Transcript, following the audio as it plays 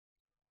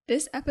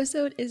This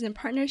episode is in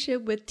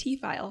partnership with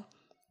T-File.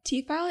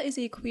 T-File is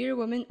a queer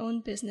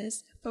woman-owned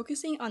business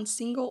focusing on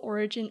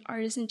single-origin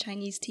artisan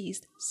Chinese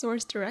teas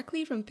sourced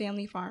directly from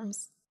family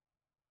farms.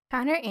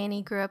 Founder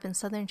Annie grew up in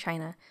southern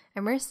China,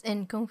 immersed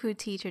in Kung Fu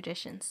tea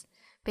traditions.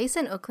 Based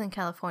in Oakland,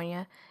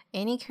 California,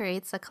 Annie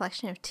curates a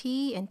collection of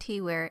tea and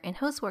teaware and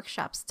hosts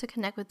workshops to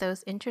connect with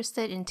those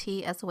interested in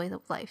tea as a way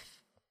of life.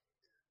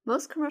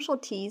 Most commercial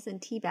teas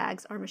and tea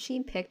bags are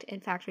machine-picked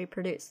and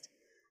factory-produced.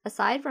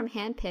 Aside from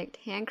hand-picked,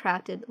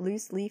 handcrafted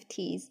loose-leaf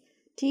teas,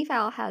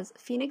 T-File has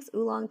Phoenix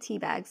Oolong tea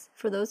bags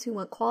for those who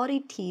want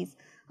quality teas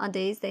on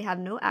days they have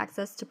no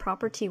access to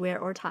proper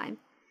teaware or time.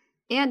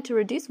 And to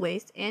reduce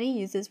waste, Annie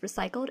uses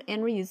recycled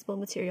and reusable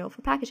material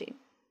for packaging.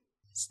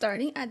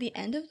 Starting at the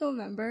end of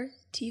November,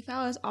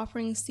 T-File is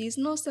offering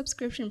seasonal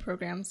subscription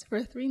programs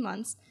for 3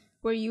 months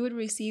where you would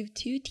receive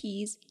 2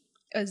 teas,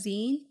 a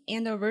zine,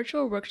 and a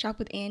virtual workshop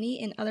with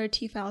Annie and other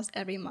T-Files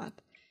every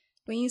month.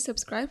 When you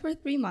subscribe for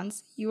 3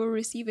 months, you will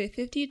receive a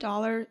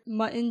 $50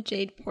 mutton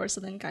jade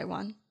porcelain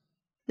gaiwan.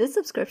 This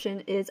subscription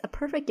is a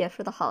perfect gift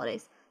for the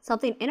holidays,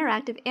 something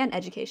interactive and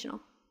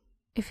educational.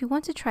 If you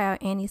want to try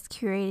out Annie's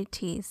curated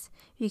teas,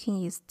 you can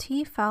use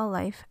T-File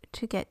Life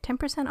to get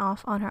 10%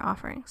 off on her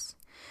offerings.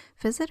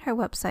 Visit her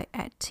website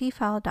at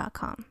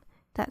tfile.com.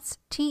 That's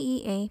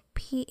TEAPHILE.com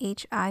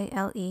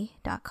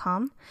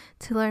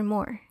to learn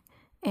more.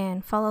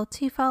 And follow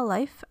T-File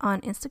Life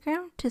on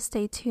Instagram to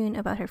stay tuned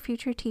about her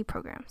future tea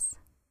programs.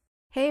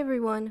 Hey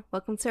everyone,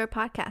 welcome to our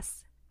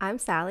podcast. I'm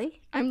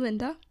Sally. I'm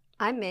Linda.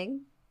 I'm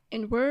Ming.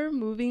 And we're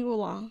moving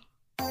along.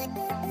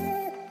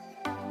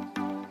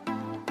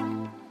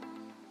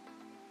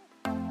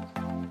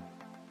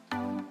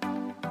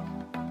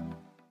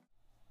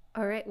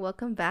 All right,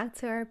 welcome back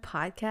to our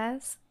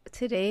podcast.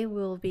 Today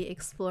we'll be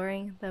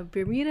exploring the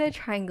Bermuda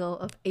Triangle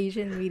of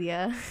Asian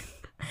media.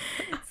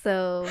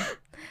 So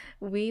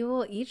we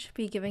will each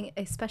be giving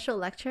a special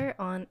lecture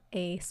on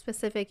a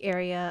specific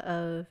area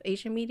of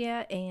Asian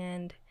media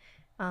and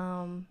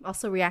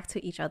also react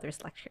to each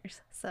other's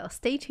lectures. So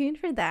stay tuned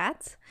for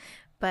that.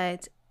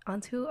 But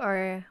onto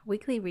our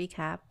weekly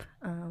recap.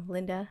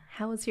 Linda,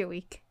 how was your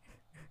week?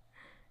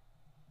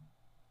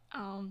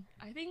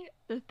 I think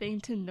the thing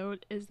to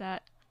note is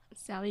that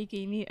Sally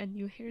gave me a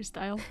new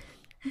hairstyle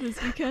this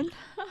weekend.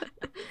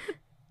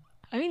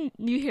 I mean,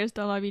 new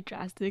hairstyle might be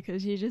drastic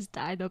because she just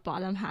dyed the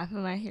bottom half of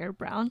my hair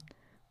brown.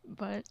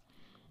 But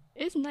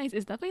it's nice.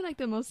 It's definitely like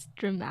the most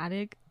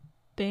dramatic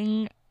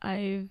thing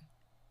I've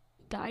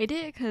dyed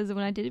it, because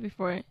when I did it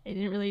before, it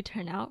didn't really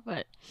turn out.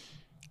 But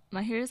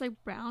my hair is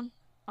like brown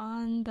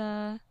on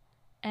the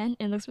end.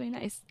 It looks really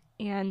nice.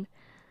 And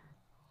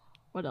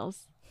what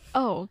else?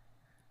 Oh,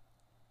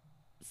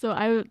 so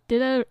I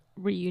did a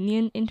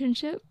reunion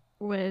internship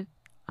with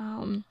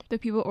the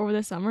people over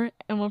the summer,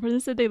 and one person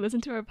said they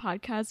listened to our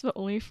podcast but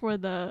only for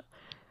the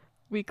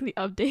weekly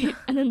update,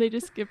 and then they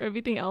just skip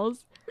everything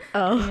else.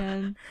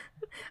 And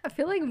I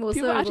feel like most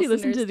people of our actually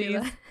listen to listeners do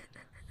these. that.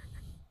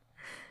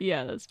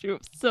 Yeah, that's true.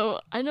 So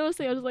I know, I was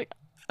like,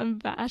 I'm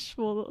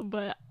bashful,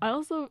 but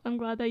I'm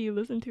glad that you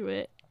listened to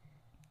it.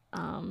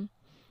 So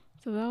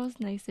that was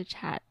nice to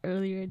chat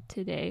earlier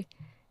today.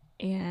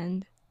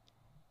 And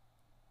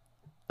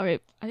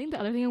alright, I think the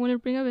other thing I want to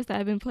bring up is that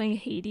I've been playing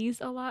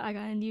Hades a lot. I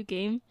got a new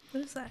game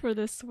What is that? for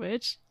the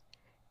Switch.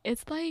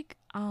 It's like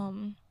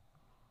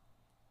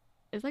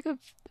it's like a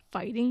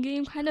fighting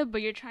game kind of,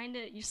 but you're trying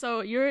to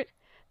you're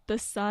the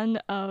son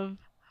of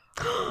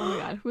oh my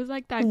god, who's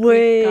like that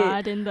Greek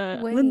god in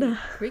the Wait, Linda.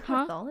 Greek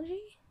Huh?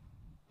 mythology?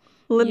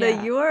 Linda,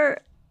 Yeah.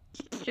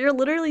 you're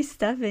literally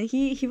Stefan.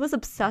 He was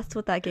obsessed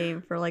with that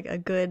game for like a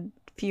good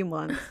few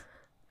months.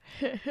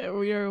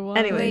 we are one.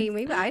 Anyway. Wait,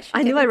 maybe I should.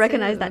 I get knew I it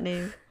recognized too. that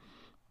name.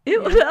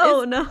 Ew,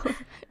 Yeah, no.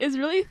 It's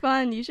really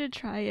fun. You should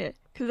try it,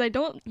 because I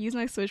don't use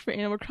my Switch for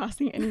Animal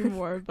Crossing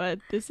anymore, but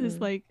this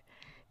is like,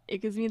 it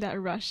gives me that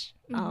rush.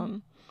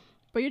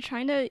 But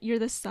you're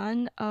the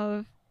son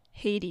of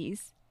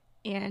Hades,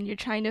 and you're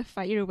trying to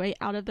fight your way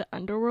out of the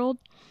underworld,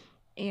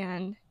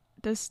 and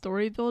the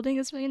story building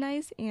is really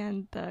nice,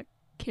 and the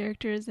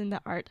characters and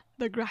the art,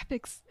 the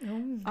graphics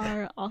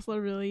are also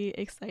really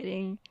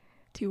exciting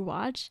to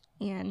watch,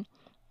 and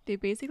they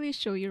basically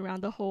show you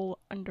around the whole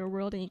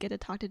underworld, and you get to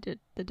talk to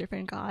the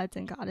different gods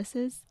and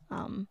goddesses.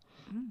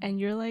 And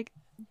you're like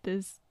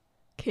this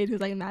kid who's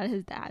like mad at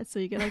his dad, so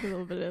you get like a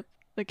little bit of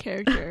the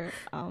character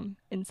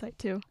insight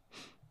too.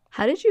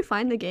 How did you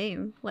find the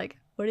game? Like,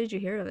 where did you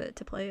hear of it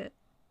to play it?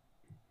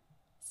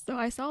 So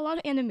I saw a lot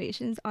of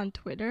animations on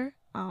Twitter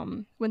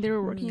when they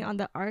were working on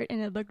the art, and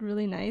it looked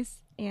really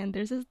nice. And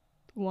there's this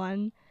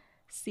one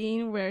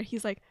scene where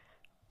he's like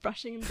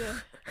brushing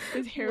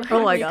his hair back,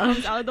 Oh my and it comes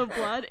gosh. out of the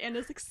blood, and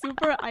it's like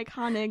super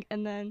iconic.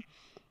 And then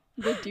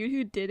the dude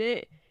who did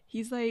it,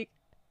 he's like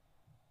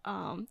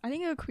I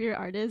think a queer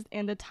artist,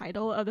 and the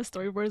title of the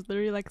storyboard is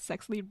literally like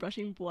sexually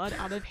brushing blood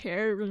out of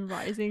hair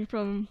rising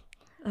from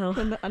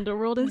the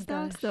underworld and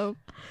stuff. gosh. So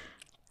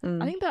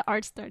I think the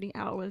art starting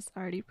out was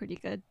already pretty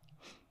good.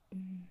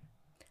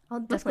 I'll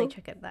That's definitely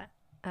cool. check that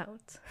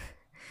out.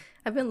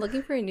 I've been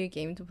looking for a new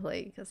game to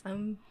play because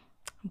I'm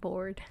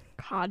bored.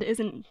 COD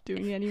isn't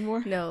doing it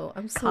anymore. No,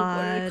 I'm so bored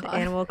of COD, COD.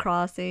 Animal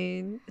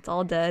Crossing, it's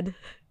all dead.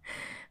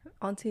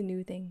 On to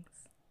new things.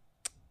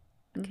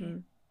 Okay.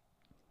 Mhm.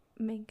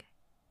 Meg,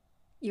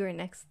 you are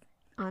next.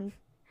 On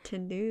to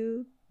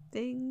new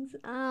things.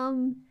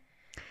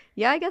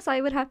 Yeah, I guess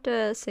I would have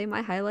to say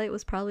my highlight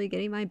was probably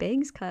getting my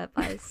bangs cut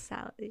by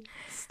Sally.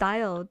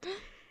 Styled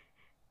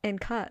and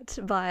cut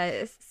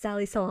by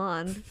Sally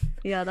Salon.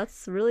 Yeah,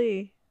 that's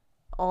really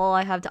all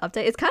I have to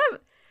update. It's kind of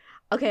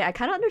okay. I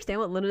kind of understand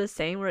what Linda is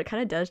saying, where it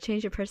kind of does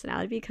change your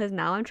personality, because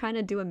now I'm trying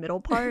to do a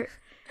middle part,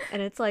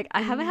 and it's like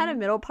I haven't had a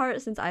middle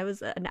part since I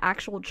was an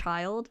actual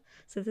child.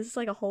 So this is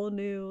like a whole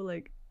new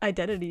like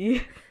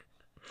identity.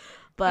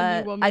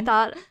 But woman. I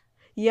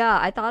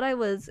thought I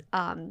was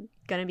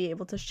gonna be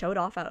able to show it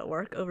off at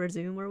work over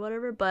Zoom or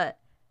whatever, but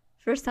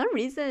for some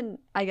reason,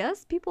 I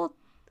guess people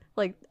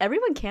like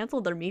everyone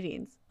canceled their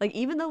meetings. Like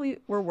even though we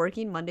were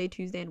working Monday,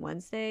 Tuesday, and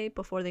Wednesday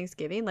before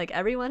Thanksgiving, like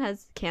everyone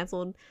has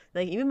canceled.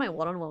 Like even my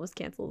one-on-one was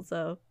canceled,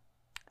 so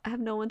I have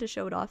no one to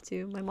show it off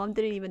to. My mom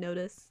didn't even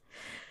notice.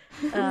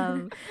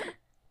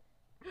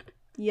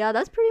 Yeah,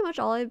 that's pretty much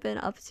all I've been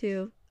up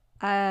to.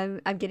 I'm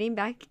getting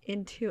back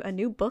into a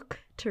new book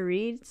to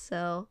read,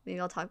 so maybe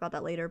I'll talk about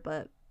that later.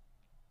 But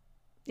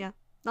yeah,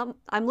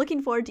 I'm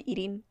looking forward to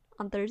eating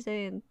on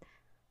Thursday, and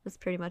that's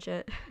pretty much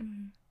it.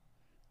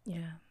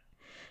 Yeah.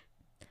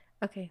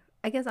 Okay,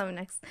 I guess I'm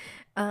next.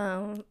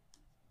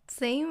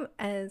 Same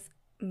as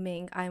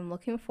Ming, I'm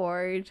looking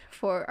forward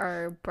for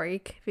our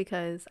break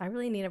because I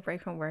really need a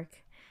break from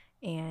work,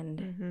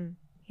 and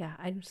yeah,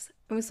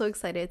 I'm so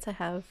excited to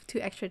have 2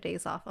 extra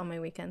days off on my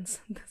weekends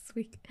this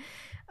week.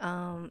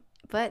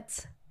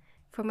 But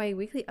for my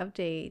weekly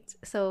update,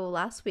 so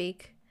last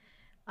week,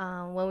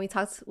 when we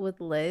talked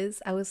with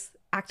Liz, I was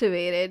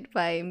activated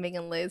by Ming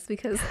and Liz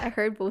because I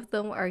heard both of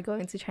them are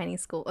going to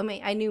Chinese school. I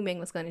mean, I knew Ming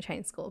was going to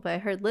Chinese school, but I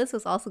heard Liz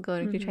was also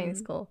going to Chinese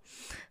school.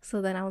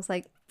 So then I was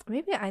like,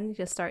 maybe I need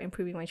to start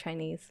improving my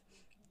Chinese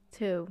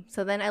too.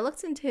 So then I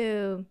looked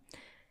into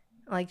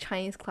like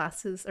Chinese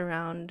classes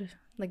around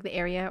like the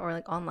area or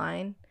like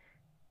online.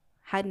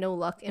 Had no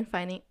luck in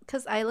finding,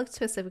 because I looked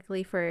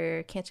specifically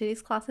for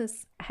Cantonese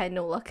classes. I had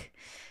no luck.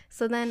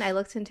 So then I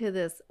looked into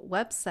this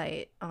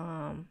website.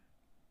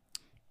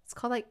 It's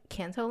called like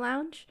Canto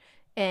Lounge,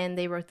 and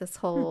they wrote this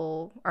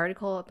whole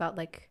article about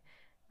like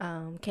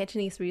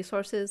Cantonese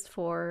resources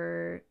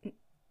for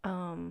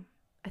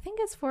I think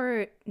it's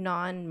for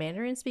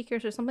non-Mandarin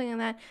speakers or something like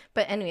that.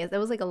 But anyways, it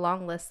was like a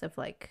long list of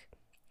like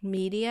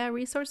media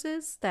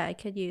resources that I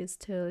could use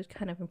to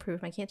kind of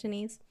improve my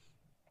Cantonese.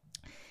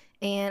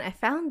 And I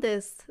found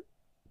this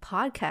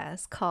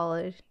podcast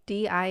called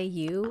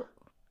DIU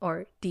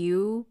or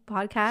DIU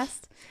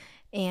podcast.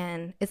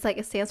 And it's like,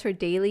 it stands for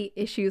Daily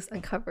Issues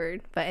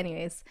Uncovered. But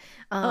anyways,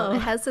 it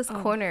has this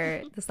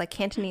corner, this like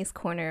Cantonese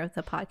corner of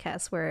the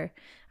podcast where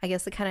I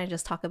guess they kind of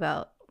just talk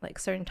about like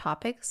certain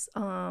topics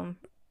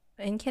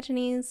in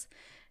Cantonese.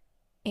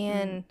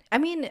 And I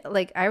mean,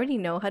 like, I already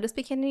know how to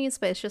speak Cantonese,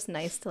 but it's just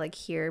nice to like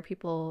hear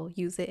people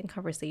use it in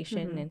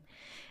conversation.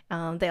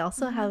 And they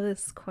also have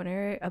this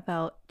corner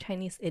about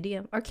Chinese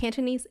idiom or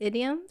Cantonese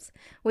idioms,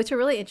 which are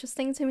really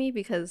interesting to me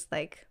because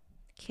like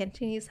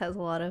Cantonese has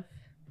a lot of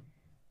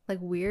like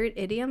weird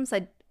idioms.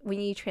 When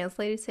you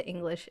translate it to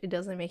English, it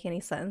doesn't make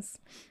any sense.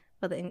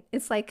 But then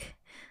it's like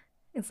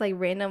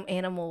random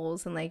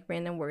animals and like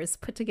random words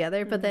put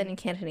together. But then in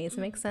Cantonese,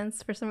 it makes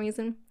sense for some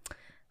reason.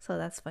 So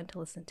that's fun to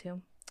listen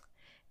to.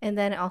 And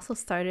then I also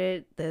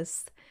started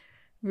this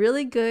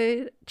really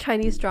good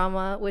Chinese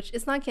drama, which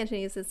is not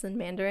Cantonese, it's in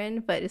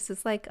Mandarin, but it's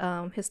this like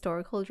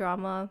historical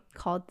drama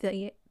called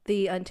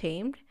The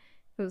Untamed.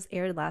 It was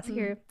aired last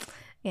year.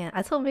 And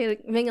I told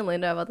Ming and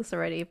Linda about this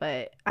already,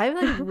 but I'm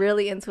like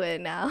really into it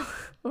now.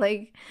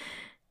 Like,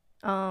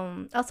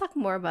 I'll talk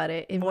more about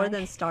it. More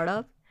than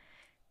Startup?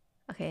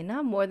 Okay,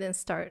 not more than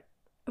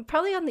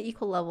probably on the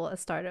equal level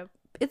as Startup.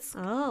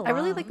 I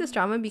really like this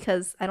drama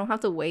because I don't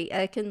have to wait.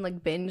 I can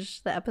like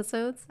binge the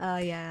episodes. Oh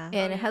yeah.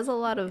 And it has a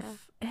lot of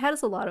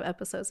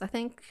episodes. I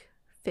think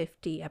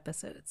 50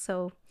 episodes.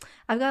 So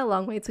I've got a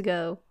long way to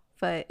go,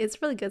 but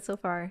it's really good so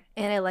far.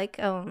 And I like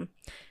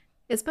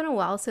it's been a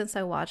while since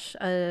I watched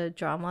a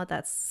drama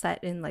that's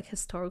set in like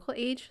historical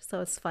age, so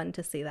it's fun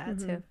to see that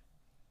too.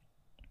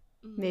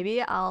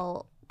 Maybe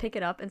I'll pick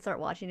it up and start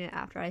watching it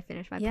after I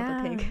finish my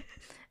Peppa Pig.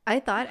 I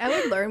thought I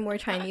would learn more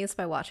Chinese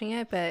by watching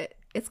it, but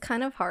it's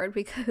kind of hard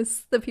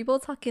because the people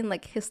talk in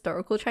like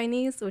historical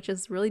Chinese, which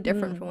is really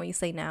different from what you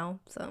say now.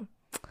 So,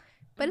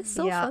 but it's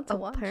still fun to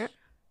watch.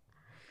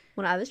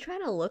 When I was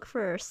trying to look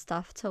for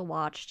stuff to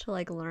watch to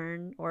like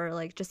learn or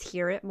like just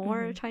hear it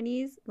more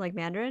Chinese, like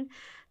Mandarin,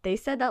 they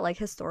said that like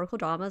historical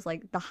drama is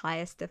like the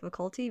highest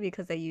difficulty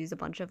because they use a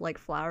bunch of like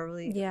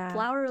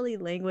flowery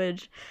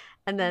language.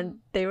 And then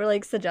they were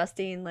like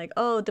suggesting like,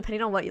 oh,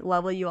 depending on what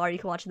level you are, you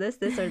can watch this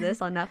or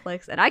this on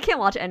Netflix. And I can't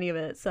watch any of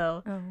it.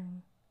 So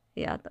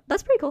yeah,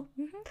 that's pretty cool.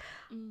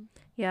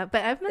 Yeah,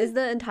 but I've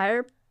been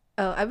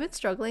I've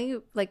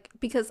struggling like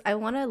because I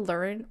want to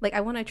learn, like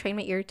I want to train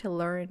my ear to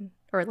learn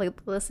or like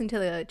listen to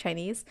the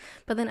Chinese,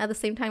 but then at the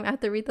same time I have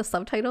to read the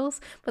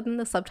subtitles, but then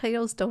the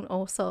subtitles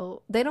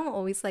they don't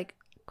always like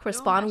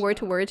correspond word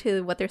to word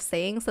to what they're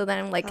saying, so then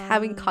I'm like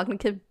having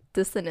cognitive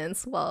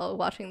dissonance while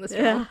watching this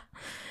drama.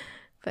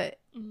 But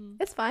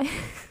it's fine.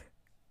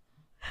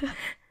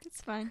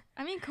 It's fine.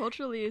 I mean,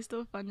 culturally it's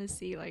still fun to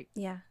see like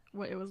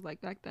what it was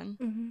like back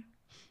then.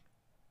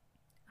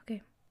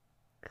 Okay,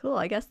 cool.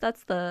 I guess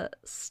that's the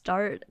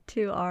start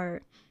to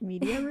our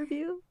media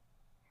review.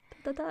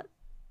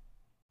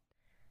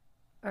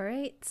 All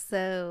right,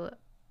 so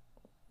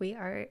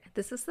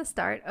this is the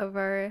start of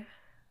our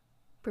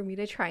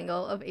Bermuda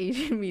Triangle of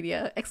Asian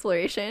media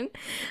exploration,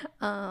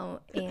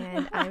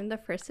 and I'm the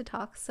first to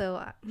talk.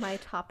 So my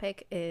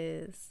topic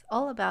is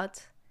all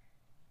about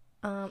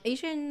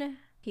Asian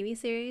TV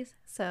series.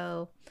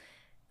 So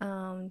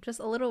just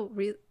a little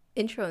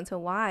intro into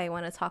why I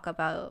want to talk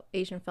about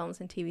Asian films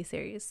and TV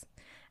series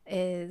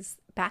is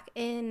back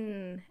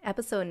in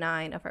episode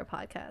 9 of our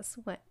podcast,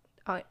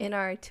 in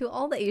our To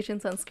All the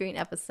Asians on Screen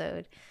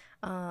episode.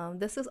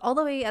 This is all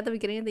the way at the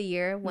beginning of the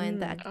year when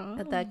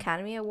the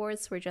Academy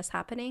Awards were just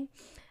happening.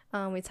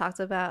 We talked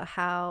about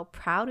how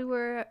proud we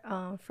were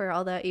for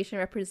all the Asian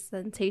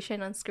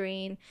representation on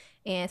screen,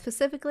 and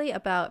specifically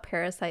about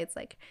Parasite's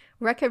like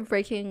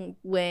record-breaking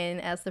win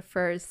as the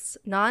first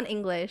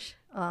non-English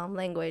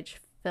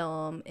language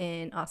film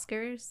in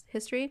Oscars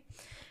history.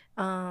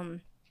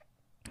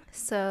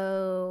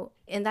 So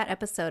in that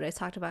episode, I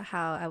talked about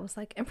how I was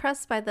like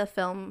impressed by the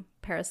film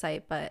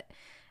Parasite, but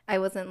I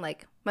wasn't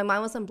like, my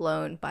mind wasn't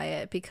blown by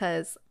it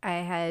because I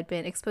had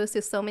been exposed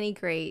to so many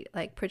great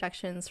like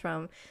productions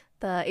from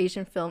the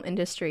Asian film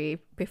industry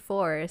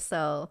before.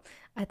 So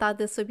I thought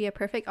this would be a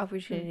perfect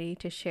opportunity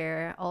to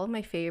share all of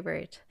my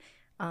favorite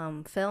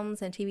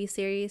films and TV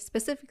series,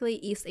 specifically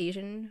East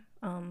Asian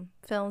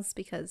films,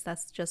 because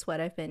that's just what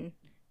I've been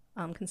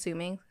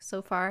consuming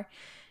so far.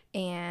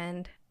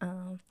 And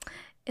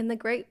in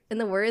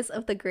the words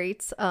of the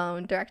great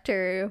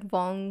director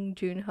Bong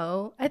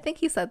Joon-ho, I think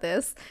he said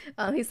this.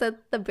 He said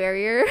the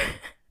barrier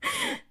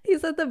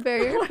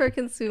for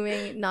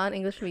consuming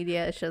non-English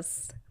media is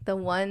just the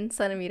 1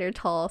 centimeter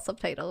tall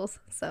subtitles.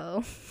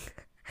 So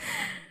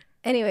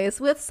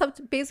anyways, with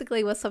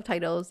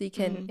subtitles, you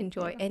can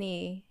enjoy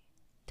any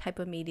type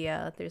of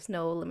media. There's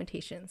no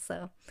limitations.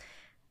 So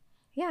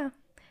yeah.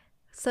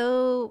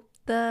 So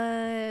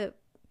the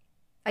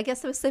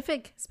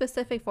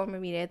specific form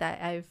of media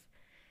that I've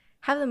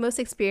have the most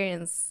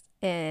experience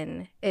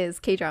in is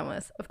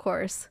K-dramas, of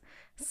course.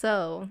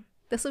 So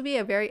this would be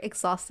a very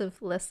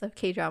exhaustive list of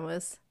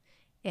K-dramas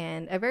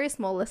and a very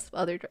small list of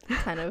other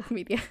kind of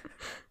media,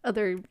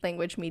 other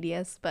language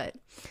medias. But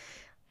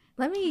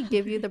let me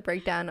give you the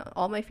breakdown of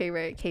all my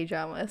favorite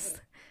K-dramas.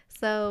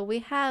 So we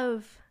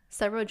have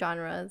several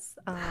genres.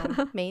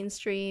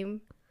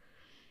 Mainstream,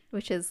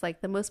 which is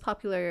like the most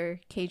popular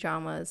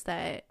K-dramas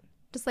that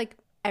just like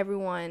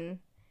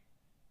everyone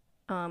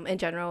in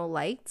general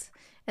liked.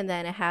 And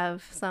then I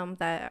have some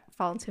that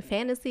fall into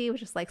fantasy,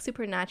 which is like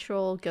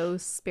supernatural,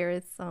 ghosts,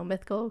 spirits,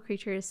 mythical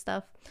creatures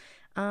stuff.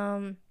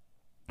 And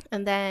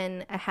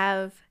then I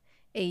have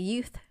a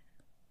youth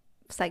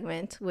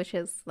segment, which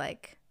is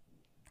like,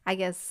 I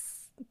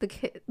guess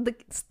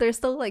they're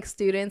still like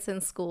students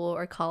in school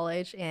or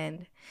college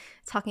and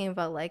talking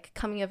about like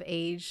coming of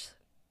age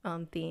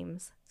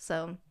themes.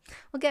 So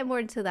we'll get more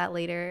into that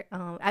later.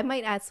 I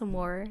might add some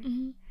more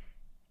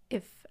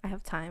if I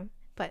have time.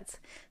 But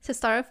to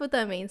start off with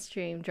the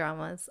mainstream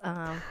dramas,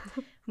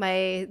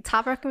 my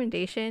top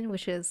recommendation,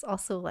 which is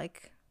also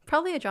like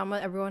probably a drama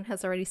everyone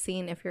has already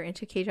seen if you're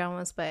into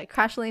K-dramas, but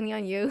Crash Landing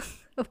on You,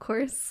 of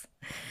course.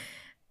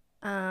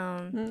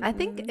 I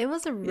think it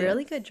was a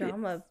really good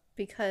drama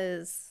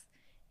because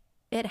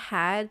it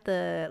had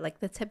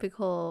the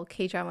typical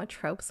K-drama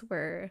tropes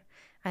where,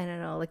 I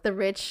don't know, like the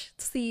rich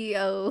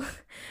CEO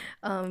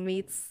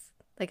meets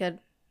like a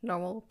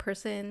normal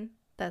person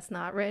that's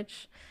not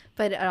rich.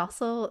 But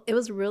it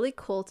was really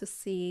cool to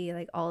see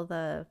like all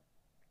the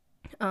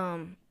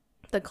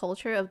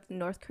culture of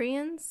North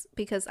Koreans,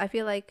 because I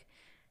feel like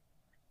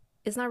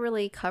it's not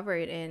really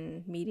covered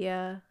in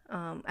media.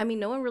 I mean,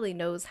 no one really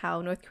knows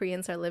how North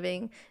Koreans are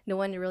living. No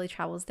one really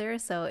travels there,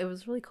 so it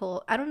was really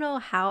cool. I don't know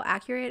how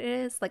accurate it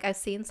is. Like I've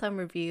seen some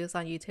reviews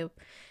on YouTube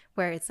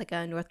where it's like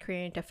a North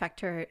Korean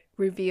defector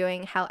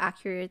reviewing how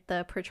accurate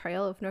the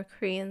portrayal of North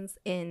Koreans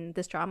in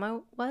this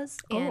drama was.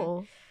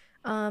 And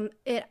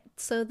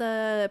so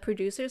the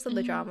producers of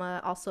the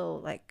drama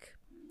also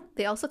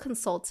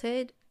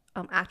consulted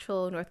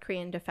actual North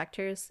Korean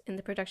defectors in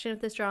the production of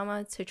this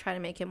drama to try to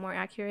make it more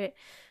accurate.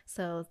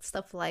 So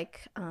stuff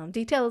like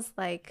details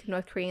like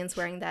North Koreans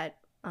wearing that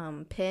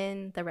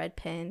pin, the red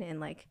pin, and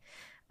like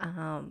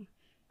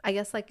I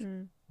guess like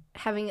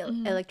having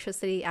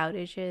electricity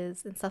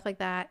outages and stuff like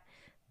that.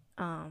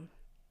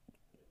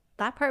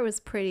 That part was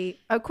pretty,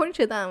 according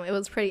to them, it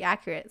was pretty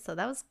accurate. So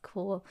that was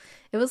cool.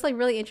 It was like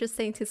really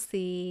interesting to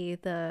see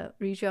the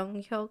Ri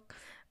Jung-hyuk.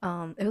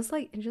 It was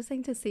like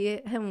interesting to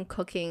see him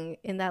cooking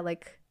in that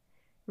like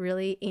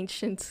really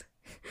ancient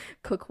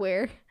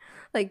cookware.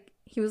 Like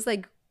he was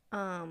like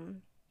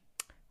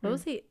what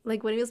was he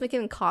like when he was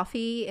making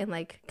coffee and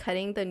like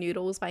cutting the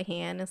noodles by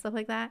hand and stuff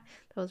like that?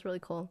 That was really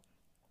cool.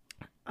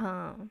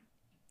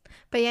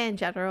 But yeah, in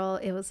general,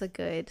 it was a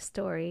good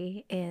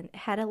story and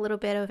had a little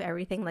bit of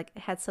everything. Like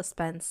it had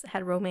suspense,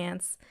 had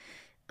romance,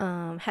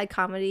 had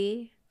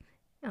comedy.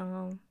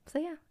 So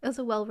yeah, it was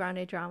a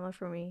well-rounded drama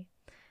for me.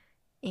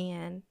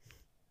 And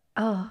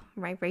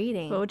my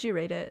rating. What would you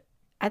rate it?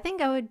 I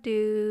think I would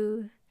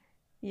do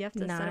You have to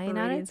set up 9 a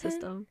out of rating 10?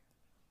 system.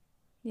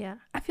 yeah.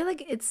 I feel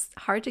like it's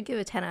hard to give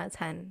a 10 out of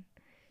 10.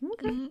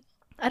 Okay. Mhm.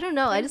 I don't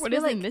know. I just What feel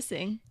is like it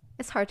missing?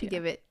 it's hard to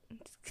Yeah.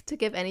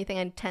 give anything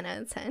a 10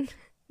 out of 10.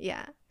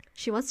 Yeah.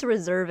 She wants to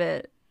reserve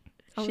it.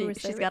 I'll She's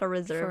reserve got to it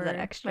reserve that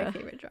for extra. my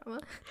favorite drama,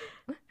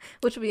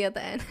 which will be at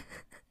the end.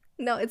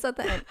 No, it's at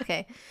the end.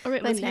 Okay. All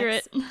right, The let's hear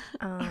it.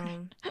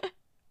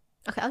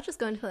 Okay, I'll just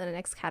go into the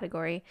next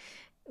category,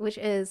 which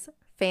is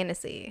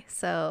fantasy.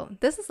 So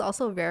this is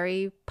also a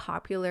very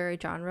popular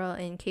genre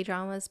in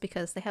K-dramas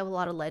because they have a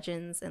lot of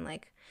legends and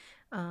like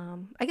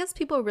I guess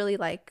people really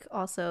like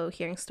also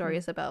hearing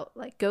stories about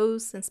like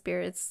ghosts and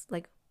spirits,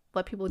 like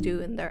what people do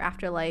in their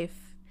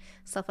afterlife,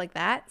 stuff like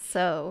that.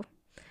 So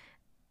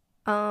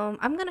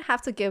I'm gonna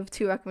have to give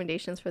 2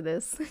 recommendations for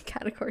this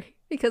category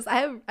because I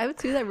have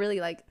 2 that I really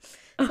like.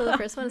 So the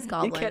first one is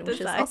Goblin, can't which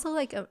is decide. also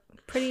like a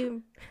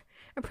pretty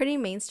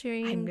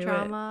mainstream knew it.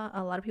 drama.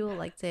 A lot of people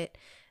liked it.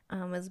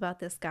 It's about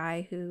this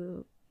guy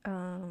who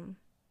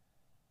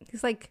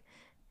he's like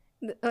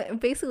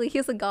basically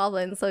he's a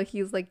goblin, so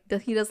he's like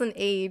he doesn't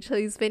age. So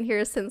he's been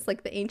here since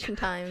like the ancient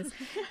times,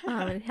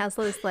 and has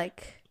this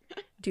like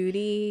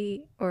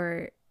duty,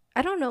 or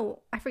I don't know,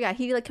 I forgot.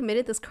 He like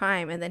committed this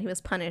crime and then he was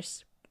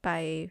punished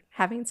by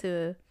having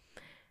to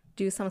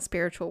do some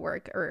spiritual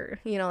work, or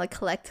like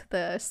collect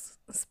the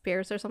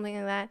spirits or something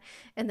like that.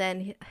 And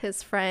then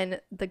his friend,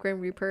 the Grim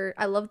Reaper,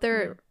 I love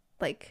their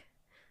like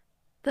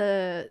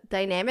the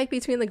dynamic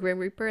between the Grim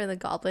Reaper and the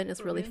Goblin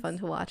is really fun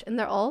to watch. And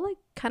they're all like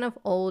kind of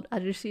old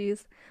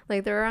ajushis,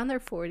 like they're around their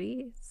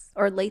 40s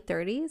or late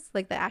 30s,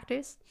 like the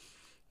actors,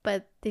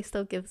 but they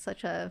still give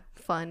such a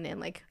fun and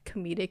like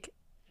comedic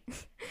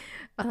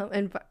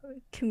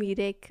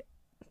comedic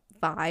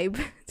vibe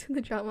to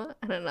the drama.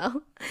 I don't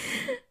know.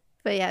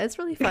 But yeah, it's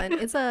really fun.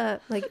 It's a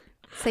like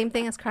same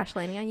thing as Crash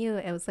Landing on You.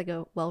 It was like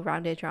a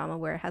well-rounded drama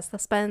where it has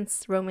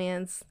suspense,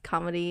 romance,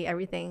 comedy,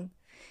 everything.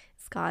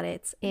 It's got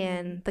it.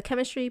 And the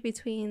chemistry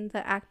between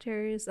the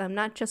actors,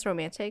 not just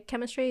romantic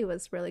chemistry,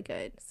 was really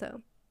good.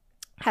 So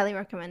highly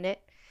recommend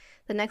it.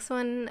 The next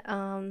one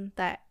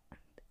that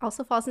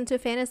also falls into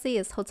fantasy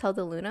is Hotel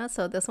de Luna.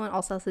 So this one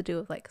also has to do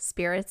with like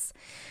spirits.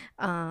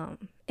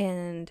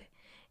 And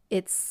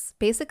it's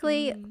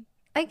basically,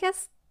 I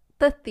guess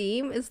the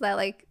theme is that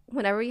like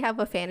whenever you have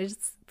a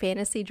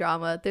fantasy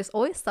drama, there's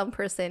always some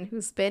person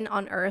who's been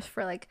on Earth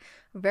for like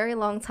a very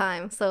long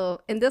time.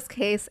 So in this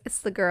case, it's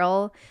the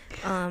girl.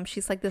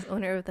 She's like this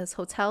owner of this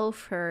hotel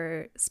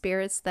for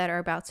spirits that are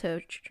about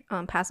to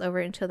pass over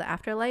into the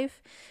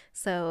afterlife.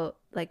 So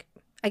like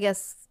I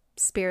guess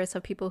spirits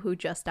of people who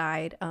just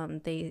died,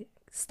 they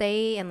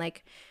stay and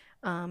like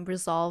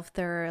resolve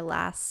their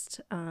last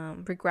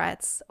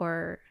regrets,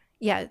 or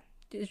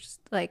just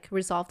like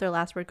resolve their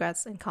last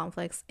regrets and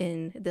conflicts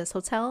in this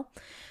hotel.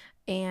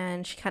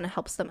 And she kind of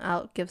helps them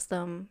out,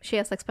 she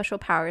has like special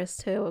powers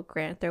to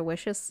grant their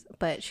wishes,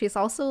 but she's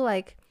also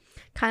like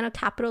kind of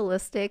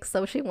capitalistic,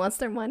 so she wants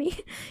their money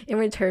in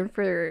return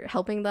for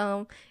helping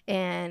them.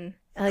 And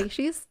like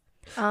she's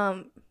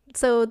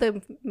so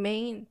the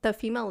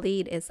female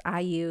lead is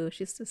IU.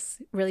 She's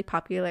just really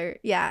popular.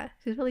 Yeah,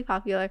 she's really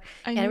popular.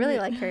 And I really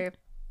like her.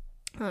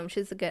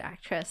 She's a good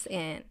actress,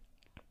 and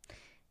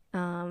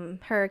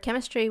her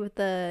chemistry with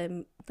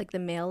the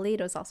male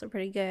lead was also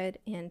pretty good.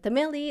 And the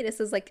male lead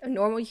is like a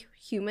normal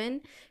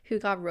human who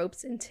got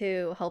roped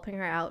into helping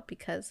her out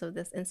because of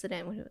this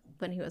incident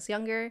when he was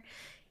younger.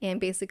 And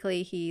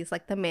basically he's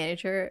like the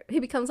manager. He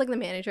becomes like the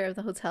manager of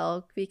the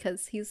hotel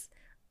because he's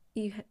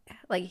the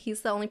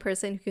only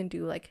person who can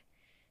do like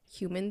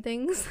human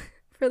things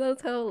for the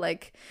hotel,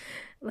 like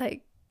I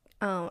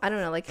don't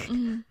know, like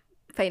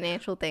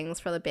financial things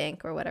for the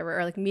bank or whatever,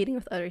 or like meeting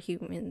with other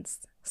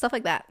humans, stuff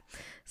like that.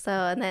 So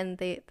and then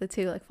the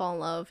two like fall in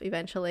love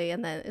eventually,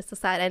 and then it's a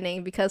sad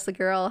ending because the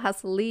girl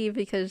has to leave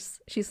because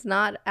she's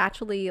not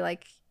actually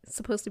like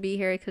supposed to be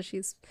here,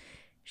 because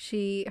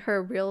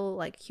her real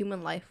like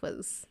human life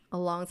was a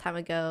long time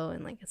ago,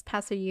 and like it's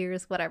past her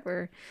years,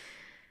 whatever.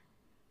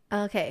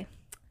 Okay,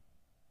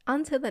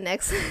 on to the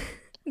next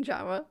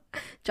genre.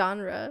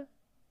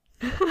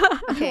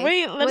 Okay,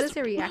 Wait, what is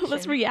your reaction?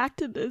 Let's react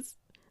to this.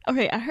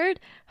 Okay, I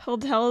heard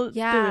Hotel de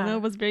Luna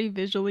was very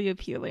visually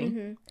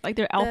appealing. Like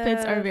their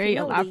outfits are very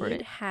elaborate.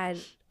 Lead had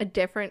a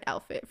different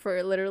outfit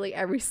for literally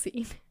every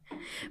scene,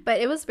 but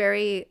it was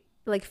very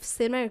like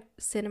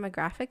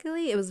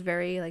cinematographically, it was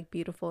very like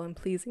beautiful and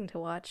pleasing to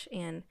watch.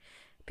 And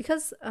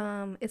because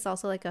it's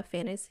also like a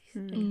fantasy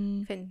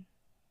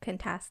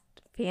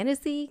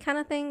fantasy kind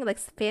of thing, like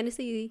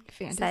fantasy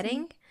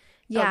setting.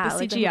 Yeah, the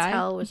like CGI. the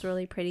hotel was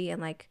really pretty,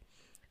 and like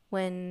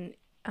when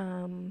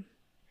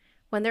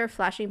they're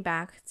flashing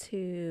back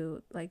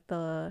to like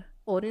the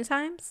olden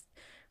times,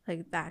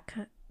 like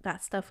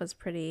that stuff was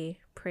pretty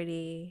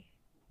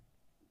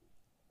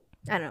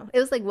I don't know, it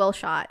was like well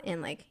shot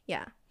and like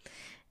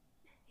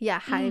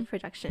high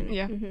production.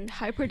 Yeah,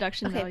 high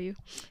production value.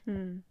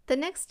 The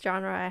next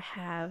genre I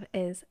have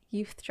is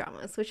youth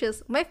dramas, which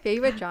is my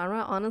favorite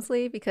genre,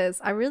 honestly,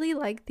 because I really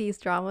like these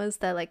dramas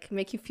that like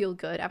make you feel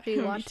good after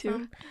you watch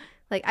them.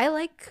 Like I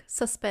like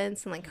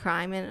suspense and like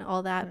crime and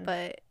all that,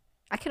 but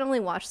I can only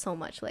watch so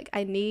much. Like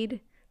I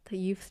need the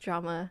youth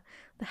drama,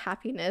 the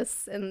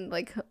happiness and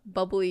like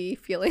bubbly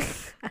feeling.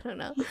 I don't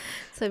know.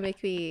 So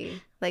make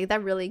me like,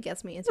 that really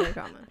gets me into a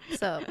drama.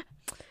 So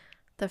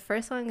the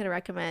first one I'm going to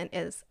recommend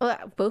is,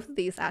 both of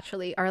these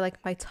actually are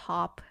like my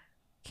top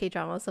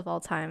K-dramas of all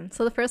time.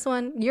 So the first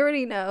one, you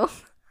already know.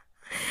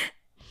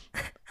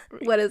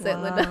 What is it,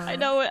 Linda? I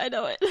know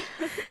it.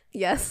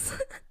 Yes.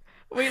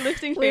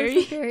 Weightlifting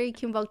Fairy. Fairy,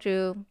 Kim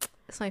Bok-joo.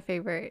 It's my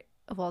favorite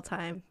of all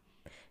time.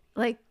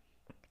 Like,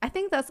 I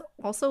think that's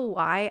also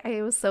why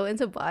I was so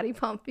into Body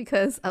Pump,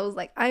 because I was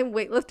like, I'm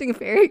weightlifting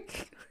fairy.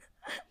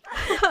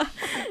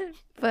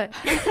 But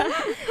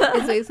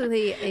it's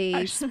basically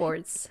a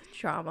sports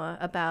drama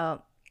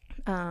about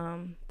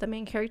the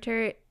main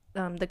character.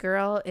 The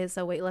girl is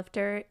a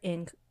weightlifter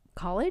in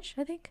college,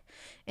 I think,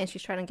 and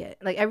she's trying to get,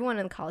 like, everyone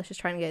in college is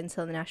trying to get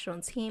into the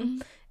national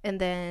team. And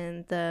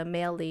then the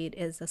male lead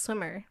is a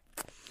swimmer,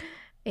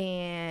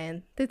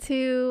 and the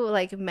two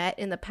like met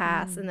in the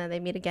past and then they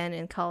meet again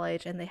in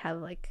college, and they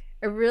have like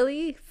a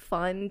really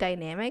fun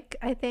dynamic,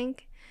 I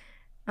think.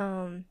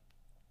 And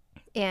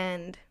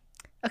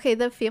okay,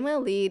 the female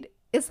lead,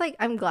 it's like,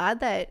 I'm glad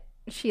that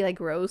she like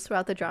rose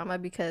throughout the drama,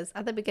 because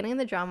at the beginning of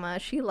the drama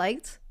she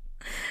liked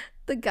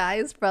the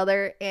guy's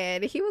brother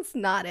and he was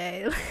not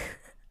it.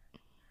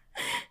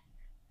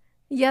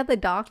 Yeah, the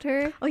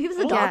doctor. Oh, he was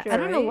a doctor. I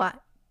don't know right? why.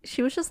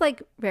 She was just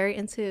like very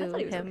into thought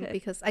he was him okay.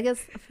 because I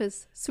guess of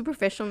his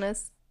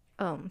superficialness,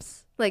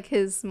 like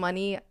his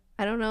money.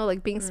 I don't know,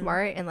 like being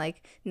smart and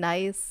like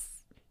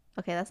nice.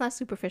 Okay, that's not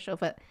superficial,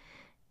 but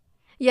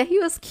yeah, he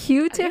was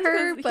cute to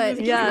her, but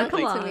he's yeah, not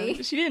come cute to on.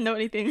 me. She didn't know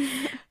anything.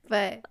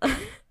 But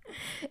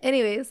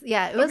anyways,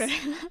 yeah, it was Okay.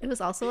 it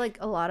was also like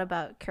a lot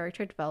about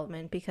character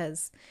development,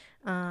 because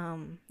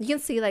you can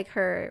see like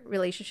her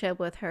relationship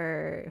with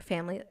her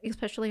family,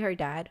 especially her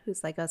dad,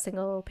 who's like a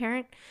single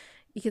parent.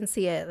 You can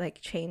see it like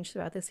change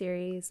throughout the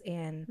series.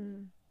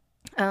 And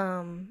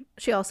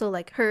she also,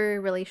 like, her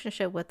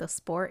relationship with the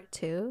sport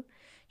too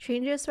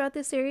changes throughout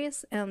the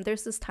series.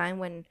 There's this time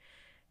when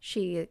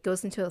she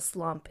goes into a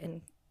slump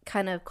and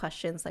kind of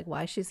questions like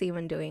why she's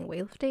even doing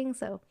weightlifting.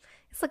 So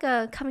it's like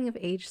a coming of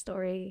age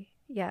story.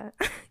 Yeah.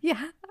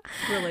 Yeah.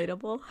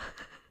 Relatable.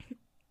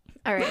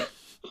 All right.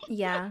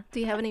 Yeah. Do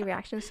you have any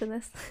reactions to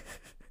this?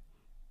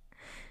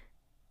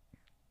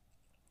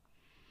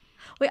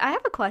 Wait, I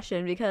have a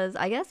question, because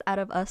I guess out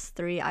of us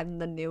three, I'm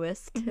the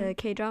newest to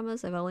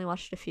K-dramas. I've only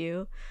watched a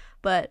few,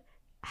 but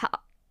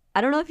I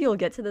don't know if you'll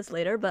get to this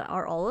later, but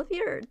are all of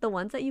the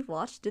ones that you've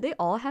watched, do they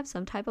all have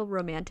some type of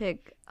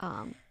romantic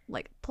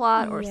like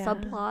plot or Yeah.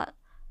 subplot?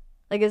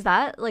 Like, is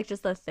that like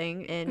just a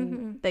thing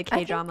in the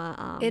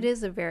K-drama? It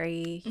is a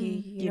very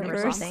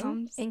universal universe.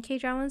 thing in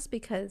K-dramas,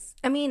 because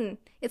I mean,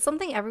 it's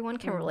something everyone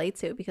can relate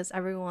to, because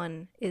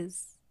everyone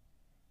is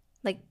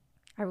like,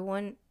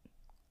 everyone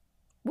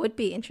would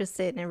be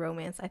interested in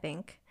romance, I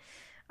think.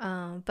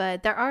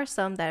 But there are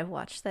some that I've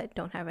watched that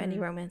don't have any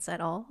romance at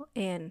all,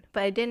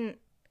 but I didn't.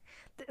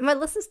 My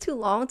list is too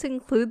long to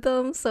include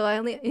them, so I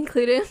only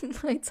included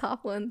my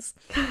top ones.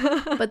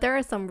 But there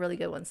are some really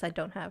good ones that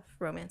don't have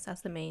romance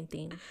as the main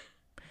theme.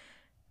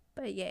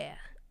 But yeah.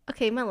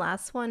 Okay, my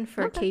last one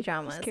for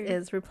K-dramas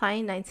is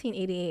Reply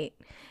 1988.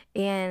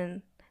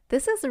 And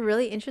this is a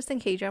really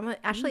interesting K-drama.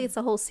 Actually, it's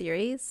a whole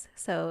series.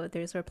 So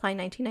there's Reply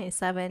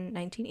 1997,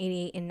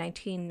 1988, and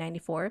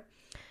 1994.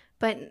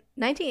 But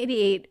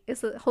 1988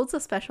 holds a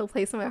special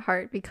place in my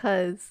heart,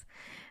 because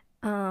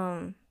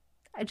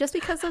just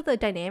because of the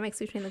dynamics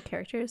between the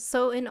characters.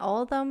 So in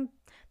all of them,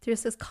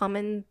 there's this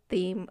common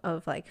theme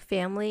of like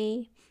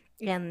family,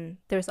 and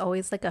there's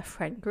always like a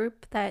friend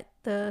group that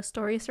the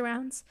story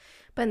surrounds.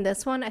 But in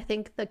this one, I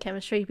think the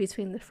chemistry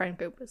between the friend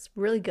group was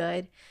really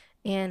good,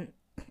 and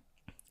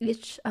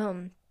each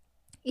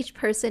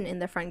person in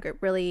the friend group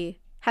really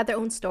had their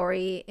own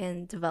story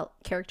and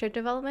character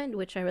development,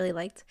 which I really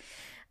liked.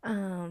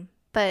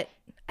 But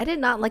I did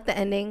not like the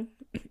ending.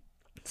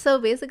 So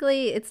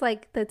basically, it's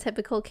like the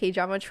typical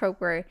K-drama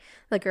trope where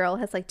the girl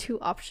has like two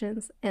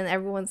options and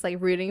everyone's like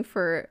rooting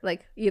for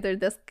like either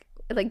this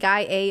like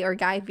guy A or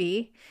guy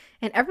B,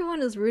 and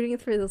everyone is rooting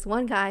for this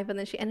one guy, but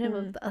then she ended up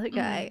with the other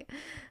guy.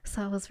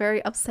 So I was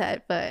very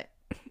upset, but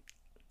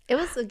it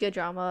was a good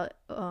drama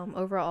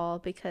overall,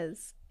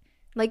 because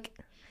like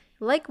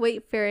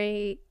weightlifting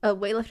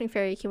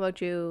fairy Kim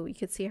Bok-joo, you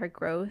could see her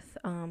growth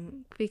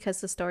because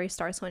the story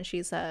starts when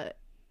she's a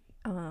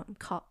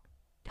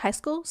high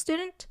school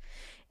student,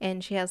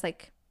 and she has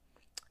like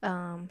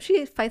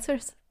she fights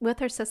with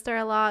her sister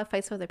a lot,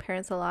 fights with her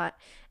parents a lot,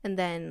 and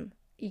then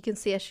you can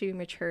see as she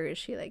matures,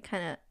 she like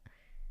kind of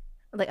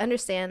like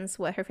understands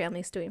what her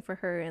family's doing for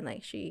her, and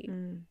like she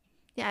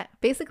yeah,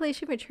 basically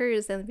she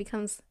matures and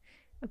becomes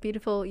a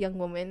beautiful young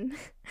woman.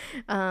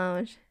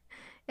 um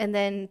and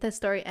then the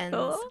story ends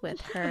Oh. with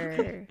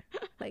her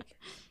like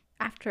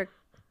after,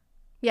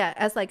 yeah,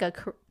 as like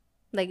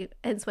like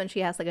ends when she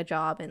has like a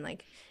job and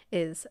like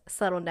is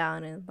settled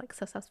down and like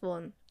successful,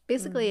 and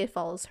basically it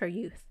follows her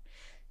youth.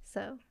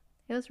 So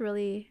it was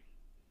really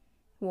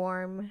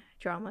warm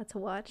drama to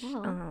watch.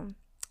 Wow.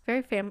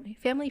 Very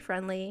family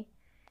friendly,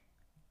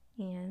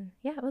 and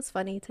yeah, it was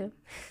funny too.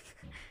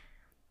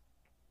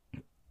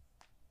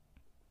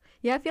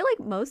 Yeah, I feel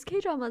like most K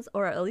dramas,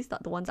 or at least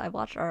the ones I've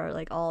watched, are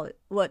like all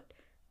what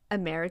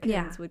Americans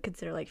Yeah. would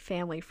consider like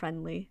family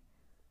friendly.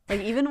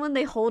 Like even when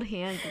they hold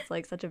hands, it's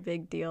like such a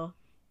big deal,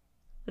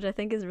 which I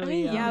think is I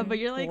really mean, yeah, but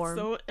you're like warm.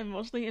 so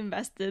emotionally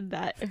invested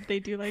that if they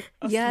do like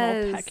a Yes.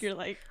 small peck, you're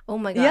like, Oh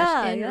my gosh,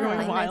 Yeah, in yeah. like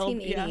Going wild,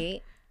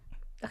 1988.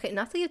 Okay,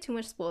 not to give too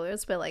much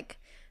spoilers, but like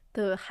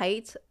the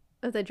height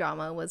of the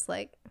drama was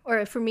like,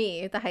 or for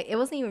me, the height, it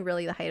wasn't even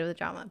really the height of the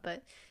drama,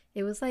 but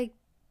it was like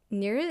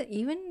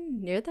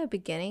even near the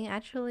beginning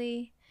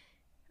actually.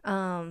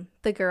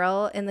 The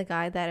girl and the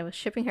guy that I was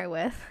shipping her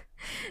with,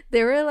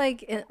 they were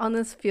like on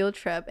this field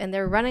trip and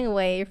they're running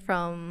away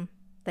from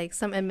like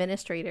some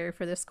administrator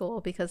for the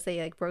school because they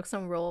like broke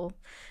some rule,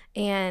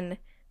 and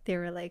they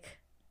were like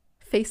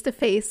face to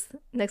face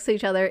next to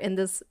each other in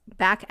this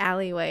back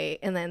alleyway,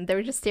 and then they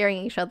were just staring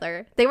at each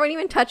other. They weren't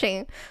even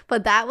touching,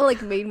 but that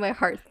like made my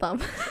heart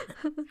thump.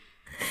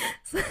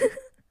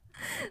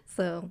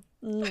 So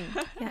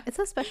yeah, it's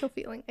a special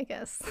feeling, I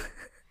guess.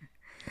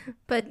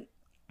 But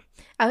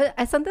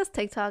I sent this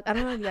TikTok, I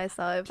don't know if you guys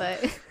saw it,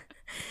 but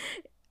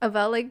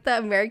about like the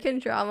American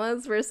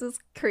dramas versus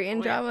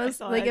Korean Oh, yeah, I dramas.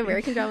 saw Like that.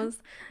 American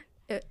dramas,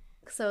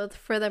 so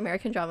for the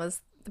American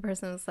dramas, the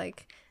person was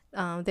like,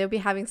 they'll be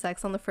having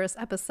sex on the first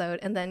episode,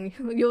 and then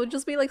you'll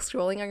just be like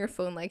scrolling on your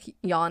phone, like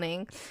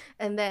yawning,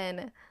 and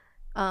then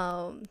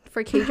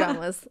for K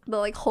dramas, they'll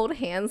like hold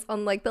hands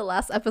on like the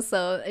last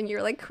episode, and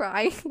you're like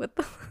crying with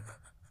them.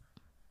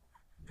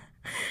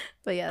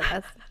 But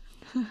yeah,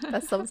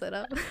 that sums it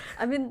up.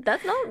 I mean,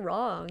 that's not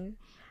wrong.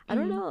 I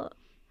don't know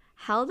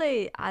how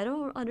I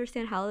don't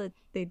understand how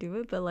they do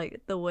it, but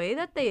like the way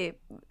that they,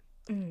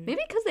 maybe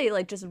because they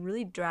like just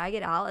really drag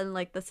it out, and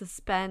like the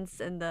suspense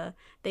and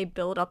they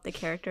build up the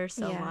characters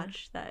so Yeah.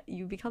 much that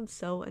you become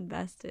so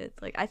invested.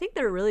 Like I think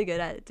they're really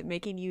good at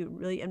making you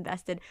really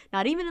invested,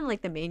 not even in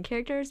like the main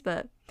characters,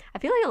 but I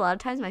feel like a lot of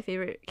times my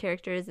favorite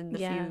characters in the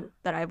Yeah. few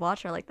that I've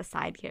watched are like the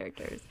side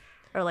characters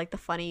or like the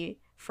funny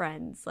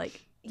friends.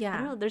 Like I don't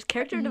Yeah. know, there's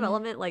character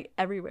development like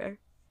everywhere.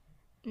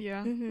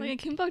 yeah. Mhm. Like in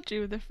Kim Bok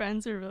Ju, the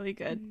friends are really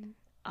good.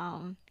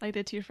 Like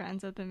the two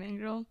friends of the main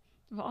girl.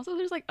 But also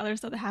there's like other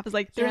stuff that happens,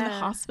 like they're in the Yeah.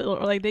 hospital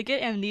or like they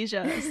get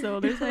amnesia.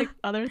 So there's like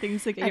other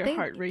things to get your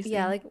heart racing.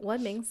 Yeah, like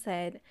what Ming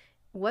said,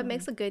 what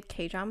makes a good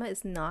K drama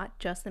is not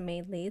just the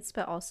main leads,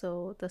 but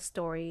also the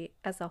story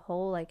as a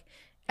whole. Like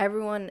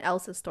everyone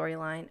else's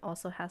storyline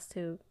also has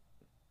to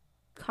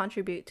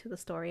contribute to the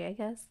story, I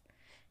guess.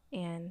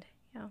 And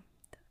yeah,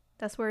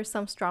 that's where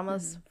some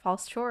dramas fall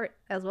short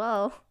as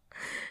well.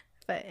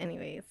 But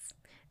anyways,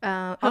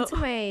 onto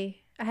I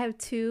have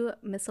two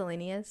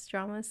miscellaneous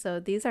dramas. So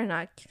these are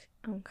not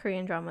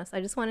Korean dramas. I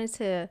just wanted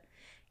to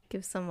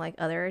give some like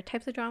other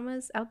types of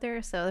dramas out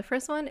there. So the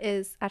first one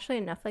is actually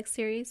a Netflix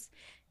series.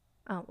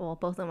 Well,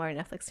 both of them are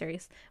Netflix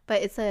series,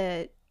 but it's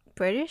a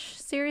British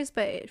series,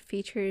 but it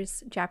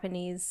features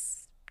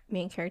Japanese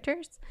main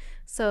characters.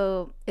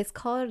 So it's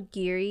called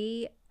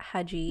Giri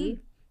Haji.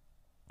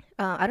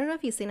 I don't know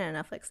if you've seen it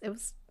on Netflix. It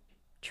was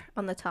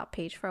on the top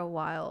page for a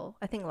while,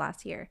 I think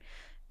last year.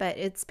 But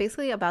it's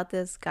basically about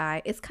this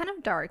guy. It's kind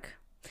of dark.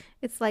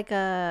 It's like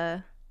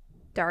a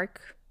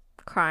dark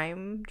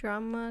crime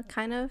drama,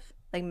 kind of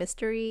like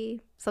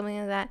mystery, something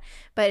like that.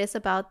 But it's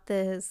about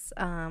this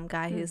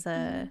guy who's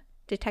a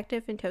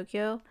detective in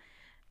Tokyo,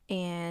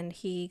 and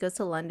he goes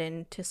to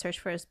London to search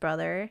for his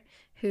brother,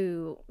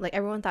 who like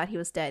everyone thought he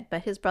was dead,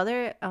 but his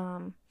brother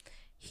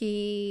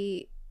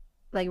he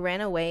like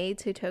ran away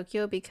to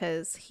Tokyo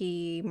because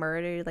he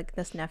murdered like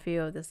this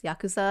nephew of this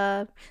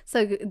yakuza.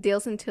 So it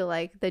deals into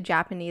like the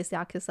Japanese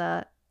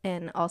yakuza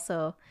and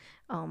also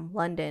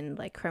London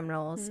like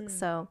criminals.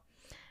 So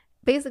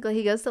basically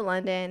he goes to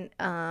London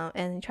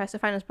and he tries to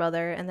find his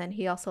brother, and then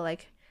he also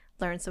like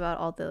learns about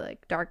all the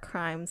like dark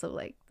crimes of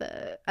like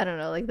the, I don't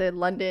know, like the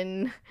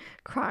London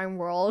crime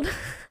world.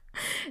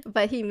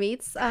 But he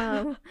meets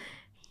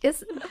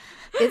it's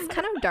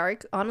kind of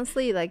dark,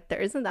 honestly. Like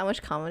there isn't that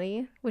much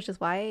comedy, which is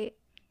why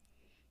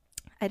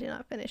I did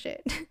not finish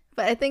it.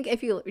 But I think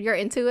if you're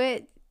into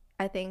it,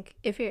 I think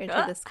if you're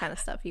into this kind of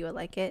stuff, you would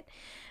like it.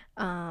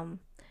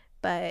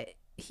 But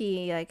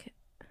he like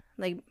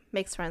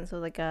makes friends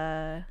with like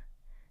a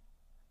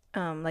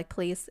like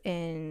police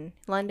in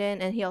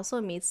London, and he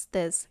also meets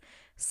this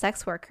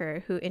sex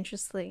worker who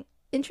interestingly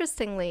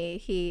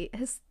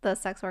the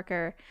sex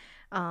worker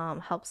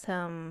helps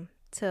him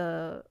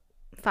to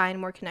find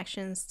more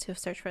connections to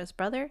search for his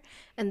brother.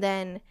 And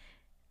then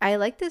I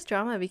like this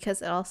drama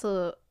because it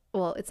also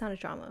well, it's not a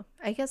drama.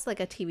 I guess like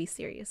a TV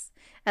series.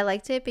 I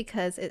liked it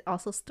because it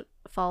also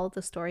followed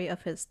the story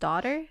of his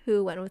daughter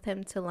who went with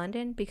him to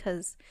London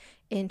because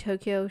in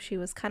Tokyo she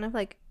was kind of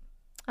like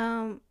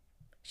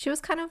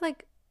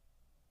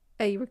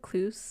a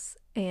recluse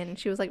and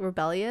she was like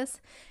rebellious.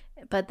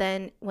 But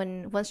then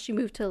once she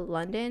moved to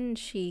London,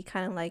 she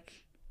kind of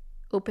like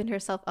opened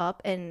herself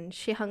up and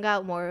she hung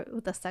out more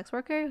with a sex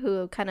worker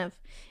who kind of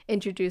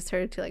introduced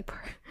her to like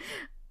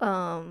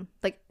kind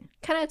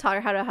of taught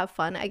her how to have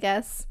fun, I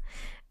guess.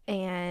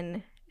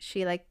 And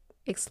she like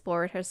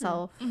explored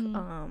herself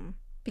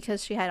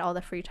because she had all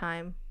the free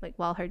time, like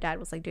while her dad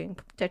was like doing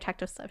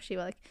detective stuff. She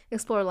would like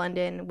explore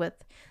London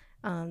with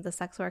the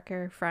sex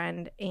worker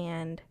friend,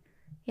 and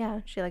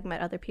yeah, she like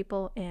met other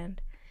people,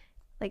 and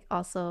like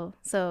also,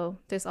 so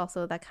there's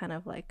also that kind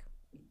of like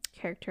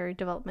character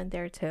development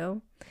there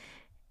too.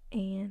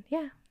 And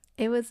yeah,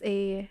 it was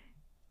a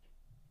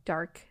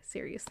dark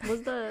series.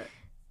 Was the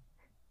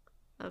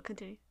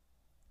continue.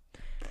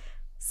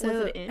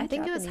 So I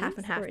think it was half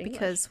and half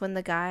because when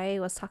the guy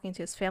was talking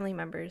to his family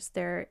members,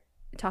 they're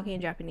talking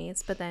in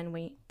Japanese, but then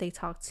when they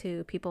talk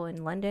to people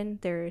in London,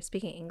 they're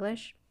speaking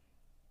English.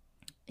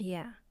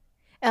 Yeah.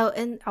 Oh,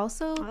 and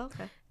also,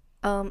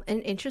 an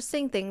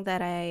interesting thing that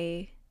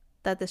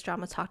this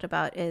drama talked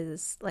about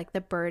is like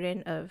the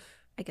burden of,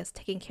 I guess,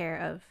 taking care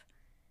of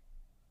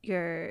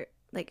your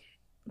like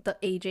the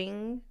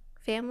aging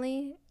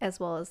family as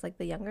well as like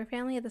the younger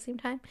family at the same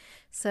time.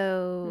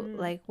 So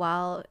like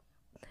while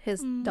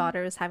his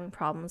daughter is having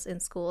problems in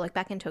school, like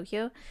back in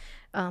Tokyo,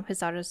 his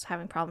daughter's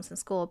having problems in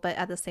school, but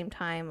at the same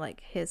time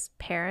like his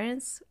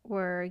parents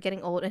were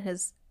getting old and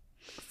his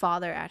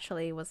father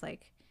actually was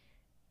like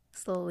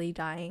slowly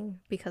dying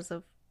because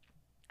of,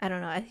 I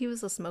don't know, he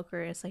was a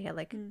smoker, so he had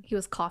like he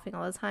was coughing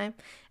all the time.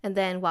 And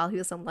then while he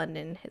was in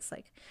London, his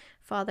like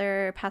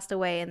father passed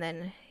away, and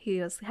then he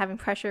was having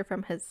pressure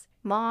from his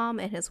mom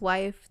and his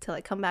wife to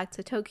like come back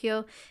to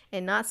Tokyo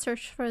and not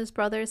search for his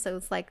brother. So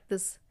it's like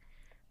this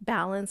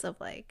balance of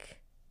like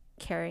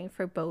caring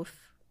for both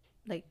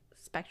like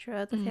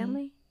spectra of the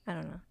family. I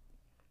don't know.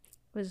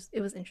 It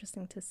was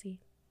interesting to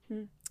see.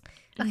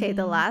 Okay,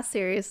 the last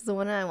series is the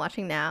one I'm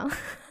watching now.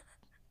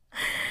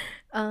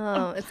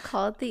 It's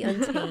called The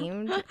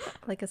Untamed,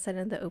 like I said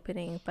in the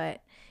opening,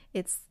 but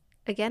it's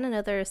again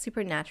another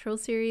supernatural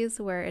series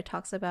where it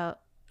talks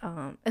about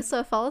and so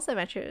it follows the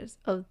adventures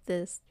of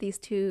these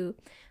two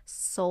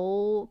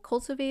soul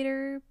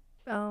cultivator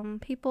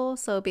people.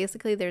 So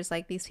basically there's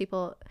like these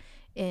people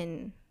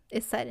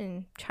it's set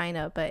in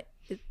China, but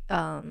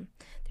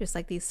there's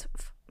like these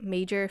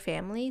major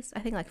families, I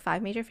think like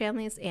 5 major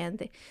families,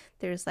 and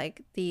there's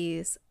like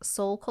these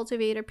soul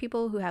cultivator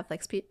people who have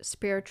like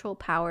spiritual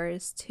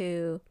powers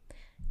to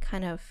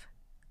kind of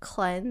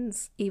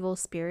cleanse evil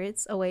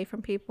spirits away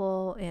from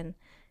people. And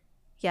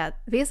yeah,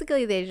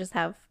 basically they just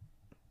have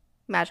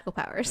magical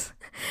powers.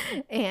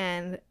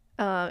 And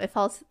it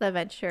follows the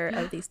adventure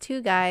of these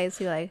 2 guys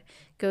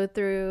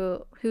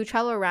who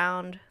travel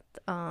around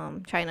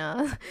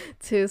China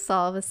to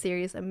solve a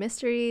series of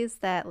mysteries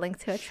that link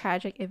to a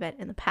tragic event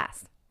in the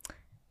past.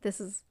 This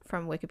is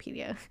from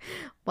Wikipedia.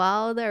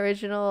 While the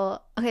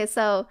original... Okay,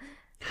 so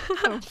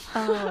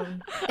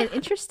an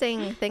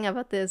interesting thing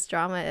about this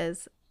drama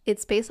is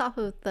it's based off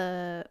of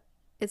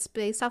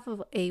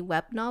a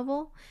web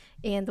novel,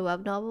 and the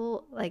web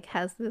novel like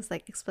has this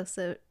like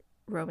explicit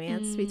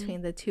romance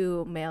between the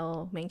 2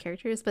 male main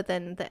characters, but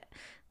then the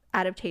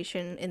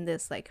adaptation in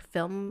this like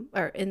film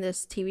or in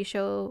this TV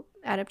show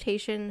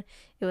adaptation,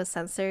 it was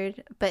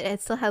censored, but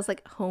it still has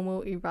like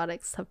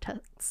homoerotic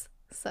subtext.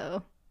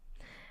 So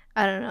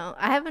I don't know.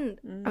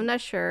 I'm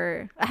not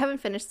sure. I haven't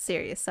finished the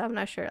series, so I'm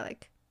not sure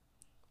like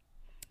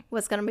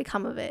what's gonna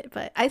become of it.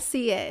 But I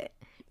see it.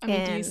 I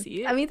mean, do you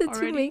see it? I mean, the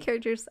already? 2 main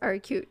characters are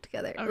cute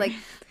together. Okay. Like,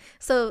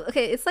 so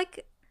okay, it's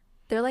like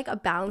they're like a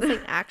balancing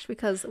act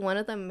because one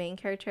of the main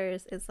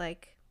characters is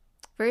like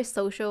very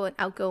social and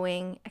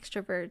outgoing,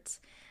 extrovert.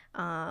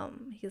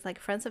 He's like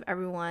friends with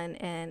everyone,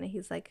 and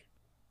he's like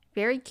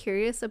very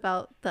curious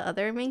about the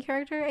other main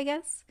character, I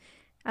guess.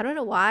 I don't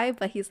know why,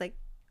 but he's like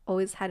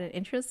always had an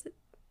interest,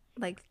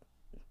 like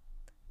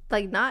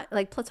not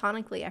like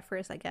platonically at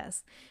first, I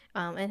guess,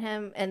 in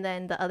him. And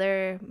then the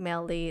other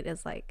male lead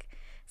is like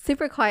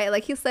super quiet,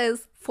 like he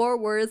says 4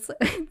 words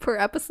per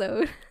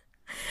episode.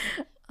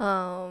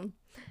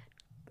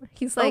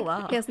 He's like,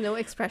 wow. He has no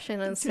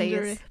expression on his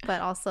face,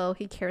 but also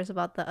he cares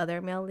about the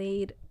other male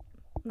lead,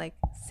 like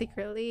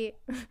secretly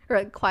or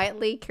like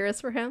quietly cares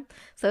for him.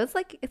 So it's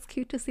like it's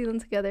cute to see them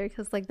together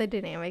because like the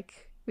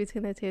dynamic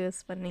between the 2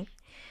 is funny.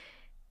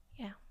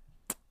 Yeah.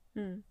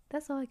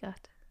 That's all I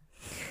got.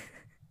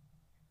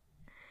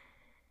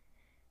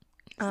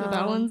 So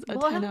that one's a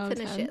 10 I haven't out of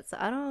finished 10. it, so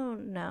I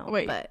don't know.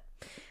 Wait. But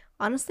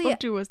honestly, Up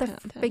to was the 10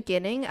 out of 10.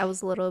 beginning, I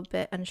was a little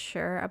bit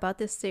unsure about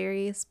this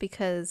series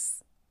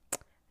because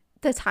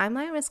the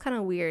timeline was kind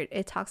of weird.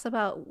 It talks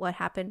about what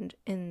happened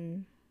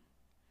in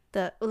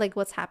the, like,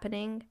 what's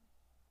happening.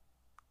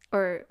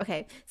 Or,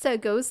 okay, so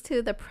it goes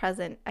to the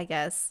present, I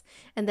guess,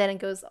 and then it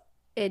goes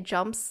it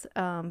jumps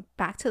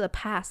back to the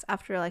past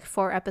after like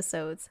 4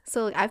 episodes.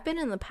 So like, I've been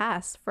in the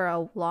past for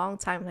a long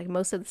time, like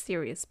most of the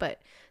series,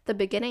 but the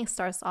beginning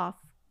starts off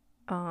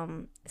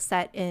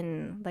set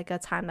in like a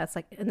time that's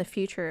like in the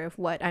future of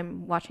what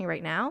I'm watching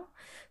right now.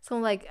 So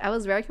like I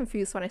was very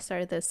confused when I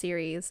started the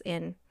series,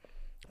 and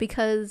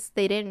because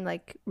they didn't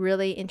like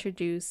really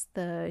introduce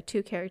the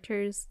two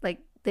characters, like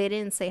they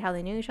didn't say how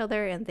they knew each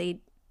other, and they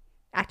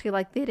acted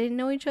like they didn't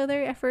know each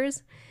other at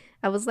first.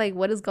 I was like,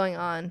 what is going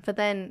on? But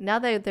then now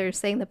that they're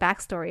saying the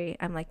backstory,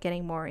 I'm like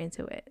getting more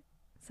into it.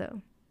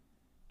 So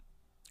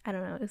I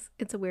don't know.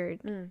 It's a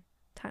weird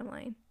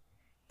timeline.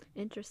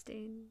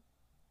 Interesting.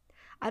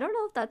 I don't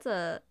know if that's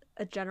a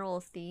general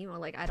theme, or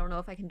like I don't know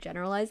if I can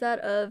generalize that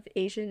of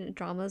Asian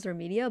dramas or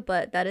media,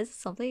 but that is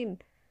something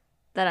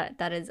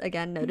that is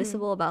again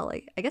noticeable about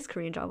like I guess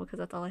Korean drama, because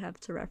that's all I have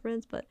to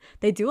reference. But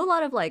they do a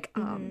lot of like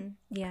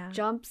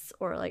jumps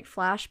or like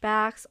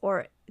flashbacks,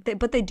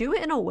 but they do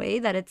it in a way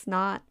that it's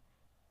not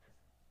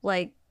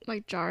like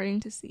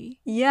jarring to see.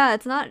 Yeah,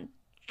 it's not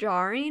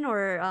jarring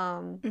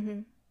or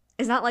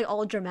it's not like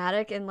all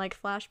dramatic and like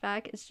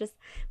flashback. It's just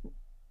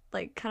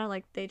like kind of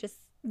like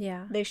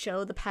they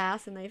show the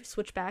past and they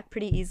switch back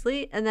pretty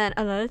easily. And then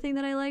another thing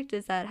that I liked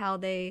is that how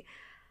they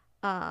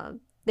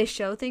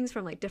show things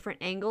from like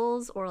different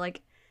angles, or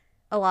like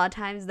a lot of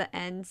times the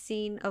end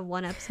scene of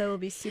one episode will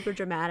be super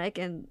dramatic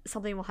and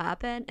something will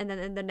happen, and then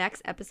in the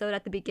next episode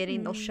at the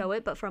beginning they'll show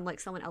it but from like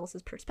someone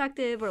else's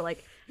perspective, or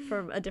like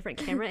from a different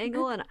camera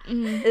angle, and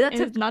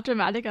it's not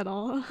dramatic at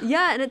all.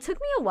 Yeah, and it took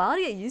me a while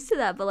to get used to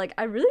that, but like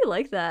I really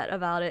like that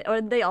about it.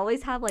 Or they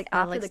always have like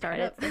after the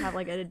credits they have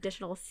like an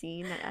additional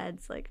scene that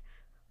adds like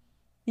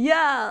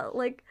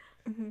like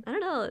I don't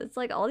know, it's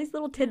like all these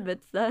little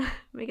tidbits that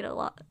make it a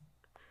lot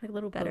like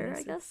little better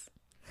bonuses.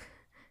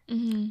 I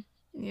guess.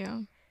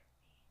 Yeah.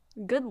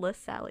 Good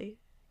list, Sally.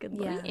 Good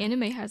list. Yeah.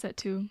 Anime has that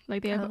too.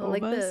 Like they have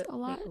OVAs a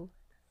lot.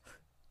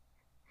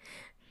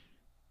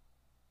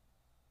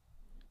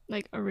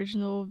 Like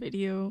original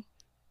video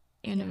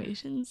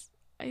animations,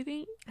 I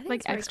think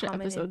like it's very extra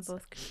common episodes. in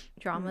both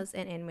dramas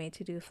and anime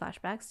to do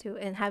flashbacks too,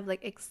 and have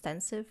like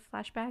extensive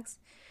flashbacks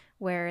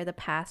where the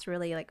past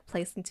really like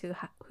plays into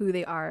who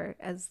they are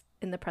as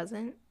in the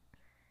present.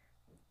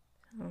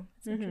 So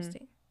it's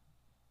interesting.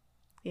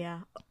 Yeah.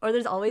 Or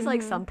there's always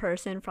like some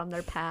person from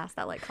their past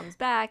that like comes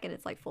back and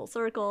it's like full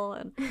circle,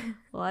 and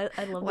well,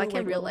 I love Why those,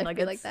 can't like, real little life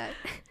be nuggets. like that?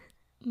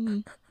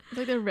 It's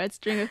like the red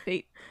string of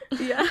fate.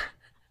 Yeah.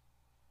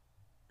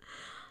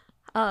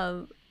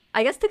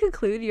 I guess to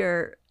conclude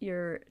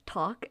your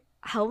talk,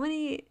 how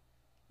many,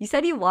 you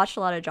said you watched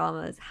a lot of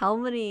dramas. How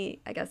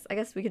many, I guess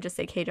we could just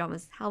say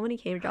K-dramas. How many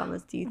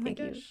K-dramas do you think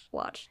you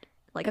watched?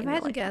 Like if I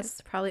had to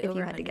guess, probably over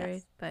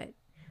 100, but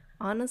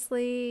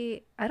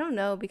honestly, I don't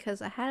know,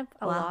 because I have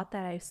a lot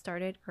that I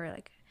started, or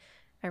like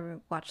I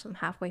watched them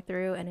halfway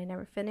through and I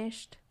never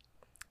finished.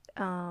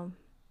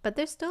 But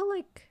there's still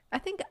like, I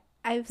think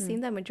I've seen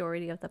the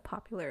majority of the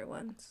popular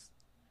ones.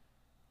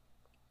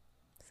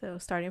 So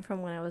starting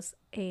from when I was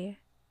a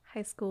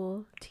high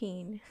school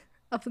teen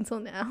up until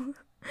now.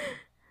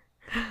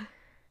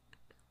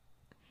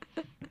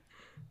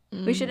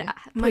 We should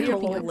put your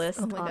whole list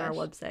on our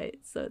website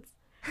so it's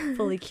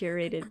fully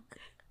curated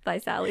by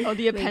Sally. Oh,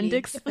 the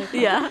appendix.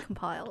 Yeah.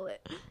 Compile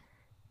it.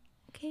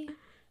 Okay.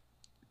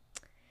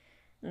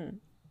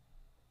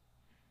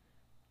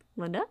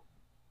 Linda?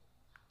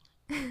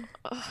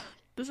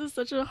 This is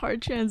such a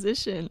hard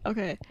transition.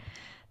 Okay.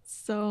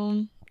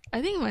 So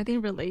I think my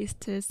thing relates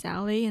to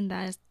Sally, and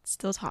that is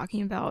still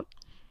talking about,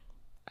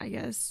 I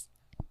guess,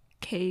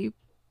 K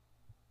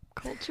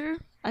culture.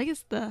 I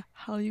guess the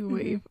Hallyu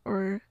wave,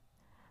 or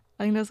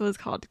I think that's what it's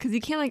called, because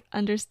you can't like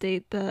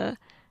understate the,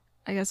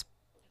 I guess,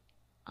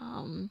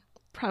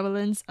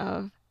 prevalence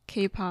of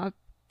K-pop,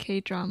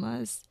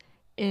 K-dramas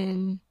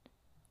in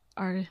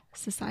our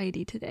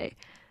society today.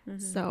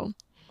 So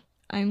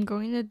I'm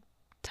going to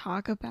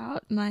talk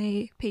about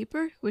my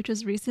paper, which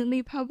was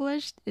recently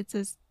published. It's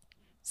a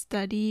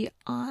study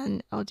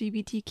on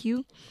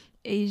LGBTQ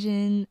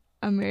Asian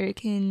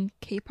American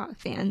K-pop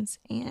fans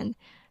and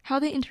how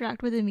they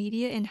interact with the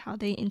media and how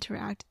they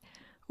interact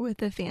with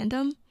the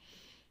fandom.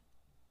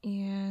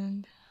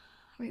 And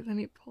wait, let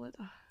me pull it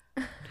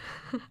up.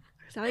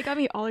 Sally got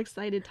me all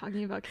excited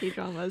talking about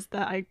K-dramas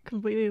that I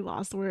completely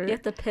lost where You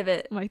have to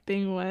pivot. my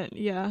thing went.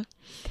 Yeah.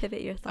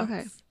 Pivot your thoughts.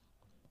 Okay.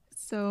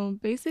 So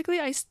basically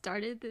I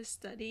started this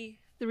study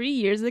 3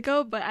 years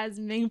ago, but as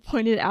Ming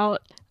pointed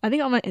out, I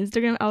think on my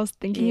Instagram I was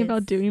thinking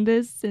about doing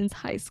this since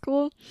high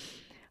school,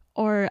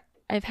 or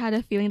I've had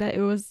a feeling that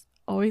it was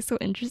always so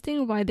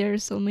interesting why there are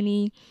so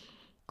many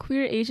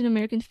queer Asian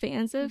American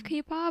fans of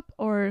K-pop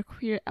or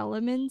queer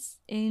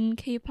elements in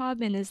K-pop,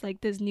 and it's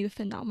like this new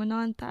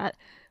phenomenon that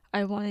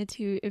I wanted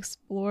to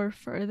explore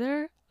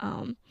further,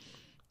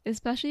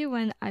 especially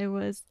when I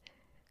was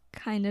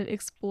kind of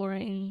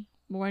exploring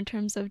more in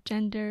terms of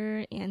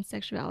gender and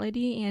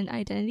sexuality and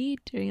identity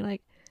during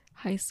like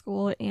high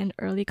school and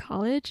early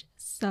college.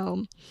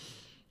 So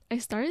I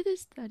started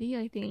this study,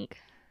 I think,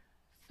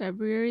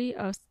 February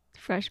of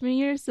freshman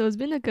year. So it's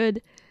been a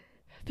good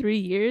 3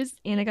 years,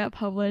 and it got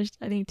published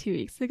I think 2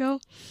 weeks ago.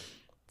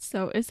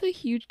 So it's a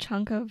huge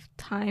chunk of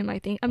time, I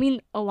think. I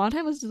mean, a long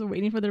time I was just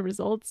waiting for the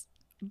results,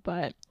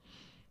 but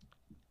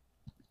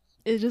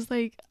it's just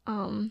like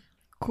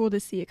cool to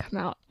see it come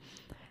out.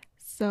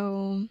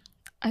 So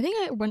I think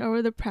I went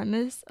over the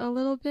premise a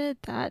little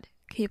bit, that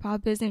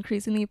K-pop is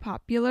increasingly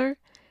popular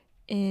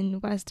in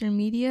Western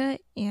media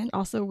and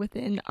also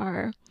within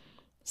our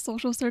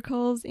social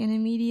circles and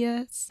in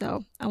media.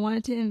 So I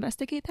wanted to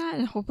investigate that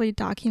and hopefully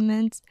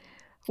document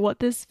what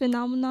this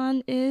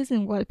phenomenon is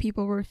and what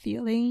people were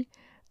feeling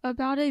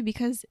about it,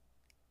 because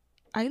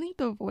I think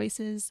the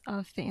voices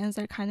of fans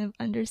are kind of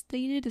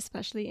understated,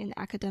 especially in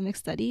academic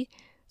study.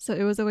 So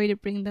it was a way to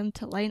bring them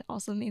to light and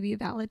also maybe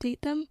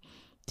validate them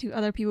to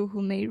other people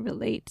who may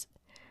relate.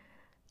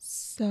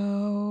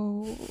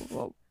 So,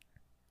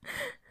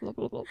 blah,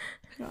 blah, blah.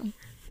 Hang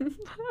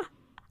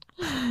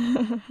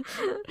on.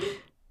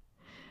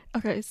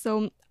 Okay,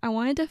 so I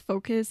wanted to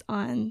focus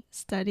on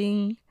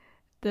studying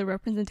the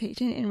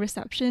representation and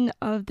reception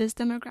of this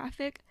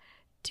demographic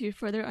to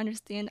further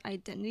understand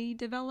identity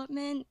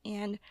development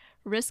and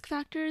risk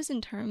factors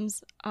in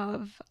terms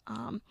of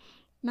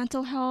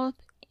mental health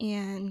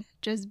and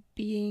just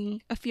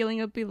being a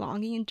feeling of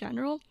belonging in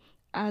general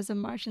as a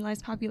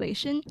marginalized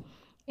population,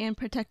 and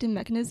protective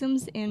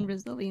mechanisms and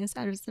resilience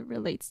as it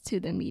relates to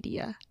the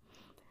media.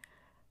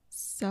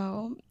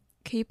 So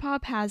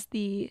K-pop has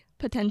the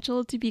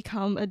potential to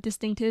become a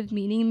distinctive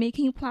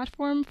meaning-making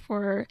platform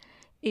for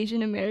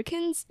Asian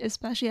Americans,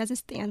 especially as it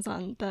stands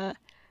in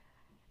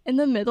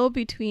the middle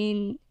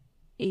between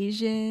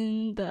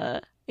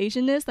the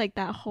Asianness, like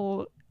that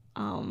whole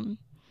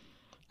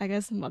I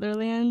guess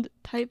motherland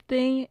type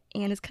thing,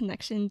 and its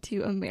connection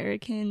to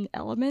American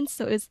elements.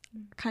 So it's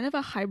kind of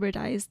a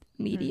hybridized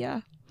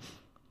media.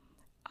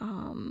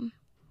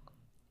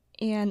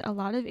 And a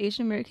lot of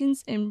Asian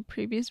Americans in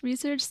previous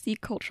research see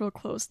cultural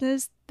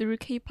closeness through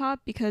K-pop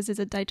because it's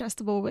a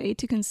digestible way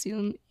to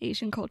consume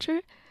Asian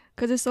culture,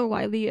 because it's so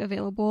widely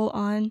available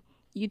on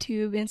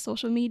YouTube and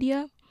social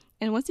media.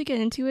 And once you get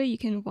into it, you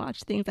can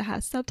watch things that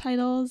have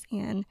subtitles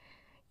and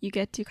you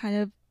get to kind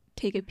of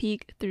take a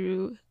peek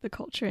through the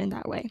culture in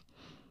that way.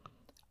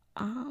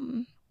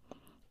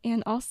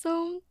 And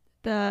also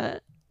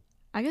the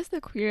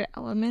queer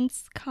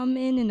elements come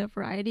in a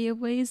variety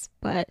of ways,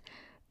 but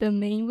the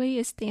main way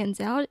it stands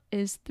out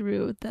is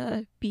through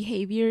the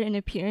behavior and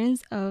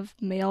appearance of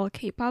male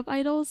K-pop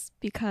idols,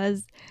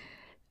 because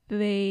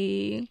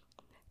they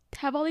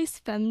have all these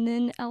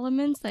feminine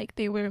elements, like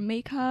they wear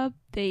makeup,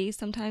 they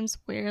sometimes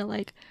wear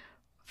like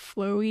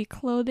flowy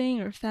clothing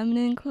or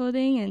feminine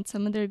clothing, and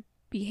some of their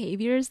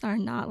behaviors are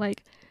not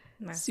like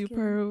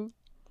super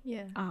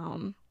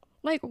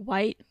like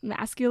white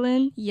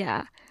masculine,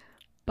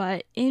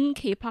 but in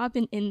K-pop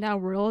and in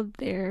that world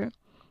they're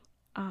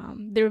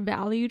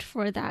valued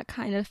for that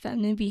kind of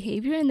feminine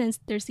behavior, and then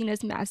they're seen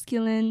as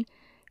masculine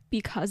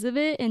because of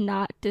it and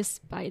not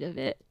despite of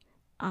it.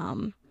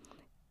 And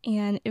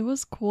it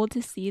was cool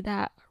to see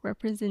that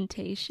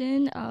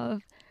representation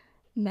of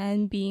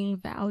men being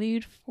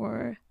valued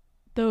for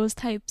those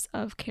types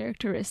of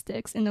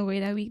characteristics in a way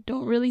that we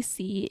don't really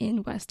see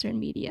in Western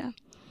media.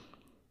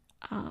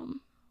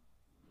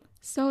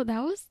 So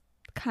that was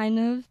kind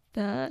of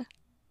the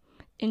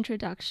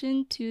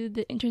introduction to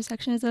the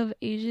intersections of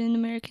Asian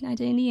American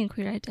identity and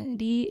queer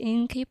identity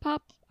in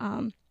K-pop.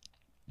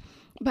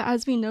 But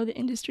as we know, the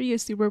industry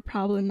is super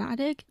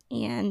problematic,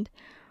 and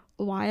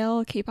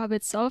while K-pop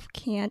itself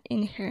can't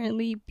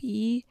inherently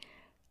be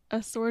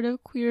a sort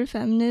of queer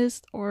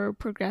feminist or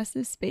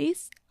progressive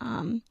space,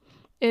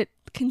 it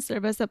can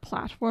serve as a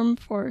platform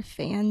for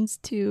fans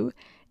to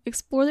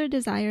explore their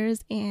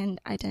desires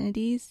and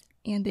identities,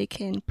 and they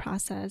can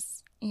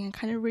process and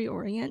kind of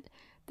reorient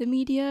the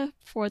media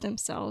for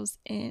themselves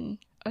in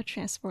a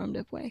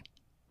transformative way.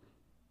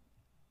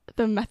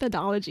 The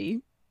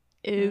methodology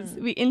is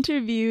we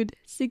interviewed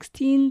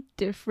 16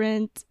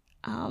 different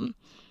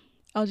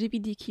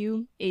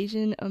LGBTQ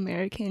Asian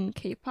American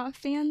K-pop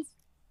fans,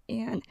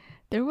 and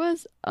there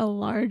was a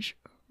large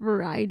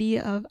variety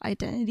of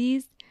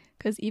identities,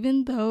 because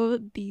even though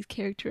these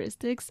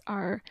characteristics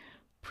are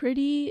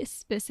pretty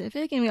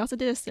specific, and we also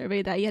did a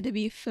survey that you had to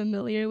be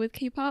familiar with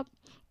K-pop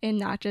and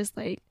not just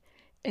like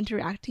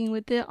interacting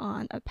with it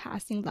on a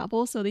passing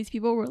level. So these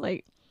people were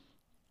like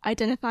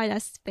identified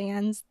as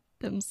fans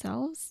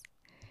themselves,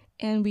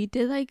 and we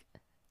did like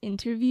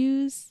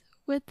interviews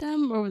with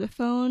them over the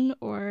phone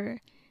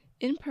or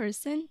in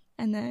person,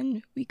 and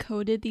then we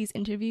coded these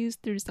interviews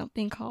through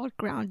something called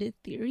grounded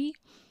theory,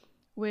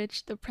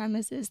 which the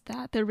premise is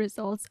that the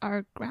results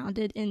are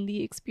grounded in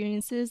the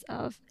experiences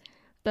of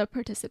the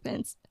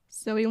participants.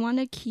 So we want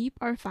to keep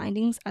our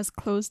findings as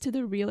close to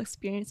the real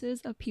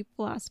experiences of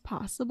people as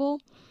possible.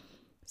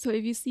 So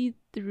if you see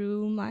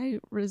through my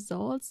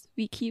results,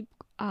 we keep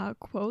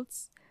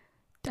quotes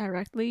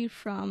directly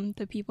from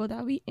the people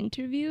that we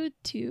interviewed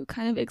to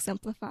kind of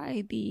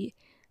exemplify the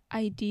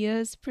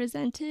ideas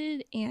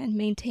presented and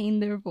maintain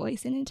their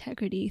voice and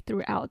integrity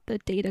throughout the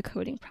data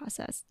coding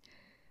process.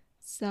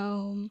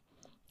 So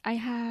I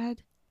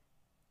had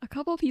a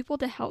couple people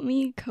to help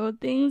me code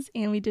things,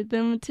 and we did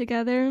them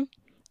together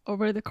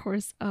over the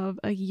course of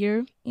a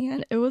year.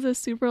 And it was a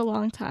super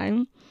long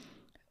time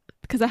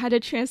because I had to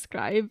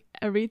transcribe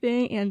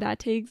everything, and that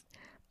takes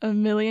a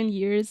million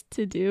years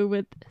to do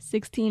with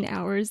 16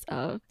 hours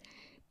of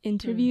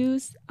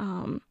interviews.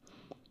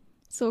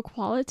 So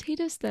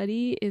qualitative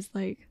study is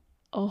like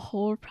a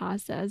whole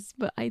process,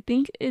 but I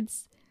think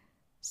it's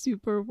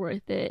super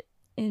worth it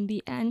in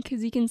the end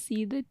because you can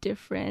see the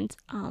different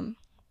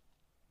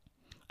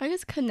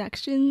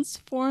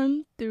connections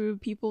form through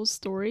people's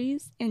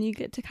stories, and you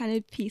get to kind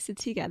of piece it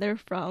together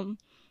from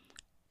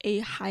a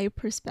high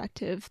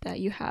perspective that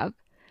you have.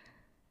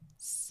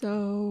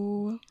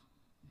 So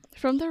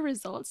from the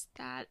results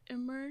that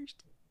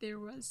emerged, there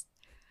was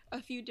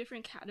a few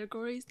different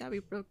categories that we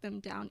broke them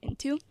down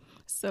into.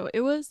 So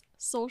it was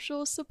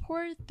social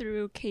support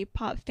through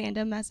K-pop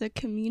fandom as a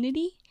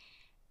community.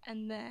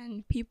 And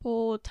then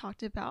people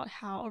talked about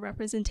how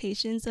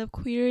representations of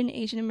queer and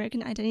Asian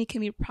American identity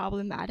can be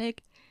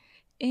problematic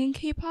in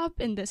K-pop.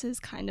 And this is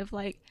kind of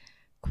like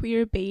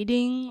queer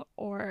baiting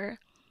or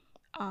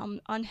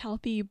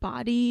unhealthy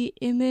body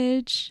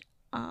image.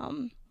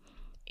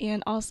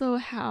 And also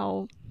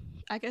how,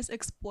 I guess,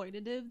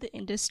 exploitative the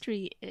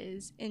industry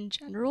is in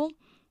general,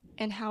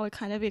 and how it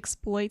kind of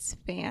exploits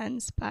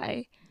fans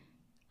by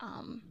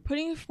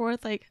putting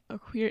forth like a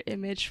queer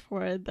image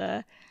for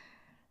the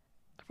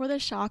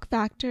shock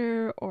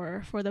factor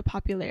or for the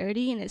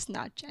popularity, and it's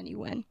not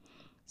genuine.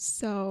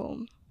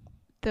 So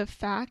the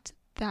fact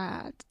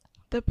that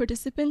the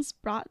participants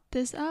brought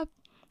this up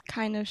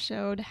kind of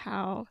showed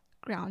how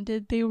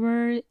grounded they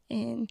were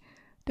in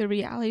the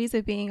realities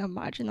of being a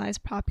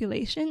marginalized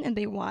population, and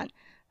they want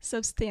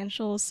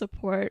substantial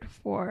support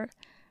for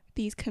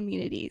these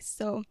communities.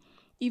 So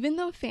even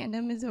though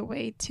fandom is a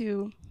way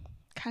to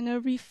kind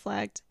of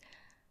reflect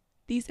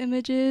these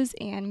images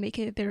and make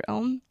it their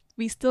own,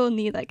 we still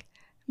need like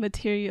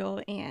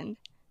material and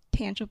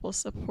tangible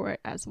support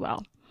as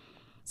well.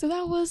 So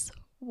that was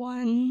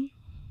one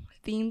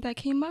theme that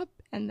came up.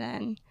 And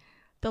then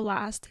the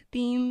last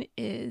theme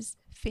is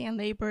fan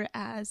labor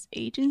as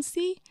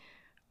agency,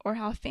 or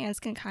how fans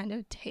can kind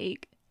of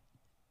take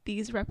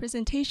these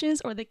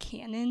representations or the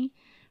canon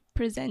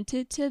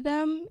presented to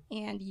them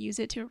and use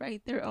it to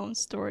write their own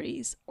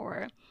stories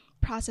or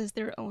process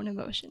their own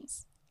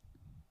emotions.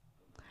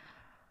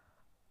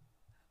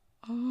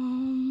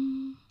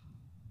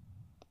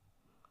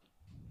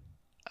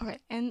 Okay,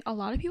 and a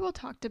lot of people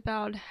talked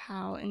about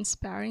how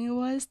inspiring it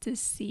was to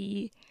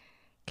see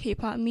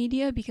K-pop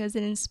media because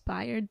it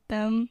inspired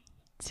them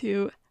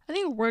to, I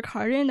think, work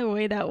harder in a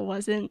way that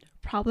wasn't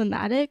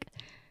problematic.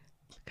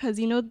 Because,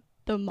 you know,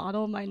 the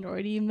model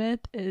minority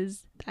myth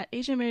is that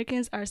Asian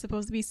Americans are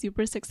supposed to be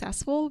super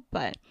successful,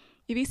 but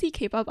if you see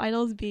K-pop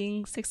idols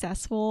being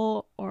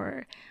successful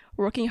or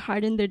working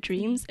hard in their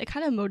dreams, it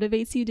kind of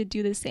motivates you to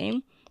do the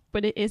same.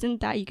 But it isn't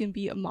that you can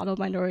be a model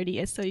minority,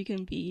 it's so you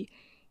can be,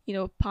 you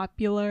know,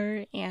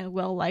 popular and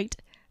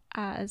well-liked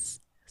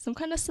as some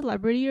kind of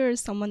celebrity or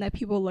someone that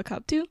people look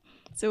up to.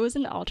 So it was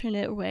an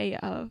alternate way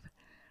of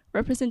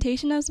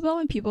representation as well,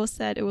 and people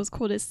said it was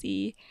cool to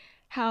see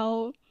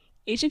how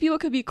Asian people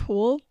could be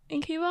cool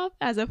in K-pop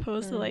as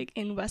opposed to like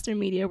in Western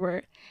media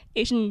where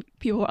Asian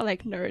people are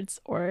like nerds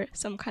or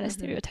some kind of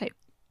stereotype.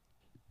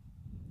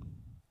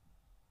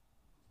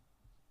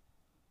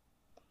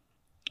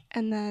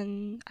 And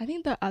then I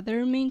think the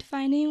other main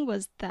finding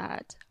was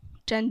that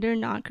gender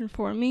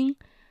non-conforming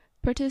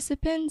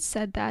participants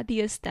said that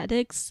the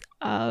aesthetics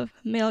of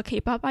male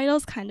K-pop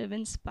idols kind of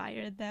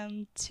inspired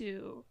them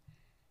to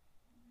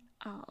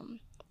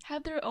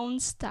have their own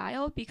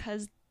style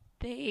because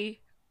they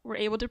were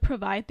able to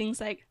provide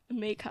things like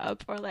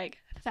makeup or like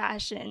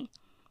fashion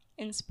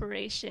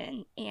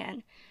inspiration,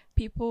 and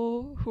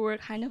people who were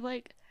kind of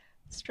like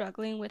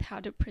struggling with how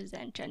to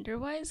present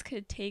gender-wise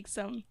could take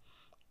some,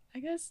 I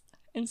guess,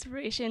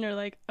 inspiration or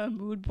like a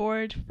mood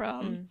board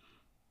from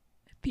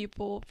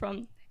people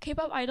from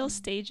K-pop idol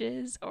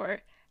stages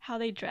or how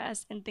they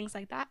dress and things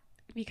like that,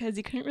 because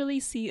you couldn't really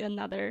see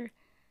another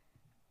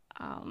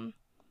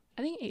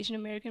I think Asian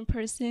American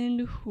person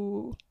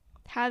who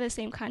had the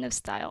same kind of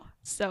style.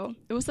 So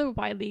it was a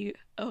widely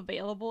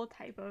available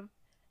type of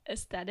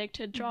aesthetic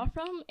to draw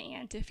from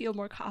and to feel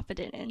more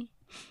confident in.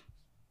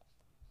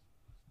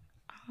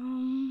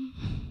 I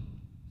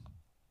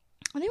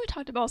think we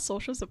talked about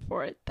social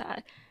support,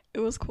 that it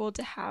was cool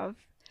to have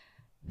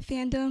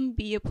fandom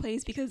be a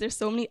place because there's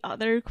so many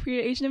other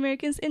queer Asian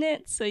Americans in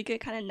it, so you could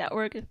kind of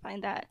network and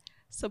find that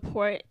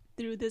support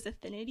through this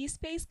affinity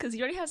space because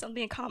you already have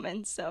something in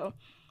common, so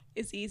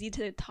it's easy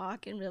to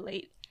talk and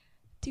relate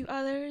to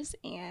others.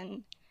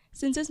 And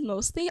since it's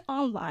mostly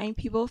online,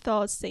 people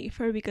felt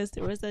safer because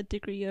there was a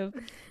degree of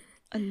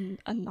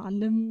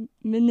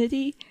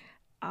anonymity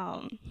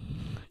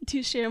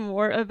to share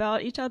more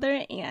about each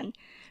other, and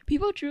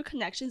people drew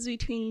connections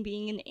between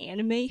being an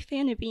anime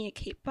fan and being a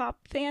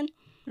K-pop fan,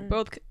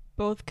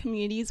 both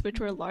communities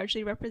which were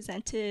largely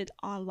represented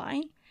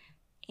online,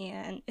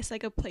 and it's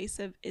like a place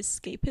of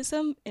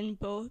escapism in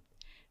both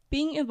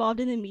being involved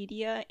in the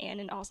media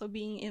and in also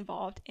being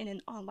involved in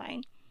an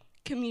online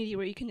community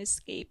where you can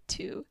escape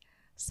to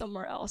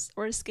somewhere else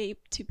or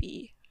escape to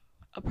be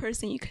a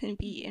person you couldn't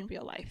be in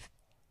real life.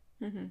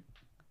 Mm-hmm.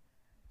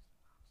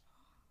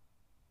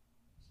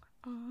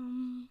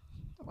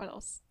 What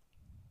else?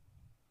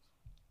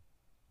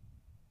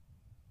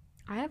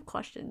 I have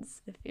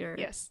questions if you're...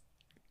 Yes.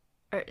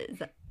 Or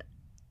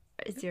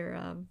is your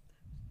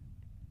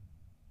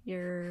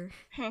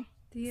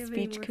Do you have speech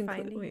any more concluded?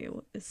 findings? Wait,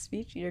 what, is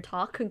speech? Your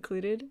talk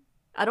concluded?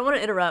 I don't want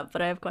to interrupt,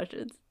 but I have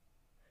questions.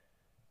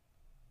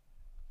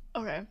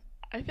 Okay.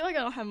 I feel like I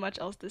don't have much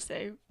else to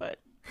say, but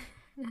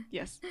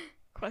yes,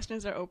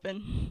 questions are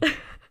open.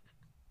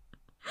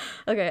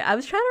 Okay, I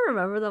was trying to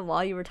remember them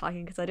while you were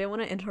talking because I didn't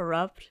want to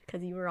interrupt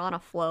because you were on a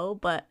flow,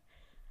 but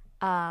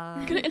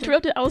You could have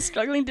interrupted. I was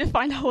struggling to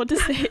find out what to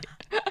say.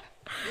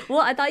 well,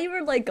 I thought you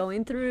were like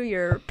going through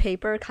your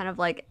paper, kind of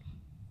like,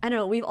 I don't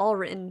know, we've all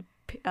written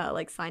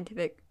like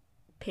scientific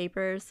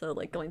papers, so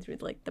like going through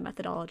like the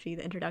methodology,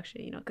 the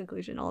introduction,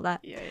 conclusion, all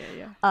that. Yeah.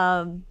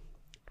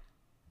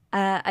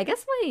 I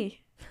guess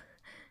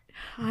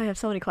I have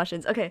so many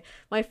questions. Okay,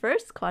 my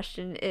first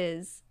question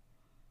is,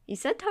 you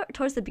said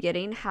towards the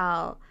beginning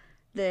how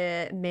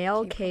the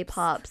male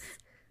K-pop's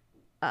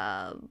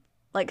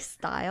like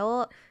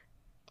style,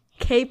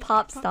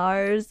 K-pop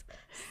stars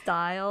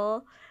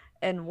style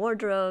and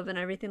wardrobe and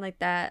everything like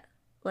that,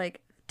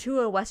 like to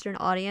a Western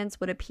audience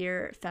would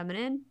appear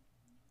feminine,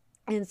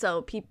 and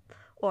so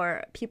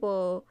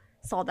people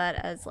saw that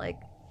as like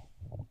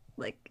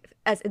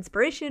as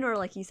inspiration, or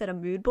like you said, a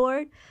mood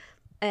board.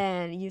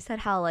 And you said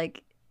how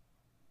like,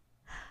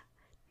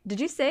 did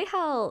you say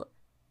how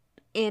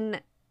in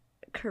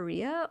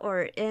Korea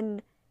or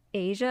in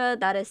Asia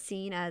that is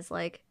seen as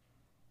like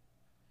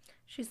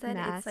She said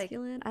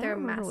masculine? it's like I they're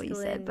don't remember what you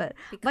said, masculine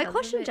but my because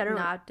question of it, generally,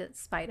 not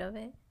despite of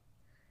it.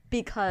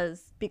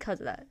 because of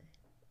that.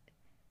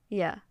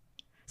 Yeah.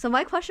 So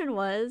my question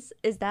was,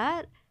 is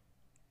that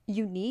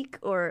unique,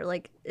 or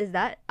like is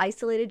that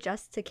isolated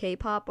just to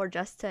K-pop or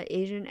just to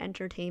Asian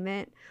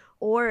entertainment,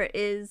 or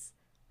is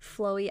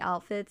flowy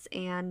outfits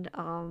and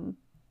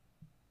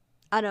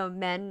I don't know,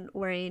 men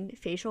wearing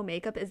facial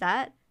makeup, is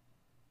that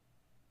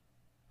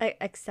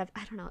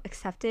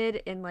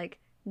accepted in like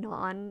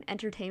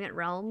non-entertainment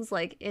realms,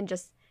 like in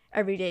just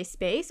everyday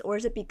space, or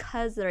is it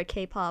because they're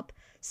K-pop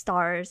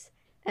stars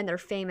and they're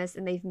famous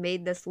and they've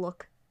made this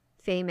look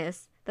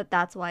famous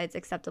that's why it's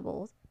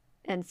acceptable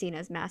and seen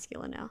as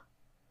masculine now?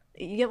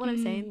 You get what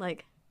I'm saying?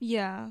 Like,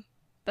 Yeah,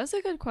 that's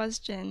a good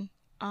question.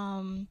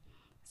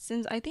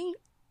 Since I think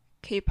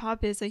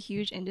K-pop is a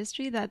huge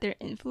industry, that they're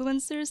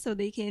influencers, so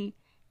they can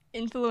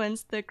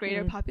influence the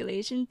greater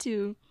population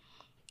to...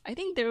 I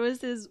think there was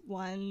this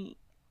one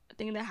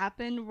thing that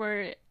happened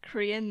where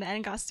Korean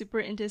men got super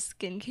into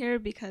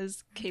skincare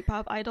because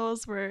K-pop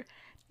idols were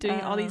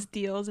doing all these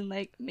deals and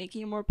like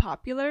making it more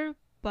popular.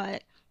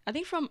 But I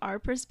think from our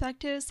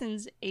perspective,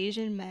 since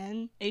Asian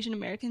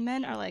American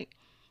men are like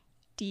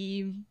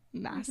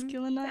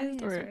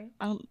demasculinized, or right.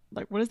 I don't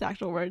like, what is the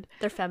actual word?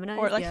 they're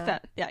feminized, Or like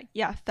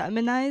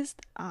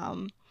feminized.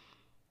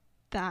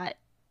 That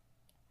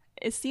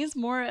it seems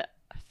more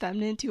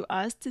feminine to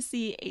us to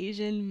see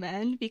Asian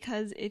men,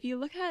 because if you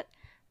look at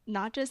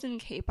not just in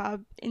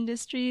K-pop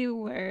industry,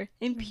 where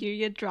in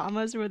period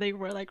dramas where they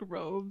wear like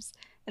robes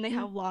and they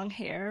have long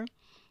hair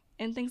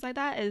and things like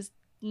that, is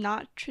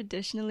not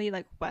traditionally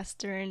like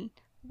Western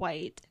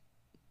white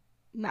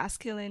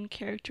masculine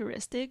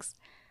characteristics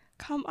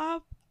come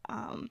up.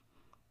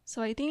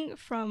 So I think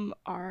from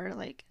our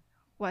like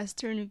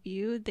Western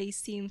view, they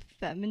seem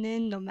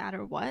feminine no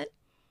matter what.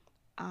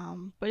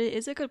 But it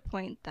is a good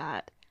point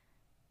that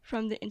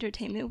from the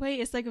entertainment way,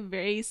 it's like a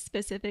very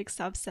specific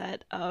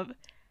subset of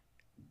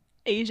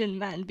Asian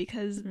men,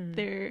 because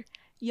they're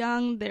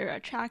young, they're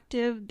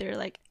attractive, they're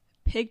like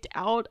picked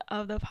out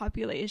of the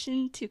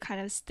population to kind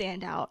of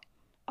stand out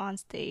on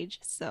stage.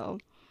 So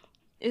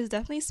it's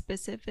definitely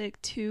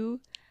specific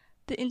to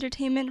the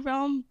entertainment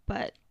realm,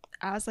 but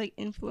as like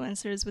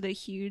influencers with a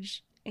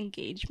huge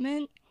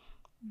engagement,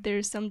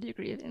 there's some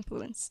degree of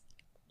influence.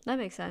 that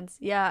makes sense.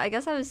 Yeah, I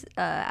guess I was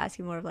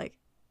asking more of like,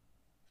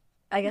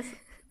 I guess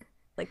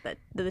like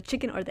the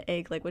chicken or the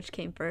egg, like which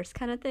came first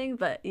kind of thing.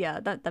 But yeah,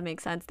 that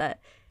makes sense,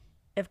 that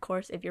of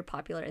course if you're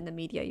popular in the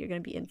media, you're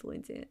going to be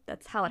influencing it.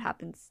 That's how it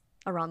happens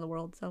around the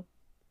world. So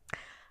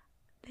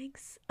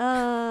thanks.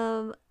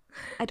 I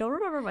don't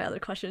remember my other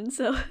questions,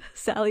 so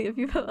Sally, if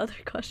you have other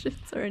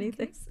questions or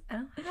anything. I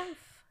don't have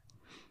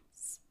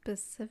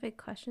specific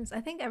questions.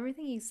 I think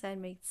everything you said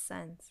makes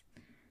sense.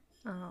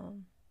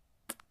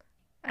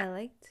 I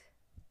liked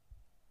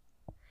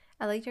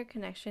your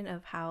connection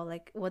of how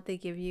like what they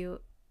give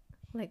you,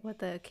 like what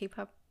the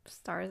K-pop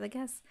stars, I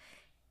guess,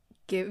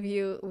 give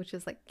you, which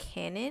is like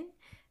canon.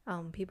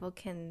 People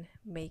can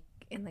make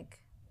and like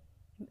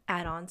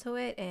add on to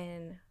it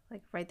and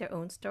like write their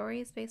own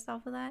stories based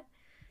off of that.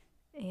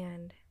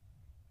 And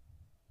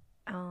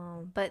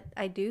but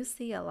I do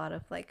see a lot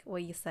of like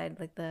what you said,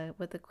 like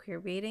with the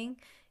queer baiting,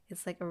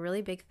 it's like a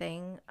really big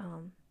thing.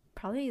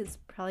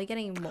 Probably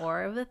getting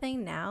more of a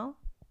thing now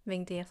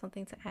Ming, do you have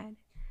something to add?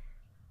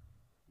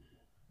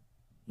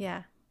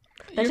 Yeah.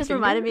 That just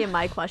reminded me of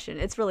my question.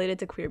 It's related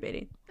to queer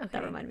baiting. Okay.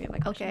 That reminded me of my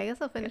question. Okay, I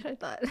guess I'll finish our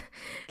thought.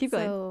 Keep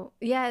going. So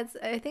yeah,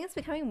 I think it's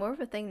becoming more of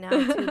a thing now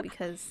too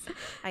because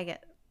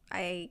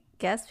I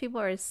guess people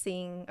are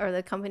seeing, or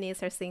the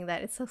companies are seeing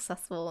that it's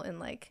successful in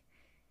like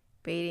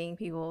baiting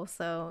people,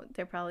 so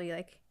they're probably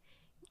like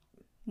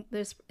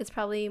it's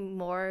probably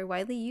more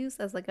widely used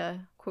as like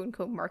a quote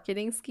unquote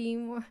marketing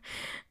scheme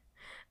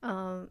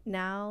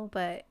now.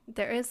 But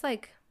there is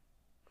like,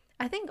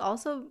 I think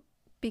also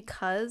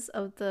because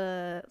of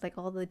the like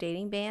all the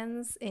dating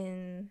bans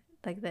in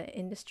like the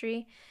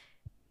industry,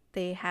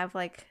 they have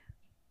like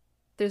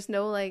there's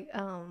no like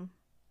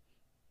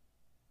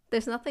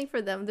there's nothing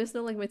for them, there's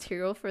no like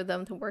material for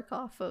them to work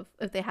off of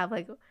if they have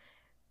like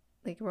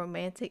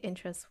romantic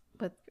interests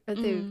with, or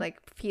they like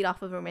feed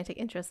off of romantic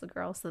interests with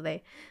girls. So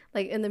they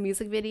like in the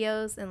music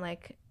videos and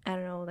like I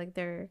don't know, like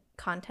their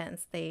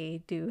contents,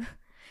 they do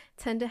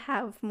tend to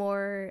have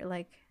more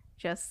like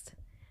just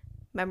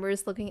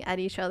members looking at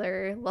each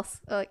other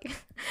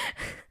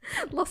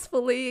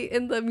lustfully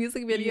in the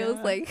music videos,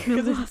 Yeah. like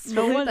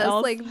No one that's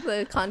else. like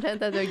the content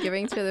that they're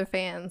giving to their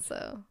fans.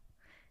 So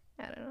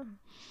I don't know.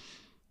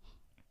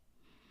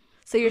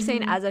 So you're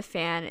saying as a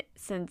fan,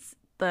 since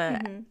the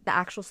Mhm. the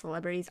actual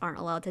celebrities aren't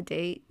allowed to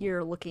date,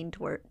 you're looking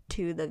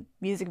to the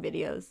music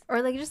videos.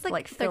 Or like just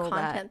like their fill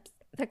that content,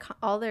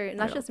 all their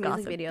not little just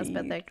music gossipy videos,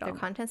 but their drama.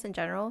 contents in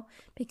general,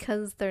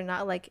 because they're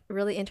not like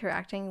really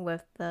interacting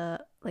with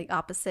the like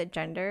opposite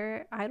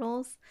gender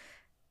idols.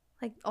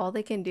 Like all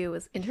they can do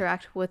is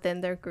interact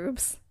within their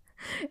groups,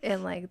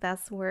 and like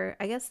that's where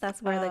I guess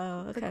that's where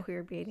Oh, the okay.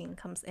 queer baiting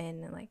comes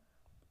in, and like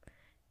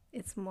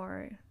it's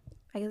more,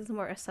 I guess it's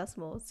more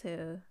accessible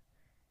to.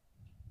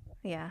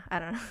 Yeah, I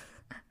don't know.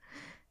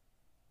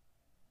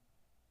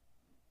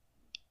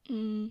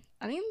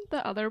 I think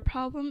the other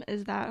problem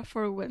is that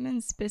for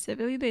women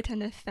specifically, they tend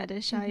to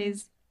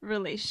fetishize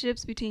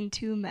relationships between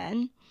two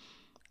men.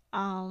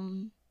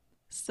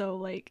 So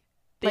like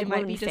they Like might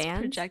women be just fans?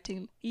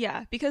 projecting,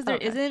 yeah, because there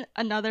Okay. not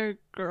another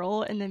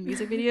girl in the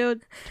music video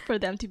for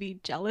them to be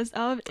jealous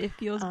of. It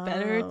feels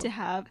better Oh. to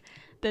have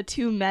the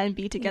two men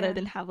be together Yeah.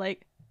 than have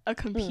like a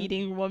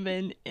competing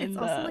woman in It's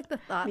the also like the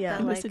thought Yeah. that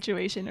in the like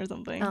situation or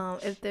something.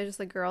 if there's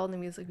a girl in the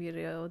music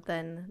video,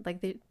 then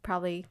like they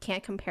probably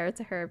can't compare it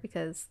to her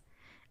because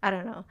I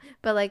don't know.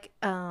 But like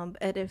and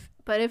if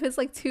it's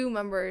like two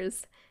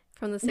members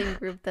from the same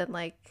group, then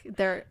like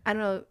they're, I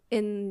don't know,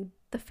 in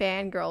the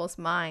fangirl's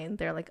mind,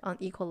 they're like on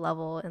equal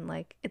level and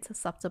like it's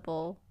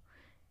acceptable.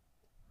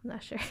 I'm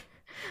not sure.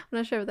 I'm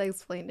not sure if that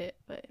explained it,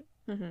 but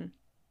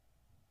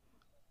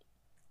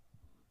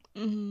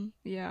Mm-hmm.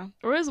 Yeah.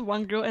 Or is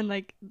one girl and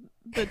like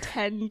the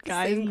 10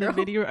 guys same in the girl.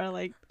 video are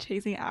like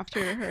chasing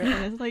after her,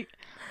 and it's like,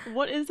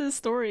 what is this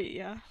story?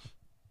 Yeah.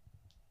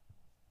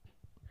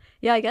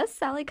 Yeah, I guess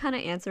Sally kind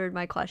of answered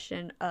my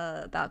question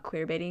about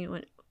queer baiting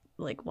when,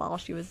 like, while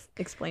she was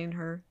explaining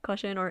her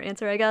question or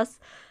answer, I guess.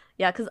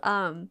 Yeah, because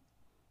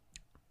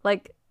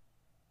like,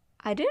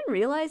 I didn't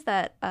realize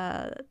that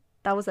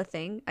that was a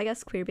thing. I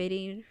guess queer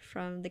baiting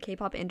from the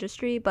K-pop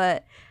industry,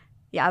 but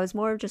yeah, I was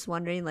more just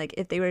wondering like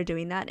if they were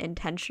doing that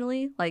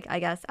intentionally, like I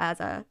guess as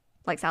a,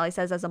 like Sally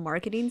says, as a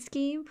marketing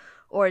scheme,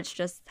 or it's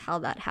just how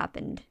that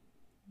happened.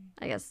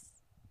 I guess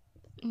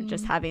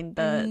just having I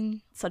the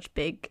mean, such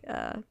big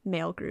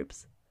male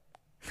groups.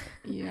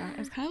 yeah,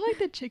 it's kind of like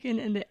the chicken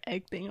and the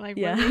egg thing. Like,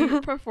 Yeah. were they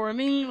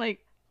performing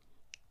like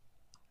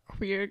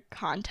queer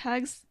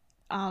context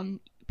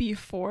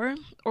before,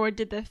 or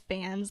did the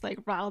fans like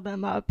rile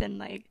them up and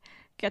like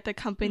get the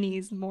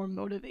companies more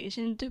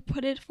motivation to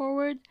put it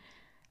forward?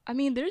 I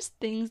mean, there's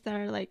things that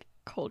are like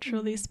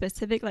culturally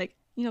specific, like,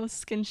 you know,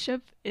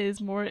 skinship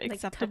is more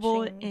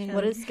acceptable touching each in other.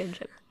 What is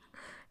skinship?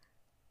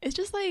 it's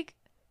just like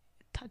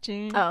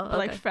touching, Oh, but,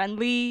 like okay.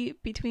 friendly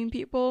between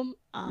people,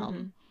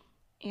 Mhm.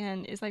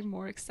 and it's like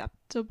more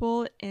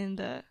acceptable in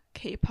the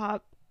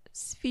K-pop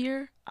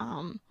sphere,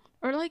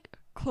 or like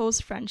close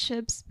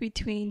friendships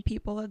between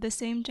people of the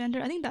same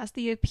gender. I think that's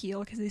the appeal,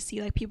 because they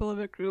see like people of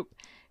a group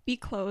be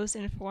close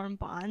and form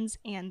bonds,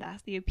 and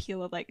that's the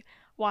appeal of like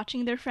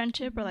watching their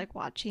friendship or like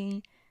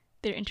watching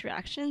their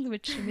interactions,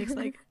 which makes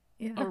like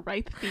yeah. a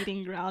ripe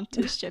feeding ground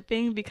to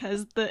shipping,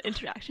 because the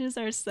interactions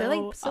are so They're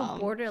like so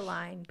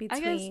borderline I guess,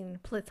 between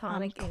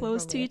platonic and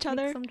close to each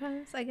romantic other.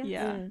 sometimes, I guess.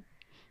 Yeah.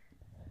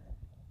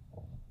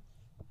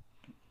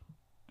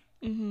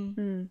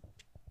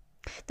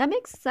 That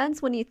makes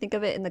sense when you think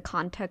of it in the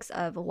context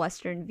of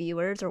Western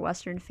viewers or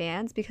Western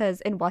fans, because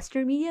in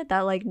Western media that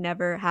like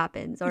never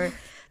happens, or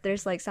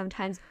there's like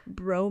sometimes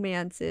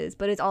bromances,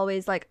 but it's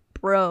always like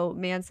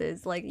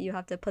bromances. Like you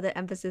have to put the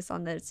emphasis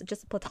on that it's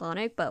just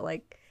platonic, but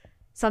like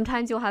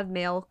sometimes you'll have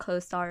male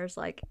co-stars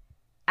like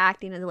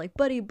acting as like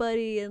buddy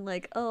buddy and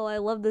like, oh, I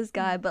love this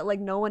guy, but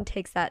like no one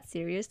takes that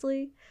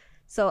seriously.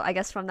 So I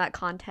guess from that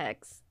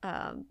context,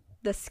 the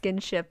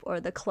skinship or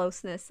the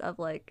closeness of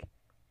like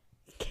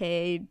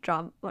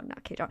K-drama, well,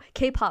 not K-drama,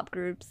 K-pop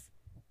groups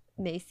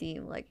may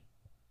seem like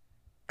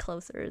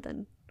closer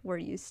than we're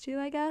used to,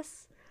 I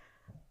guess.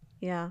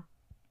 Yeah.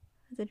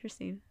 That's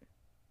interesting.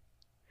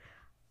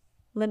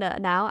 Linda,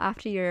 now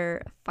after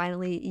your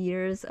finally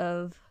years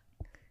of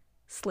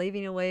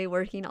slaving away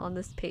working on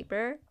this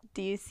paper,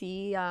 do you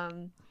see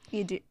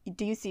do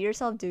you see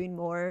yourself doing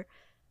more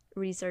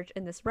research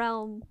in this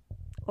realm,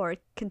 or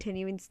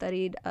continued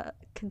studies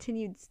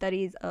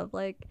of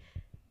like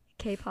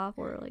K-pop,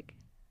 or like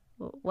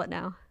what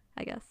now,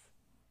 I guess?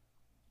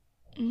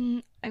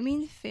 I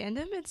mean,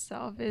 fandom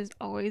itself has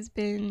always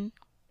been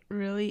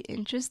really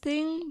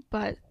interesting,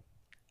 but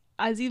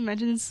as you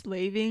mentioned,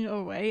 slaving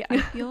away, I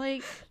feel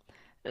like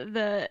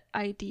the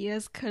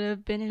ideas could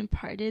have been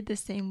imparted the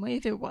same way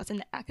if it was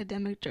an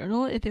academic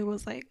journal, if it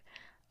was like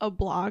a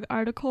blog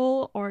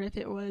article, or if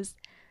it was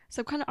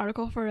some kind of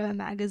article for a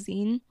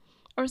magazine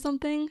or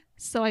something.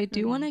 So I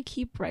do want to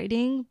keep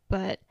writing,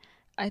 but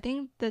I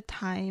think the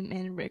time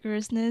and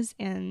rigorousness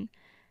and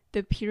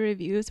the peer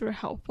reviews were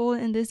helpful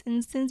in this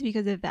instance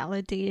because it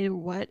validated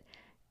what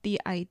the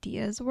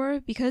ideas were.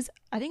 Because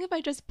I think if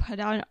I just put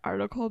out an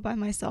article by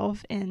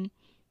myself and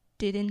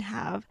didn't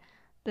have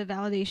the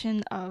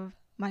validation of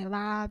my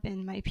lab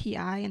and my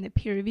PI and the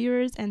peer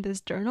reviewers and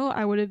this journal,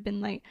 I would have been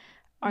like,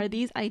 are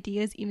these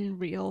ideas even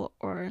real,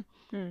 or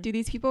do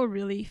these people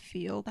really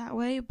feel that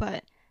way?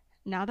 But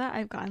now that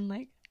I've gotten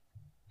like,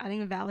 I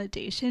think,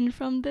 validation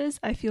from this,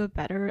 I feel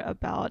better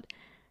about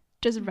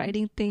just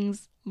writing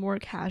things more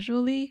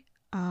casually.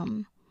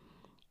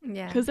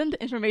 Because then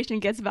the information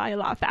gets valued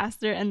a lot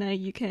faster, and then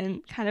you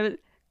can kind of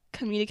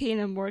communicate in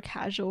a more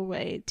casual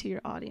way to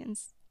your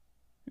audience.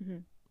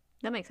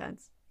 That makes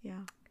sense.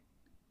 Yeah.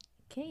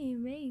 Okay,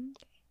 Ming.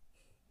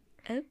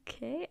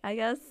 Okay, I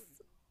guess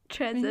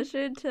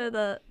transition to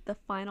the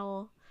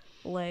final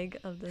leg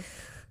of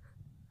this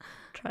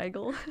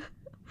triangle.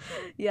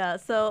 Yeah,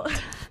 so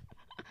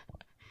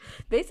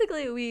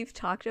basically we've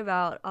talked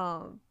about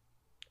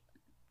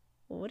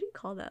what do you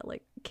call that?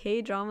 Like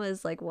K-drama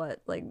is like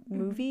what? Like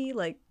movie,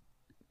 like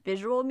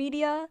visual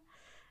media,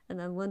 and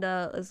then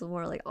Linda is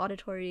more like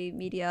auditory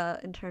media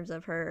in terms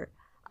of her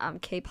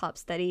K-pop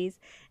studies,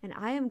 and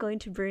I am going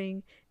to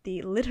bring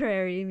the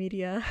literary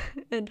media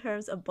in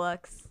terms of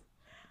books.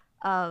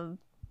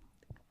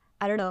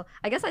 I don't know.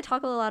 I guess I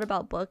talk a lot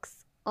about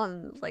books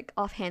on like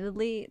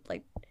offhandedly,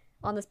 like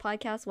on this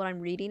podcast, what I'm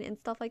reading and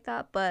stuff like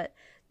that. But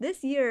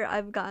this year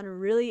I've gotten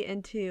really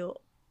into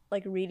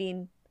like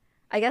reading,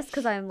 I guess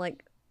because I'm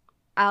like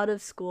out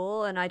of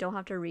school and I don't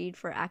have to read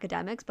for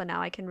academics, but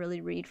now I can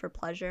really read for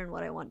pleasure and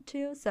what I want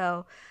to.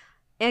 So,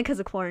 and because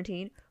of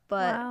quarantine.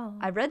 But Wow.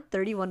 I read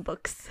 31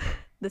 books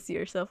this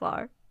year so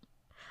far.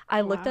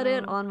 I looked at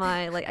it on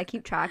my, like, I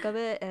keep track of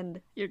it, and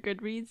Your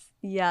Goodreads?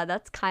 yeah,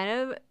 that's kind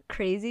of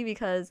crazy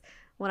because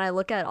when I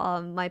look at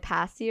my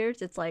past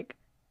years, it's like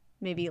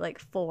maybe like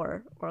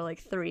 4 or like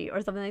 3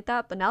 or something like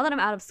that. But now that I'm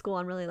out of school,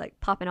 I'm really like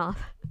popping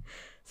off.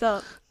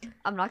 So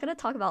I'm not going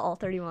to talk about all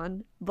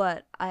 31,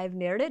 but I've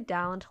narrowed it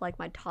down to like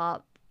my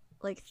top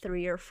like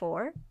 3 or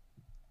 4.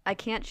 I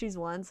can't choose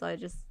one, so I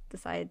just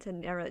decided to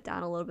narrow it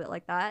down a little bit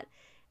like that.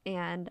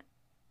 And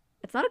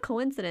it's not a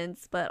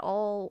coincidence, but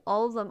all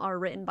of them are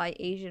written by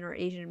Asian or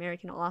Asian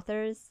American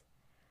authors.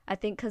 I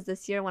think because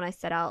this year when I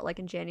set out, like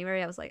in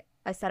January,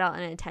 I set out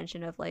an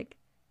intention of like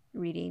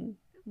reading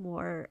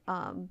more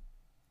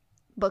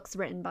books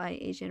written by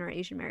Asian or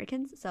Asian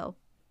Americans. So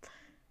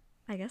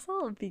I guess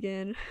I'll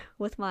begin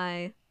with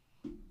my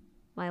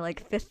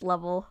like 5th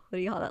level, what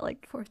do you call that,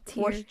 like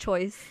fourth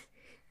choice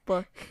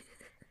book.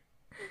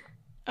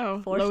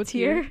 Oh, Fourth low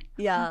tier.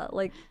 Yeah,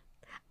 like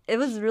it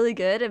was really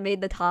good. It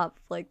made the top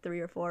like 3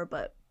 or 4,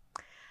 but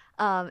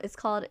it's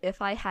called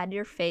If I Had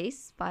Your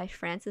Face by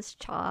Francis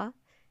Cha.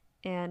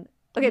 And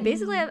okay,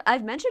 basically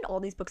I've mentioned all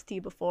these books to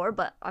you before,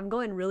 but I'm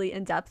going really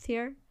in depth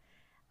here.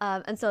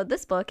 And so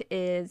this book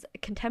is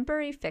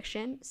contemporary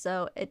fiction,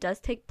 so it does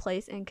take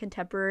place in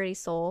contemporary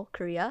Seoul,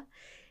 Korea,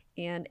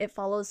 and it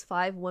follows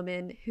 5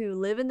 women who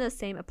live in the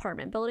same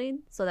apartment building,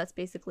 so that's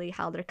basically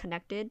how they're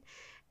connected.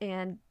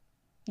 And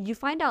you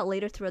find out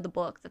later through the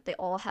book that they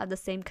all have the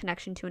same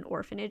connection to an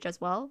orphanage as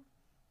well,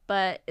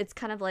 but it's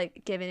kind of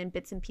like given in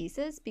bits and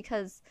pieces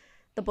because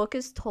the book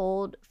is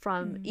told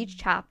from each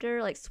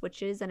chapter, like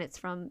switches, and it's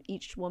from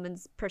each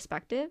woman's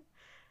perspective.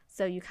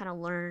 So you kind of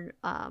learn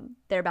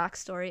their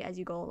backstory as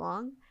you go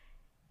along.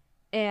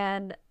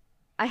 And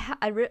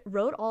I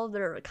wrote all of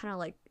their kind of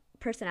like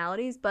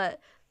personalities,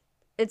 but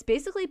it's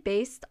basically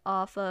based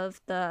off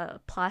of the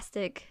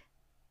plastic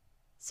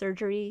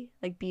surgery,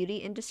 like beauty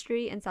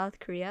industry in South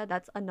Korea.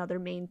 That's another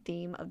main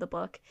theme of the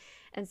book.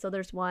 And so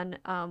there's one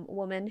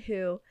woman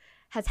who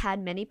has had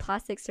many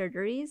plastic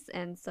surgeries,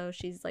 and so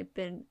she's like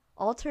been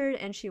altered,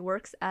 and she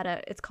works at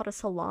it's called a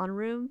salon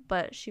room,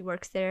 but she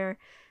works there,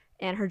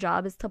 and her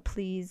job is to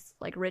please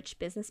like rich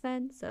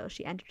businessmen. So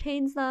she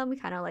entertains them,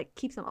 kind of like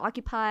keeps them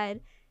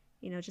occupied,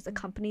 just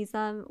accompanies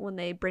them when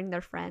they bring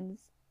their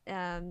friends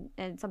and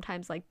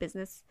sometimes like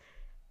business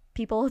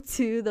people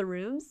to the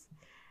rooms.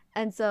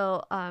 And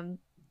so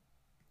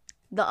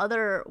the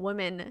other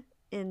women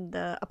in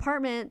the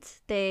apartment,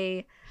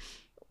 they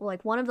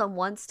like one of them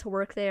wants to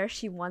work there.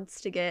 She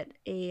wants to get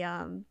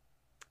a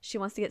she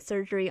wants to get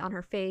surgery on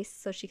her face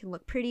so she can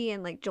look pretty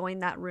and like join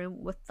that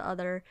room with the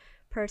other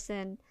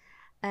person.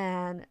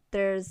 And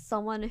there's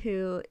someone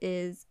who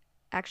is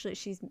actually,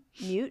 she's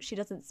mute, she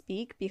doesn't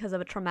speak because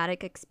of a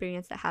traumatic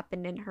experience that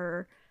happened in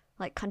her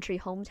like country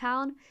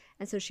hometown,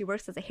 and so she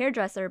works as a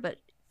hairdresser, but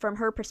from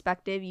her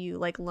perspective you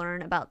like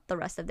learn about the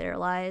rest of their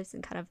lives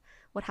and kind of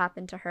what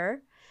happened to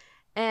her.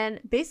 And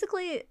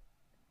basically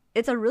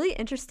it's a really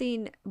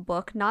interesting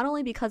book, not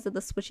only because of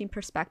the switching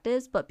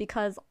perspectives, but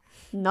because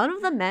none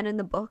of the men in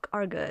the book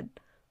are good.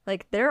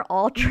 Like they're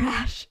all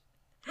trash.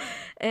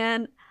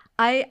 And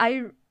I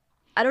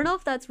don't know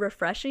if that's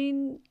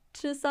refreshing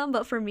to some,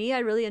 but for me I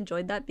really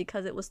enjoyed that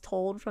because it was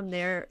told from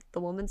the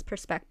woman's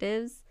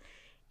perspectives.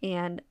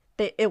 And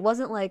it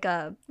wasn't like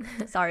a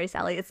sorry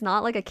Sally, it's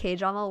not like a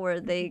K-drama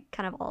where they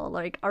kind of all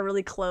like are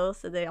really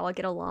close and they all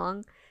get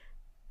along.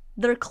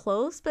 They're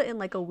close but in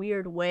like a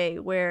weird way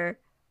where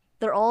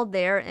they're all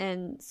there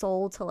in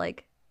Seoul to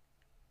like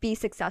be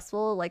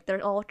successful. Like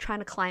they're all trying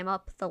to climb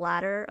up the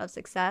ladder of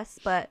success,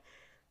 but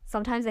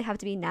sometimes they have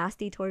to be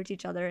nasty towards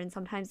each other and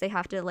sometimes they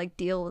have to like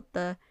deal with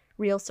the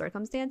real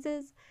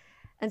circumstances.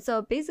 And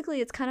so basically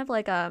it's kind of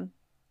like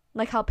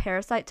how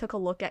Parasite took a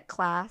look at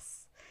class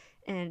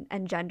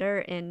and gender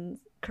in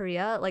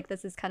Korea. Like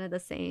this is kind of the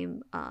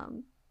same,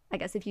 I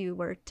guess if you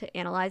were to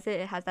analyze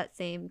it, it has that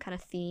same kind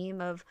of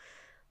theme of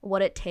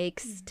what it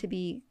takes to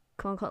be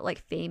quote unquote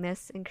like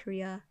famous in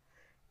Korea.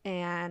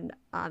 And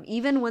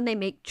even when they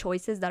make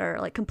choices that are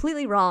like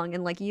completely wrong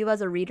and like you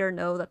as a reader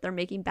know that they're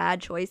making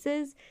bad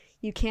choices,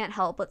 you can't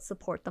help but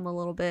support them a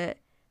little bit,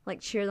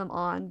 like cheer them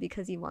on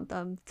because you want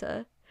them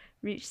to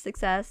reach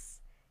success.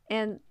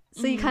 And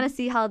so you kind of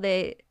see how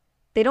they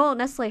don't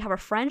necessarily have a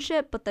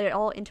friendship, but they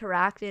all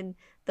interact in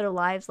their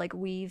lives like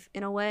weave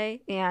in a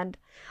way. And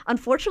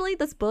unfortunately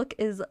this book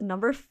is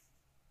number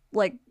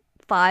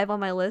 5 on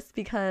my list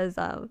because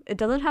it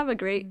doesn't have a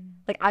great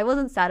like, I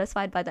wasn't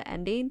satisfied by the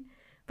ending,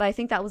 but I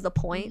think that was the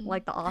point.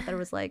 Like the author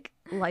was like,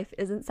 life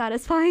isn't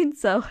satisfying,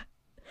 so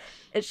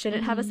it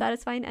shouldn't have a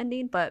satisfying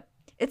ending. But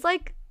it's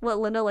like what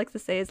Linda likes to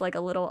say is like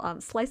a little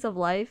slice of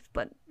life,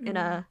 but in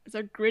it's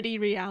a gritty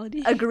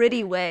reality. a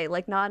gritty way,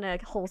 like not in a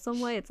wholesome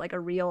way. It's like a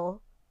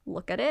real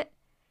look at it.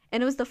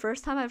 And it was the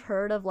first time I've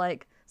heard of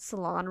like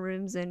salon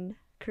rooms in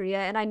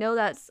Korea, and I know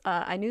that's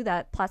I knew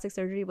that plastic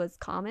surgery was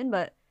common,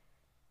 but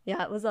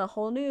yeah, it was a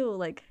whole new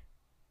like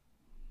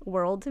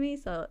world to me.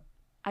 So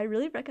I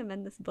really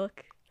recommend this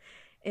book.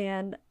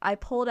 And I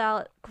pulled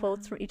out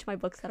quotes from each of my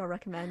books that I'll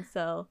recommend.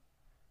 So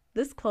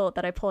this quote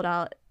that I pulled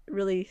out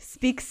really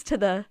speaks to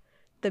the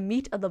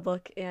meat of the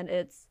book, and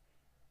it's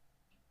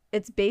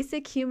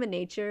basic human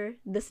nature,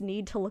 this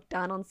need to look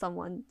down on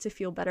someone to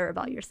feel better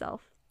about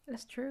yourself.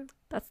 That's true.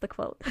 That's the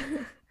quote.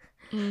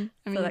 I mean,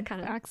 So that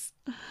kind of facts.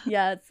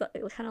 yeah,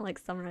 it kind of like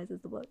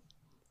summarizes the book.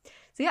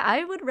 So yeah,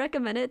 I would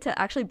recommend it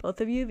to actually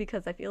both of you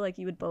because I feel like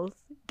you would both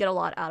get a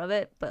lot out of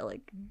it, but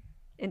like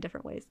in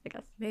different ways, I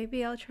guess.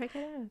 Maybe I'll check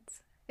it out.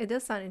 It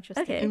does sound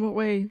interesting. Okay. In what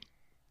way?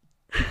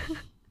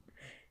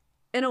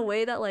 In a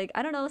way that like,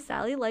 I don't know,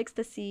 Sally likes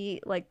to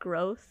see like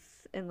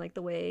growth and like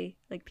the way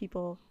like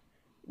people,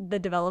 the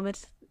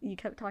development you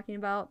kept talking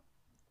about.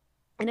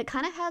 And it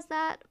kind of has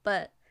that,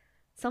 but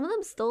some of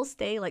them still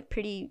stay like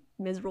pretty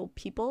miserable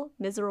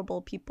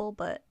people,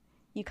 but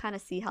you kind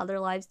of see how their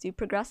lives do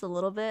progress a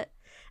little bit.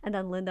 And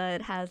then Linda,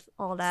 it has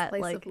all that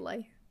Slice like of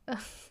life.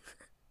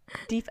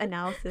 deep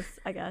analysis,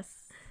 I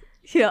guess.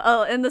 Yeah.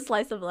 Oh, and the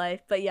slice of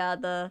life. But yeah,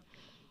 the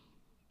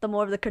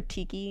more of the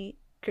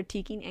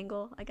critiquing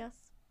angle, I guess.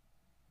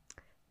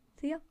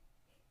 So yeah.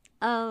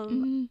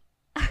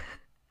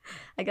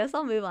 I guess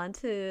I'll move on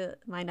to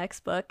my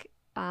next book.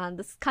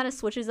 This kind of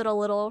switches it a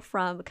little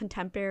from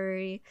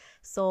contemporary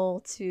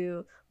Seoul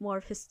to more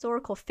of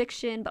historical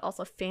fiction, but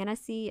also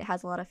fantasy. It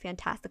has a lot of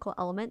fantastical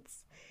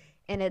elements.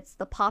 And it's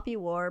The Poppy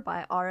War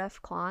by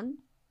R.F. Kuang.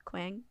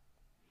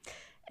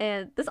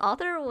 And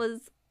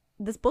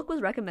this book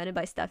was recommended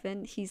by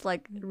Stefan. He's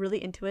like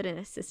really into it and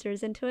his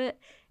sister's into it.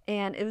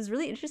 And it was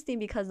really interesting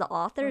because the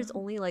author is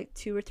only like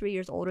 2 or 3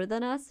 years older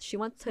than us. She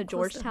went to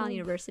Georgetown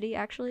University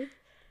actually.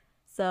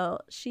 So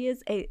she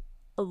is a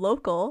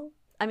local.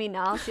 I mean,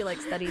 now she like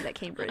studies at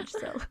Cambridge,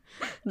 so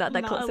not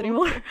that close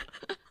anymore.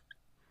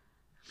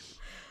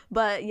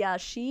 But yeah,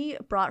 she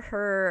brought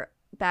her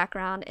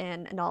background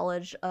and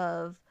knowledge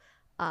of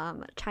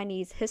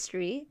Chinese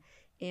history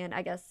and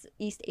I guess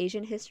East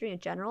Asian history in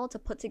general to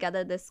put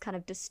together this kind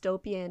of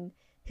dystopian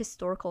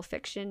historical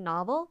fiction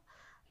novel.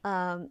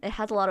 It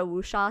has a lot of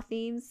wuxia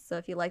themes, so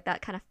if you like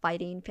that kind of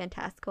fighting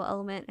fantastical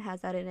element, it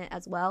has that in it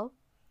as well.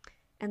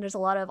 And there's a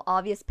lot of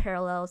obvious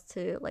parallels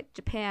to like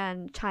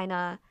Japan,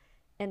 China,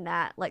 and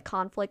that like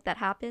conflict that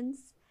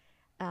happens.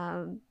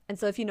 And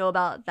so if you know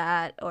about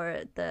that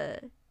or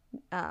the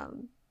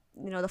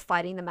the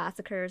fighting, the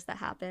massacres that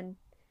happen,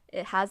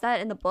 it has that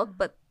in the book,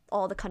 but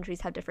all the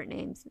countries have different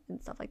names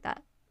and stuff like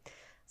that.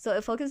 So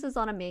it focuses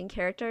on a main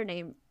character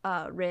named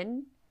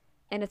Rin,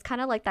 And it's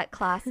kind of like that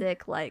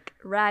classic, like,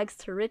 rags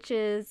to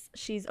riches.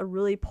 She's a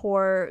really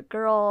poor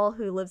girl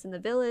who lives in the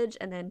village,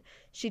 and then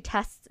she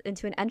tests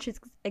into an entrance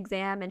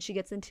exam, and she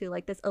gets into,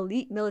 like, this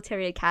elite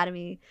military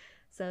academy.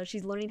 So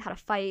she's learning how to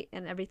fight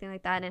and everything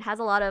like that. And it has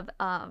a lot of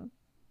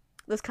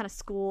those kind of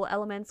school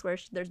elements where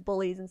there's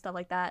bullies and stuff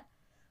like that.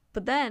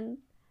 But then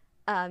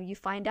you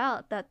find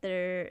out that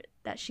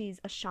she's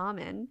a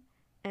shaman,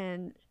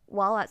 and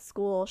while at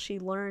school, she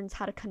learns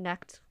how to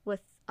connect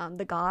with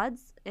the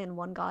gods, and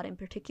one god in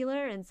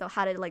particular, and so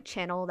how to like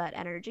channel that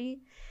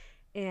energy.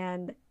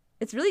 And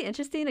it's really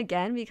interesting,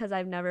 again, because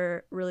I've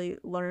never really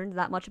learned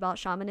that much about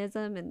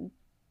shamanism, and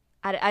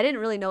I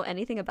didn't really know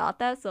anything about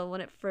that. So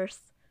when it first,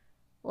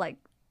 like,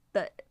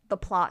 the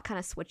plot kind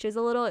of switches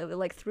a little, it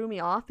like threw me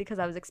off, because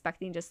I was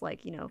expecting just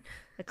like, you know,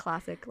 a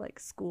classic like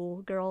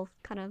schoolgirl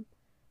kind of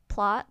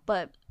plot.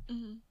 But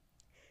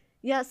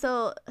yeah,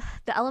 so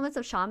the elements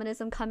of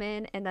shamanism come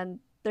in, and then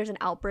there's an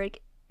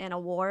outbreak and a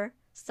war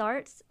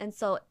starts. And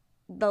so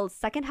the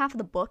second half of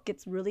the book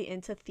gets really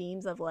into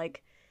themes of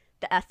like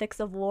the ethics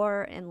of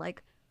war, and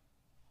like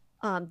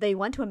they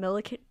went to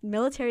a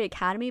military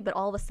academy, but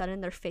all of a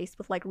sudden they're faced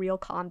with like real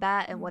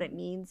combat and what it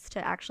means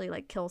to actually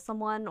like kill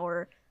someone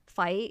or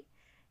fight.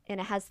 And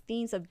it has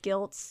themes of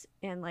guilt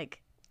and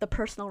like the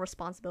personal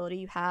responsibility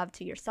you have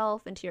to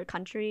yourself and to your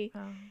country.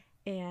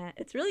 And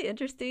it's really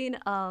interesting.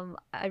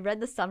 I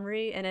read the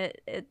summary, and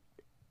it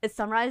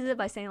summarizes it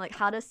by saying like,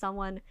 how does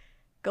someone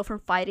go from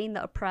fighting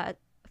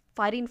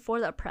for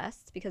the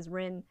oppressed, because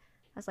Rin,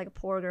 as like a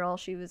poor girl,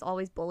 she was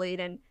always bullied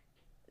and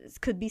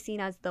could be seen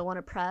as the one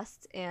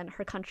oppressed, and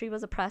her country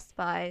was oppressed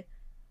by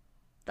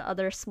the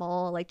other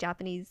small like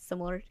Japanese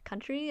similar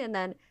country, and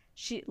then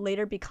she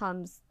later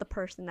becomes the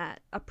person that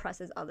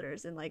oppresses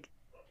others and like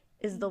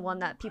is the one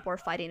that people are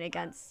fighting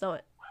against. So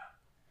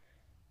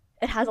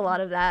it has a lot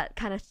of that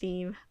kind of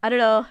theme. I don't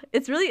know,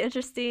 it's really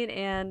interesting,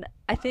 and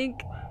I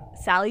think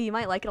Sally, you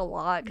might like it a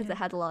lot, because it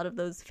has a lot of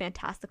those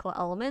fantastical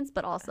elements,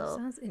 but also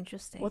sounds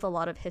interesting, with a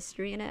lot of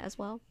history in it as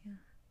well.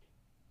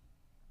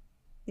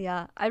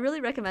 Yeah, I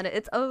really recommend it.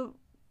 It's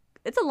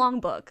a long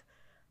book.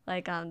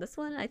 Like this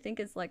one I think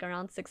is like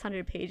around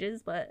 600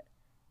 pages, but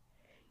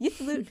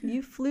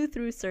you flew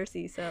through Circe,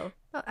 so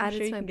I'm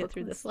sure you can get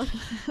through this one.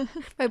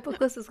 My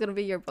book list is gonna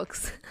be your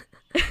books.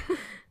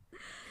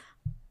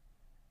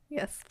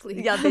 Yes,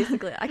 please. Yeah,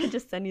 basically, I could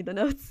just send you the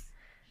notes.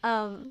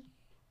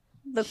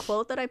 The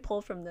quote that I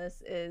pulled from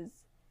this is,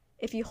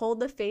 "If you hold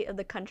the fate of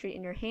the country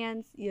in your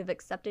hands, you have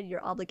accepted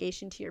your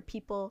obligation to your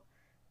people,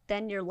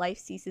 then your life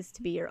ceases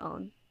to be your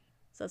own."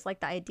 So it's like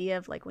the idea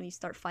of like when you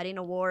start fighting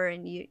a war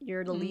and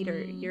you're the leader,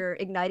 you're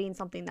igniting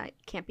something that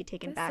can't be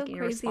taken back, so and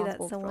you're crazy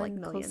responsible that for like someone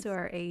millions. close to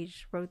our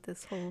age wrote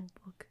this whole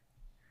book.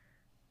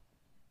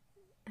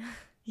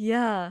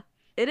 Yeah,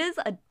 it is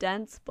a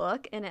dense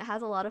book, and it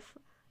has a lot of,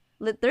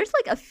 there's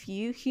like a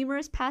few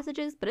humorous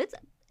passages, but it's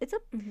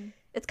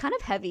kind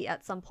of heavy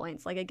at some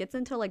points. Like it gets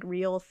into like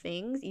real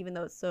things, even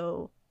though it's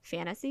so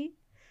fantasy.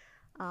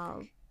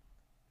 But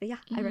yeah,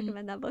 I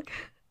recommend that book.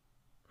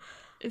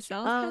 It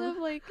sounds kind of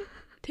like,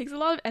 takes a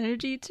lot of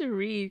energy to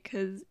read,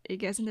 because it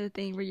gets into the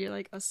thing where you're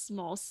like a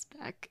small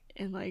speck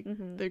in like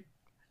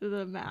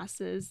the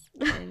masses,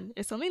 and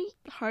it's something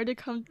hard to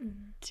come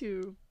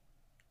to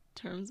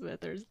terms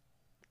with or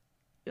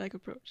like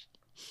approach.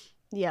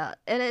 Yeah,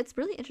 and it's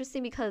really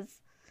interesting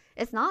because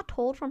it's not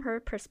told from her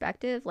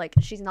perspective. Like,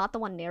 she's not the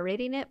one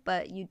narrating it,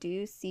 but you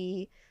do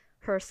see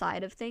her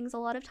side of things a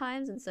lot of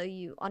times, and so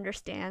you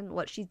understand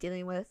what she's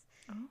dealing with.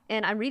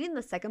 And I'm reading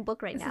the second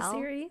book right now. It's a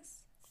series?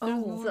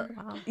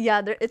 Wow.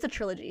 Yeah, it's a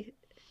trilogy.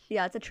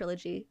 Yeah, it's a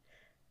trilogy.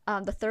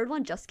 The third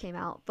one just came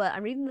out, but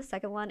I'm reading the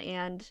second one,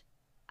 and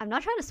I'm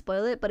not trying to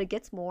spoil it, but it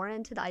gets more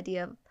into the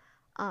idea of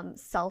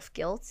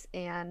self-guilt,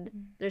 and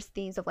there's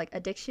themes of like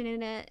addiction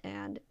in it,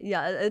 and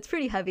yeah, it's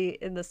pretty heavy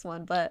in this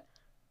one, but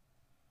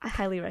I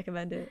highly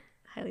recommend it.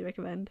 Highly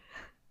recommend.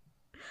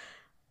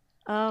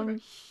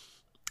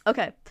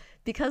 Okay,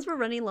 because we're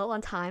running low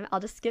on time,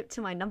 I'll just skip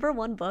to my number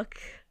one book,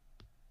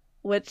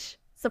 which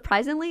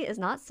surprisingly is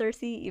not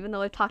Circe, even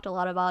though I've talked a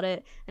lot about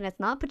it, and it's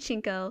not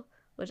Pachinko,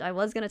 which I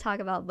was going to talk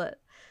about, but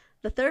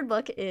the third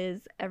book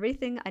is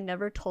Everything I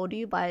Never Told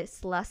You by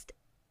Celeste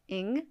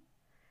Ng.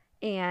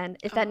 And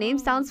if that name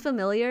sounds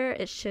familiar,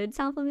 it should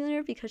sound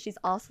familiar, because she's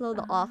also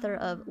the author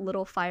of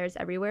Little Fires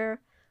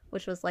Everywhere,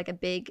 which was like a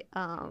big,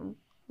 what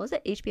was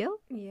it, HBO?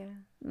 Yeah.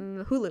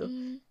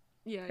 Hulu.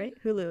 Yeah. Right?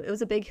 Hulu. It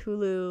was a big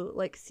Hulu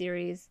like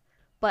series.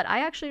 But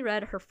I actually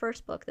read her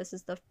first book. This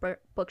is the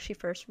book she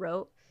first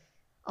wrote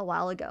a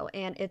while ago.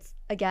 And it's,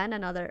 again,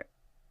 another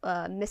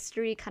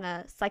mystery kind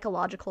of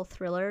psychological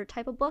thriller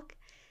type of book.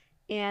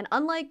 And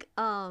unlike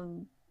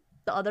the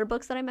other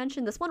books that I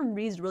mentioned, this one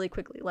reads really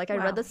quickly. Like, I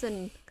read this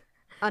in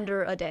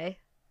under a day,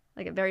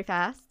 like very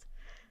fast.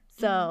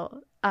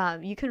 So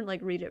you can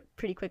like read it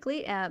pretty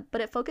quickly.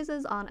 But it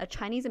focuses on a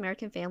Chinese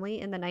American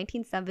family in the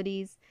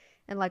 1970s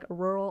in like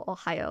rural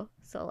Ohio.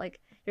 So like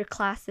your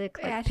classic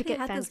like picket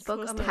fence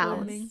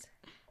towns.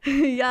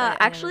 Yeah,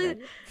 actually.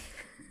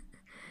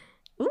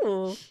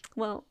 Ooh,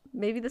 well,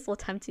 maybe this will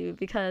tempt you,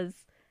 because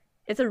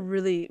It's a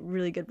really,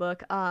 really good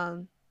book.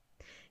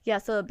 Yeah,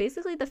 so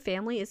basically the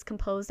family is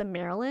composed of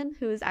Marilyn,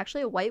 who is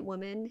actually a white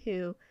woman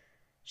who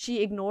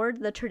she ignored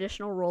the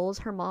traditional roles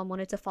her mom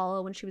wanted to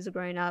follow when she was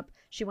growing up.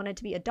 She wanted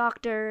to be a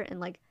doctor, and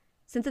like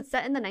since it's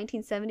set in the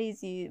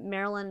 1970s,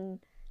 Marilyn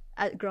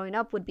growing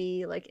up would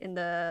be like in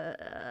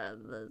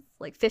the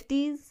like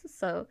 50s.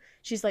 So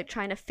she's like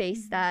trying to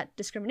face that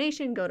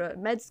discrimination, go to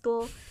med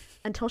school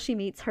until she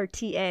meets her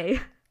TA.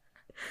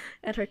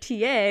 And her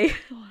TA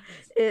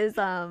is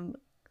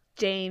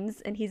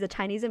James, and he's a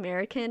Chinese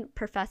American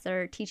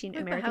professor teaching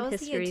American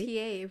history. He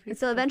a TA if he's and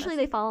so eventually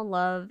professor? they fall in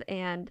love,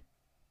 and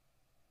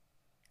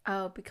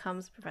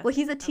becomes professor. well,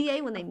 he's a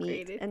TA when they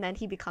meet, upgraded. and then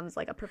he becomes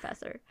like a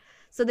professor.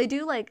 So they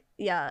do like,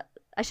 yeah,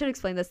 I should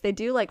explain this. They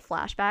do like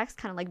flashbacks,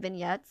 kind of like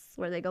vignettes,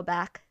 where they go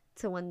back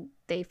to when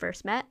they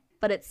first met,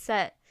 but it's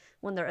set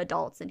when they're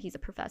adults and he's a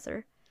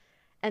professor.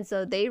 And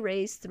so they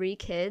raise 3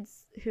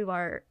 kids who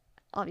are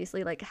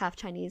obviously like half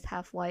Chinese,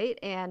 half white,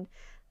 and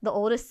the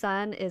oldest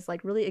son is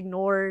like really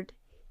ignored.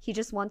 He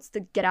just wants to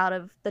get out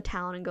of the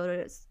town and go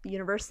to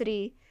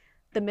university.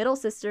 The middle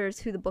sisters,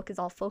 who the book is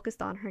all focused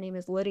on, her name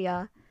is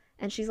Lydia,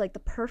 and she's like the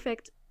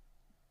perfect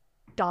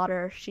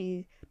daughter.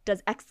 She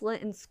does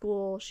excellent in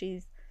school.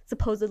 She's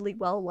supposedly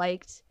well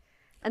liked.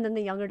 And then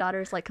the younger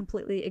daughter is like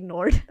completely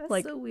ignored. That's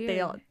like so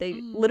they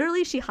weird.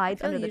 literally she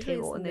hides I feel under the usually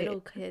table, it's and middle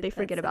kid they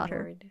forget that's about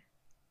her. ignored.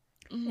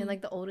 And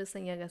like the oldest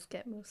and youngest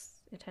get most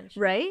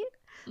attention. Right?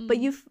 But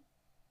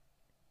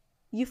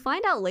you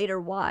find out later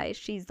why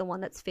she's the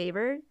one that's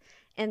favored,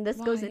 and this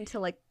goes Why? into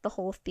like the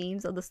whole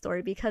themes of the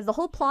story, because the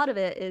whole plot of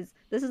it is,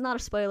 this is not a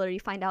spoiler, you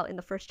find out in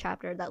the first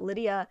chapter that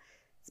Lydia's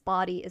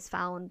body is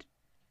found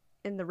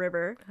in the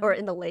river or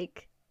in the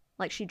lake,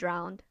 like she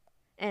drowned,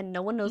 and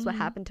no one knows what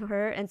happened to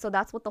her. And so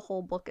that's what the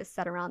whole book is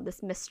set around,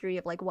 this mystery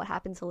of like what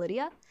happened to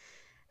Lydia.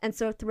 And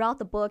so throughout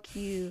the book,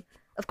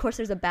 of course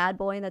there's a bad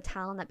boy in the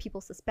town that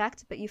people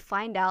suspect, but you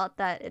find out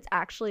that it's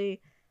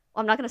actually,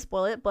 I'm not going to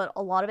spoil it, but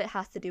a lot of it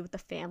has to do with the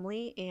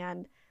family.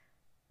 And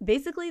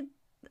basically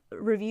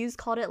reviews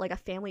called it like a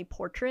family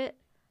portrait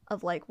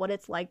of like what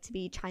it's like to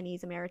be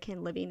Chinese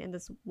American living in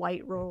this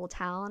white rural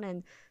town,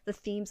 and the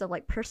themes of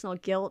like personal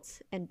guilt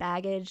and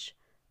baggage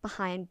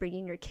behind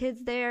bringing your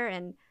kids there,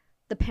 and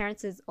the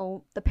parents'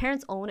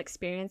 own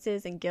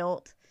experiences and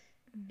guilt,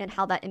 and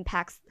how that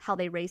impacts how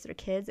they raise their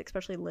kids,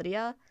 especially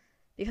Lydia,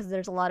 because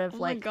there's a lot of Oh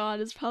like my god,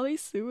 it's probably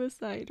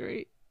suicide,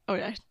 right? Oh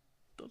yeah,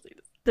 don't say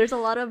this. there's a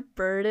lot of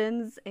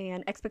burdens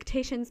and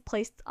expectations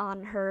placed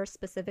on her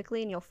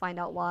specifically, and you'll find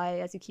out why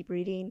as you keep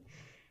reading.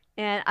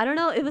 And I don't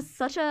know, it was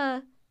such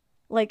a,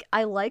 like,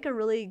 I like a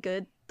really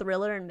good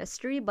thriller and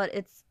mystery, but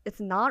it's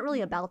not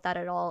really about that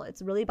at all.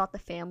 It's really about the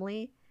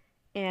family.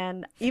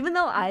 And even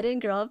though I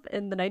didn't grow up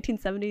in the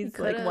 1970s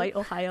like white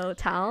Ohio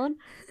town,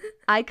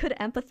 I could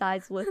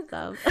empathize with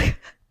them.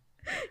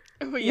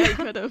 Oh yeah, I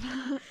could have.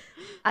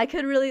 I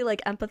could really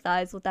like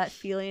empathize with that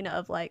feeling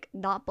of like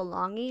not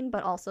belonging,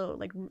 but also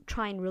like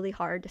trying really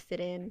hard to fit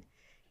in.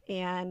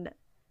 And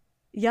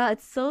yeah,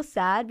 it's so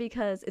sad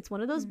because it's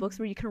one of those books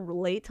where you can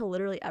relate to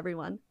literally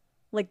everyone.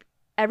 Like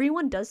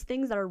everyone does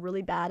things that are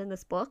really bad in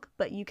this book,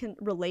 but you can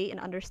relate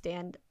and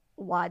understand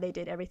why they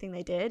did everything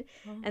they did.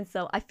 And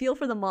so I feel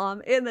for the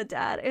mom and the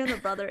dad and the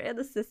brother and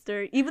the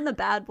sister, even the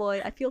bad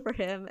boy. I feel for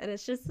him, and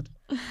it's just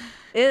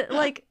it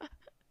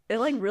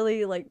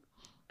really like,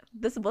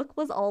 this book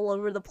was all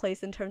over the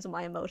place in terms of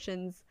my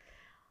emotions.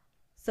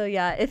 So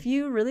yeah, if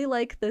you really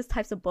like those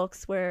types of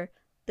books where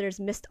there's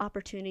missed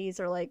opportunities,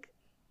 or like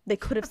they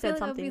could have said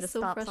something to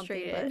stop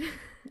something,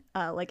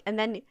 but like, and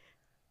then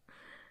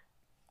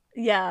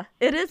yeah,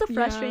 it is a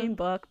frustrating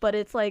book, but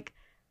it's like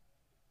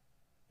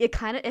it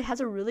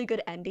has a really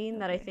good ending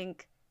that I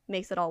think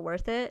makes it all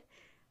worth it.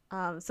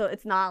 So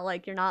it's not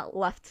like you're not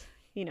left,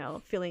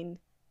 feeling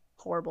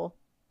horrible.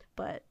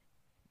 But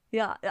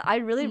yeah, I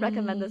really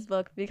recommend this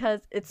book because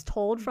it's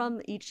told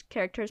from each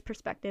character's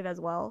perspective as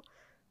well.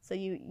 So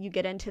you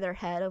get into their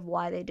head of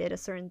why they did a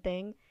certain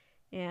thing,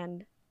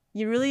 and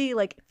you really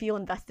like feel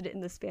invested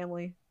in this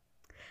family.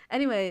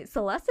 Anyway,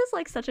 Celeste is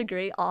like such a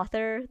great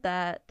author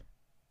that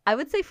I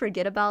would say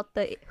forget about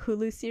the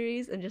Hulu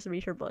series and just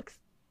read her books.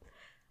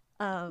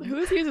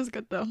 Hulu series is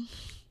good though.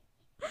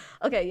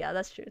 Okay, yeah,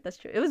 that's true.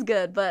 It was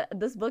good, but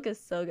this book is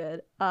so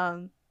good.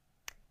 To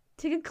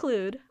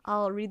conclude,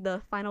 I'll read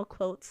the final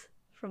quote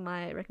from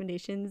my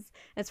recommendations.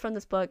 It's from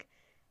this book,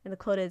 and the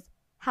quote is,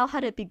 "How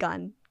had it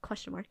begun? ?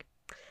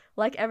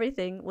 Like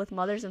everything with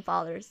mothers and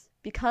fathers,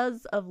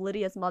 because of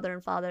Lydia's mother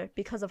and father,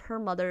 because of her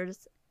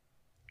mothers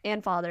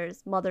and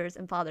fathers, mothers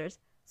and fathers."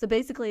 So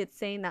basically it's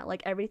saying that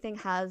like everything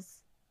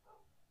has,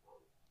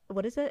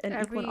 what is it? An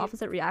equal and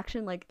opposite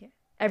reaction. Like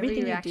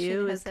everything you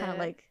do is kind of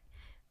like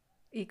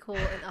equal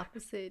and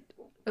opposite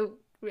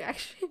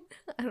reaction.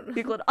 I don't know.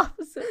 Equal and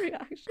opposite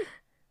reaction.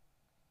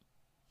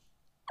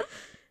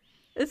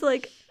 It's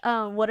like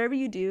whatever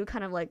you do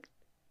kind of like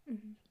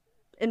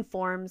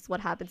informs what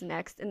happens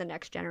next in the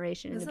next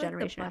generation, and the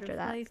generation after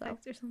that.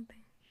 Effect or something.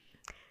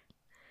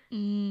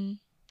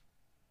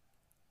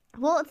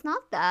 Well, it's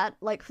not that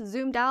like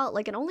zoomed out.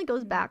 Like it only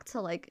goes back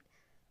to like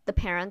the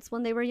parents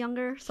when they were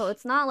younger. So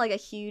it's not like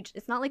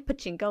it's not like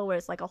Pachinko where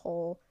it's like a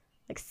whole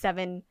like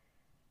 7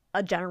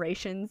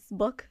 generations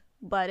book,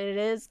 but it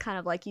is kind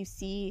of like you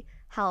see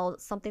how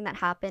something that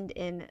happened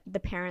in the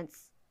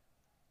parents'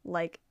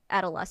 like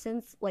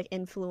adolescence like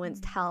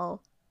influenced how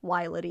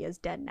why Lydia is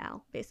dead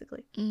now,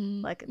 basically.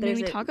 Like When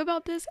there's we a talk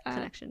about this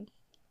connection.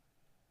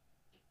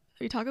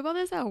 we talk about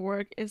this at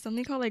work is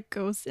something called like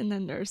Ghosts in the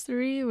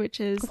Nursery, which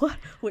is What?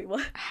 Wait,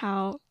 what?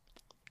 how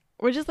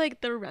we're just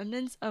like the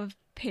remnants of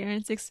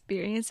parents'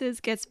 experiences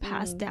gets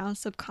passed down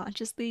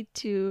subconsciously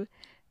to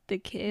the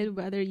kid,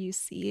 whether you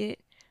see it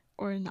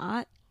or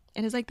not.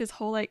 And it's like this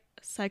whole like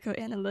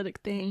psychoanalytic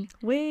thing.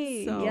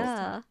 Wait, So-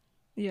 yeah.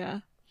 Yeah.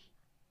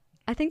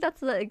 I think that's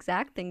the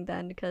exact thing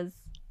then, because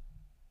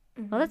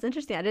oh, that's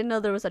interesting. I didn't know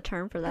there was a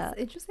term for that.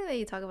 It's interesting that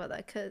you talk about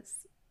that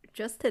because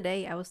just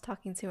today I was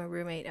talking to my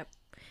roommate.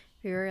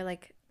 We were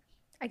like,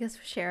 I guess,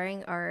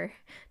 sharing our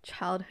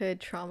childhood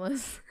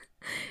traumas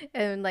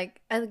and like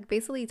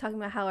basically talking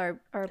about how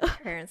our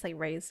parents like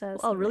raised us.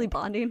 Oh, and, really like,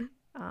 bonding.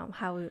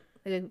 how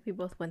we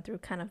both went through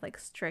kind of like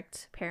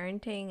strict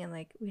parenting and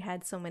like we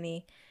had so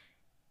many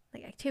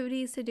like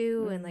activities to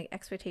do and like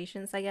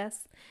expectations, I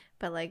guess.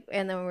 But like,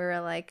 and then we were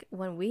like,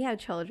 when we have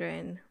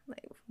children,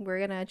 like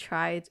we're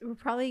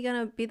probably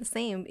gonna be the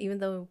same, even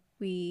though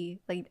we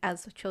like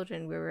as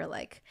children we were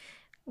like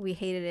we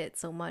hated it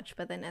so much,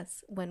 but then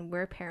as when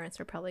we're parents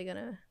we're probably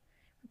gonna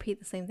repeat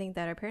the same thing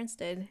that our parents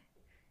did.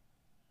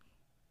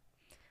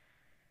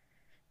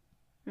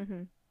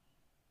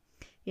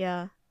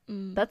 Yeah.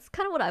 That's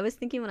kind of what I was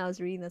thinking when I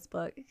was reading this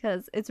book,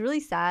 because it's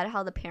really sad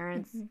how the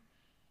parents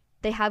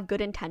they have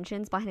good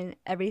intentions behind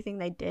everything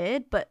they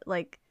did, but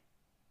like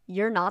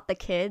you're not the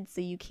kid, so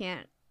you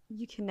can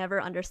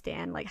never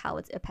understand like how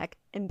it's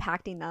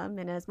impacting them.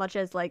 And as much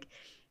as like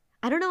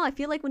I don't know, I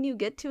feel like when you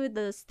get to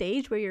the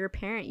stage where you're a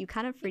parent, you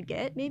kind of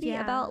forget maybe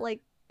about like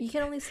You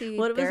can only see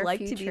what it was their like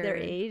to be their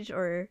future. age,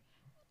 or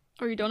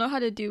Or you don't know how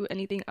to do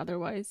anything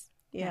otherwise.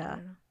 yeah. I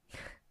don't know.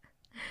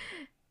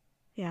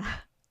 Yeah.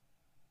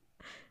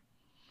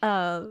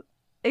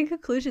 In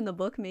conclusion, the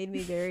book made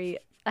me very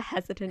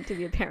hesitant to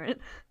be a parent.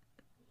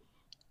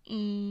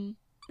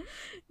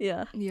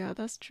 Yeah. Yeah,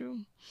 that's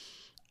true.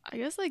 I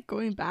guess like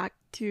going back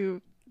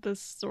to the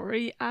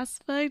story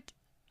aspect,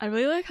 I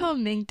really like how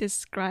Ming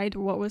described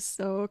what was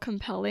so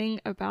compelling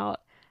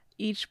about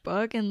each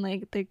book and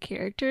like the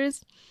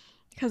characters,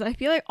 because I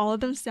feel like all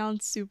of them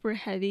sound super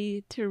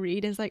heavy to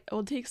read. It's like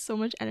it'll take so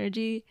much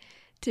energy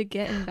to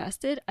get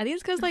invested. I think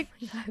it's because like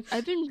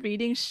I've been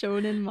reading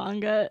shonen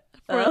manga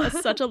for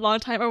such a long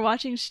time, or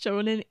watching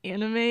shonen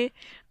anime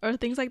or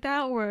things like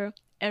that, where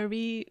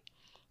every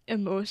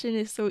emotion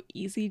is so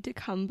easy to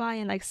come by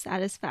and like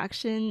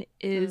satisfaction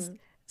is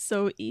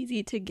so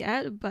easy to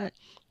get. But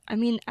I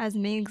mean, as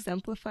Ming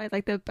exemplified,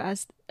 like the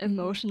best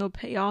emotional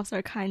payoffs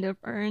are kind of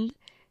earned.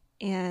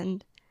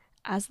 And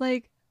as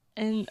like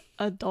an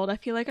adult, I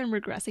feel like I'm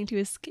regressing to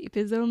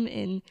escapism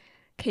in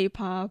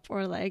K-pop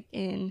or like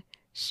in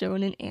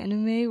shonen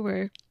anime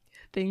where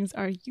things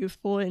are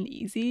youthful and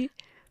easy.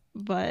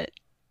 But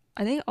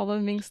I think all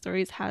of Ming's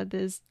stories have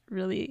this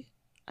really,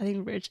 I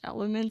think, rich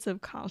elements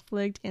of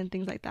conflict and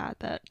things like that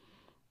that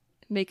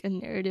make a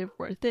narrative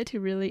worth it to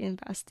really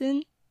invest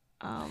in.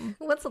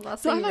 What's the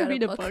last So I time you might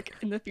read read a a book? book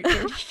in the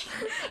future.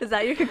 Is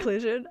that your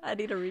conclusion? I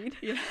need to read.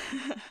 Yeah.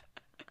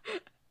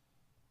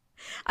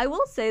 I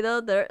will say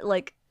though,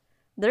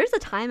 there's a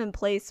time and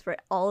place for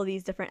all of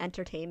these different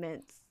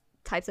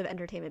types of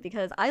entertainment,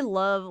 because I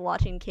love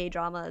watching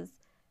K-dramas,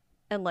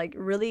 and like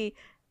really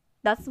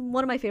that's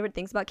one of my favorite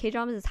things about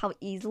K-dramas is how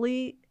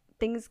easily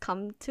things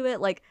come to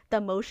it. Like the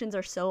emotions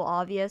are so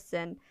obvious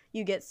and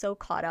you get so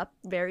caught up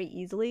very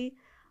easily.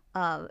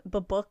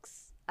 But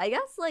books, I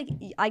guess like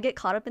I get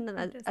caught up in them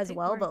as take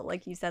well, work. but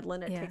like you said,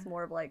 Linda, it Yeah. takes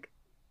more of like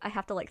I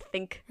have to like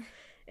think,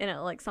 and it,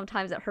 like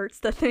sometimes it hurts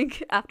to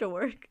think after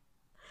work.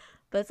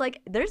 But it's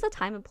like there's a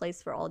time and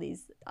place for all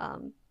these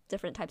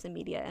different types of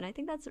media, and I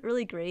think that's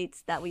really great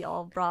that we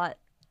all brought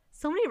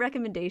so many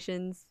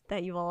recommendations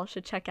that you all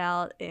should check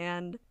out,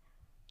 and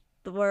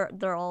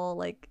they're all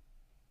like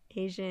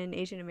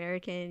Asian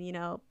American. You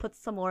know, put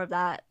some more of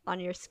that on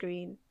your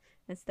screen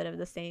instead of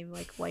the same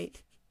like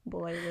white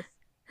boy with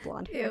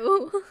blonde hair.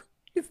 Ew.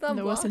 It's not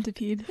Noah blonde.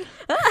 Centipede.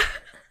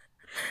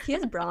 He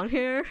has brown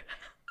hair.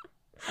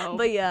 Oh,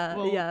 But yeah,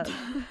 well. yeah.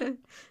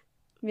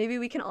 Maybe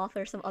we can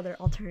offer some other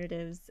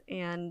alternatives,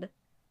 and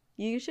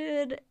you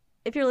should,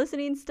 if you're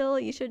listening still,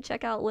 you should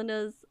check out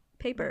Linda's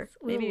paper. Yes,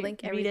 we'll Maybe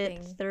link read it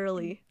everything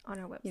thoroughly. on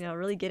our website. You know,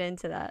 really get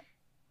into that.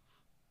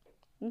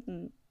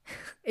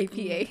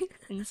 APA.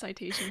 In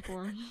citation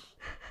form.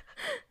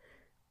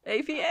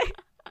 APA.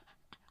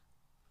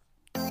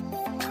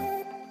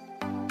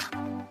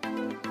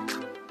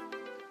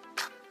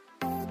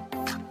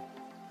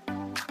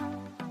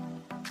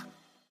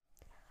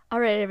 All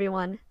right,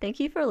 everyone. Thank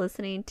you for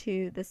listening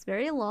to this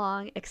very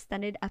long,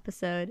 extended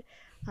episode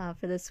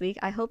for this week.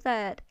 I hope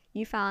that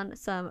you found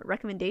some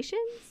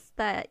recommendations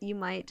that you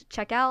might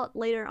check out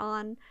later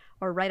on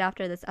or right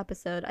after this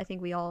episode. I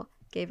think we all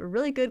gave a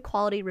really good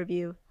quality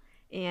review.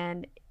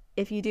 And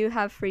if you do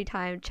have free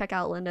time, check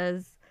out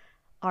Linda's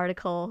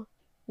article.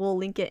 We'll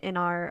link it in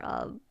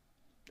our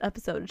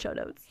episode show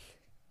notes.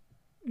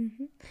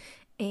 Mm-hmm.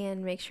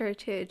 And make sure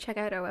to check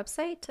out our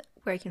website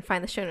where you can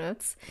find the show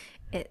notes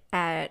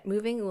at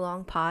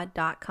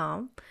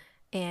movingoolongpod.com.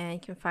 And you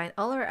can find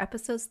all our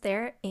episodes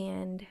there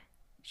and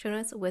show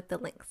notes with the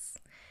links.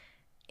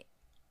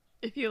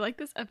 If you like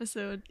this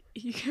episode,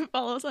 you can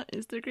follow us on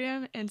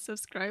Instagram and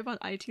subscribe on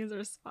iTunes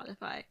or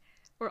Spotify.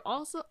 We're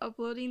also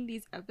uploading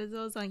these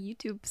episodes on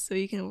YouTube so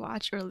you can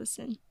watch or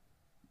listen.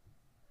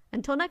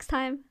 Until next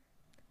time.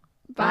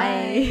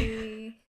 Bye. Bye.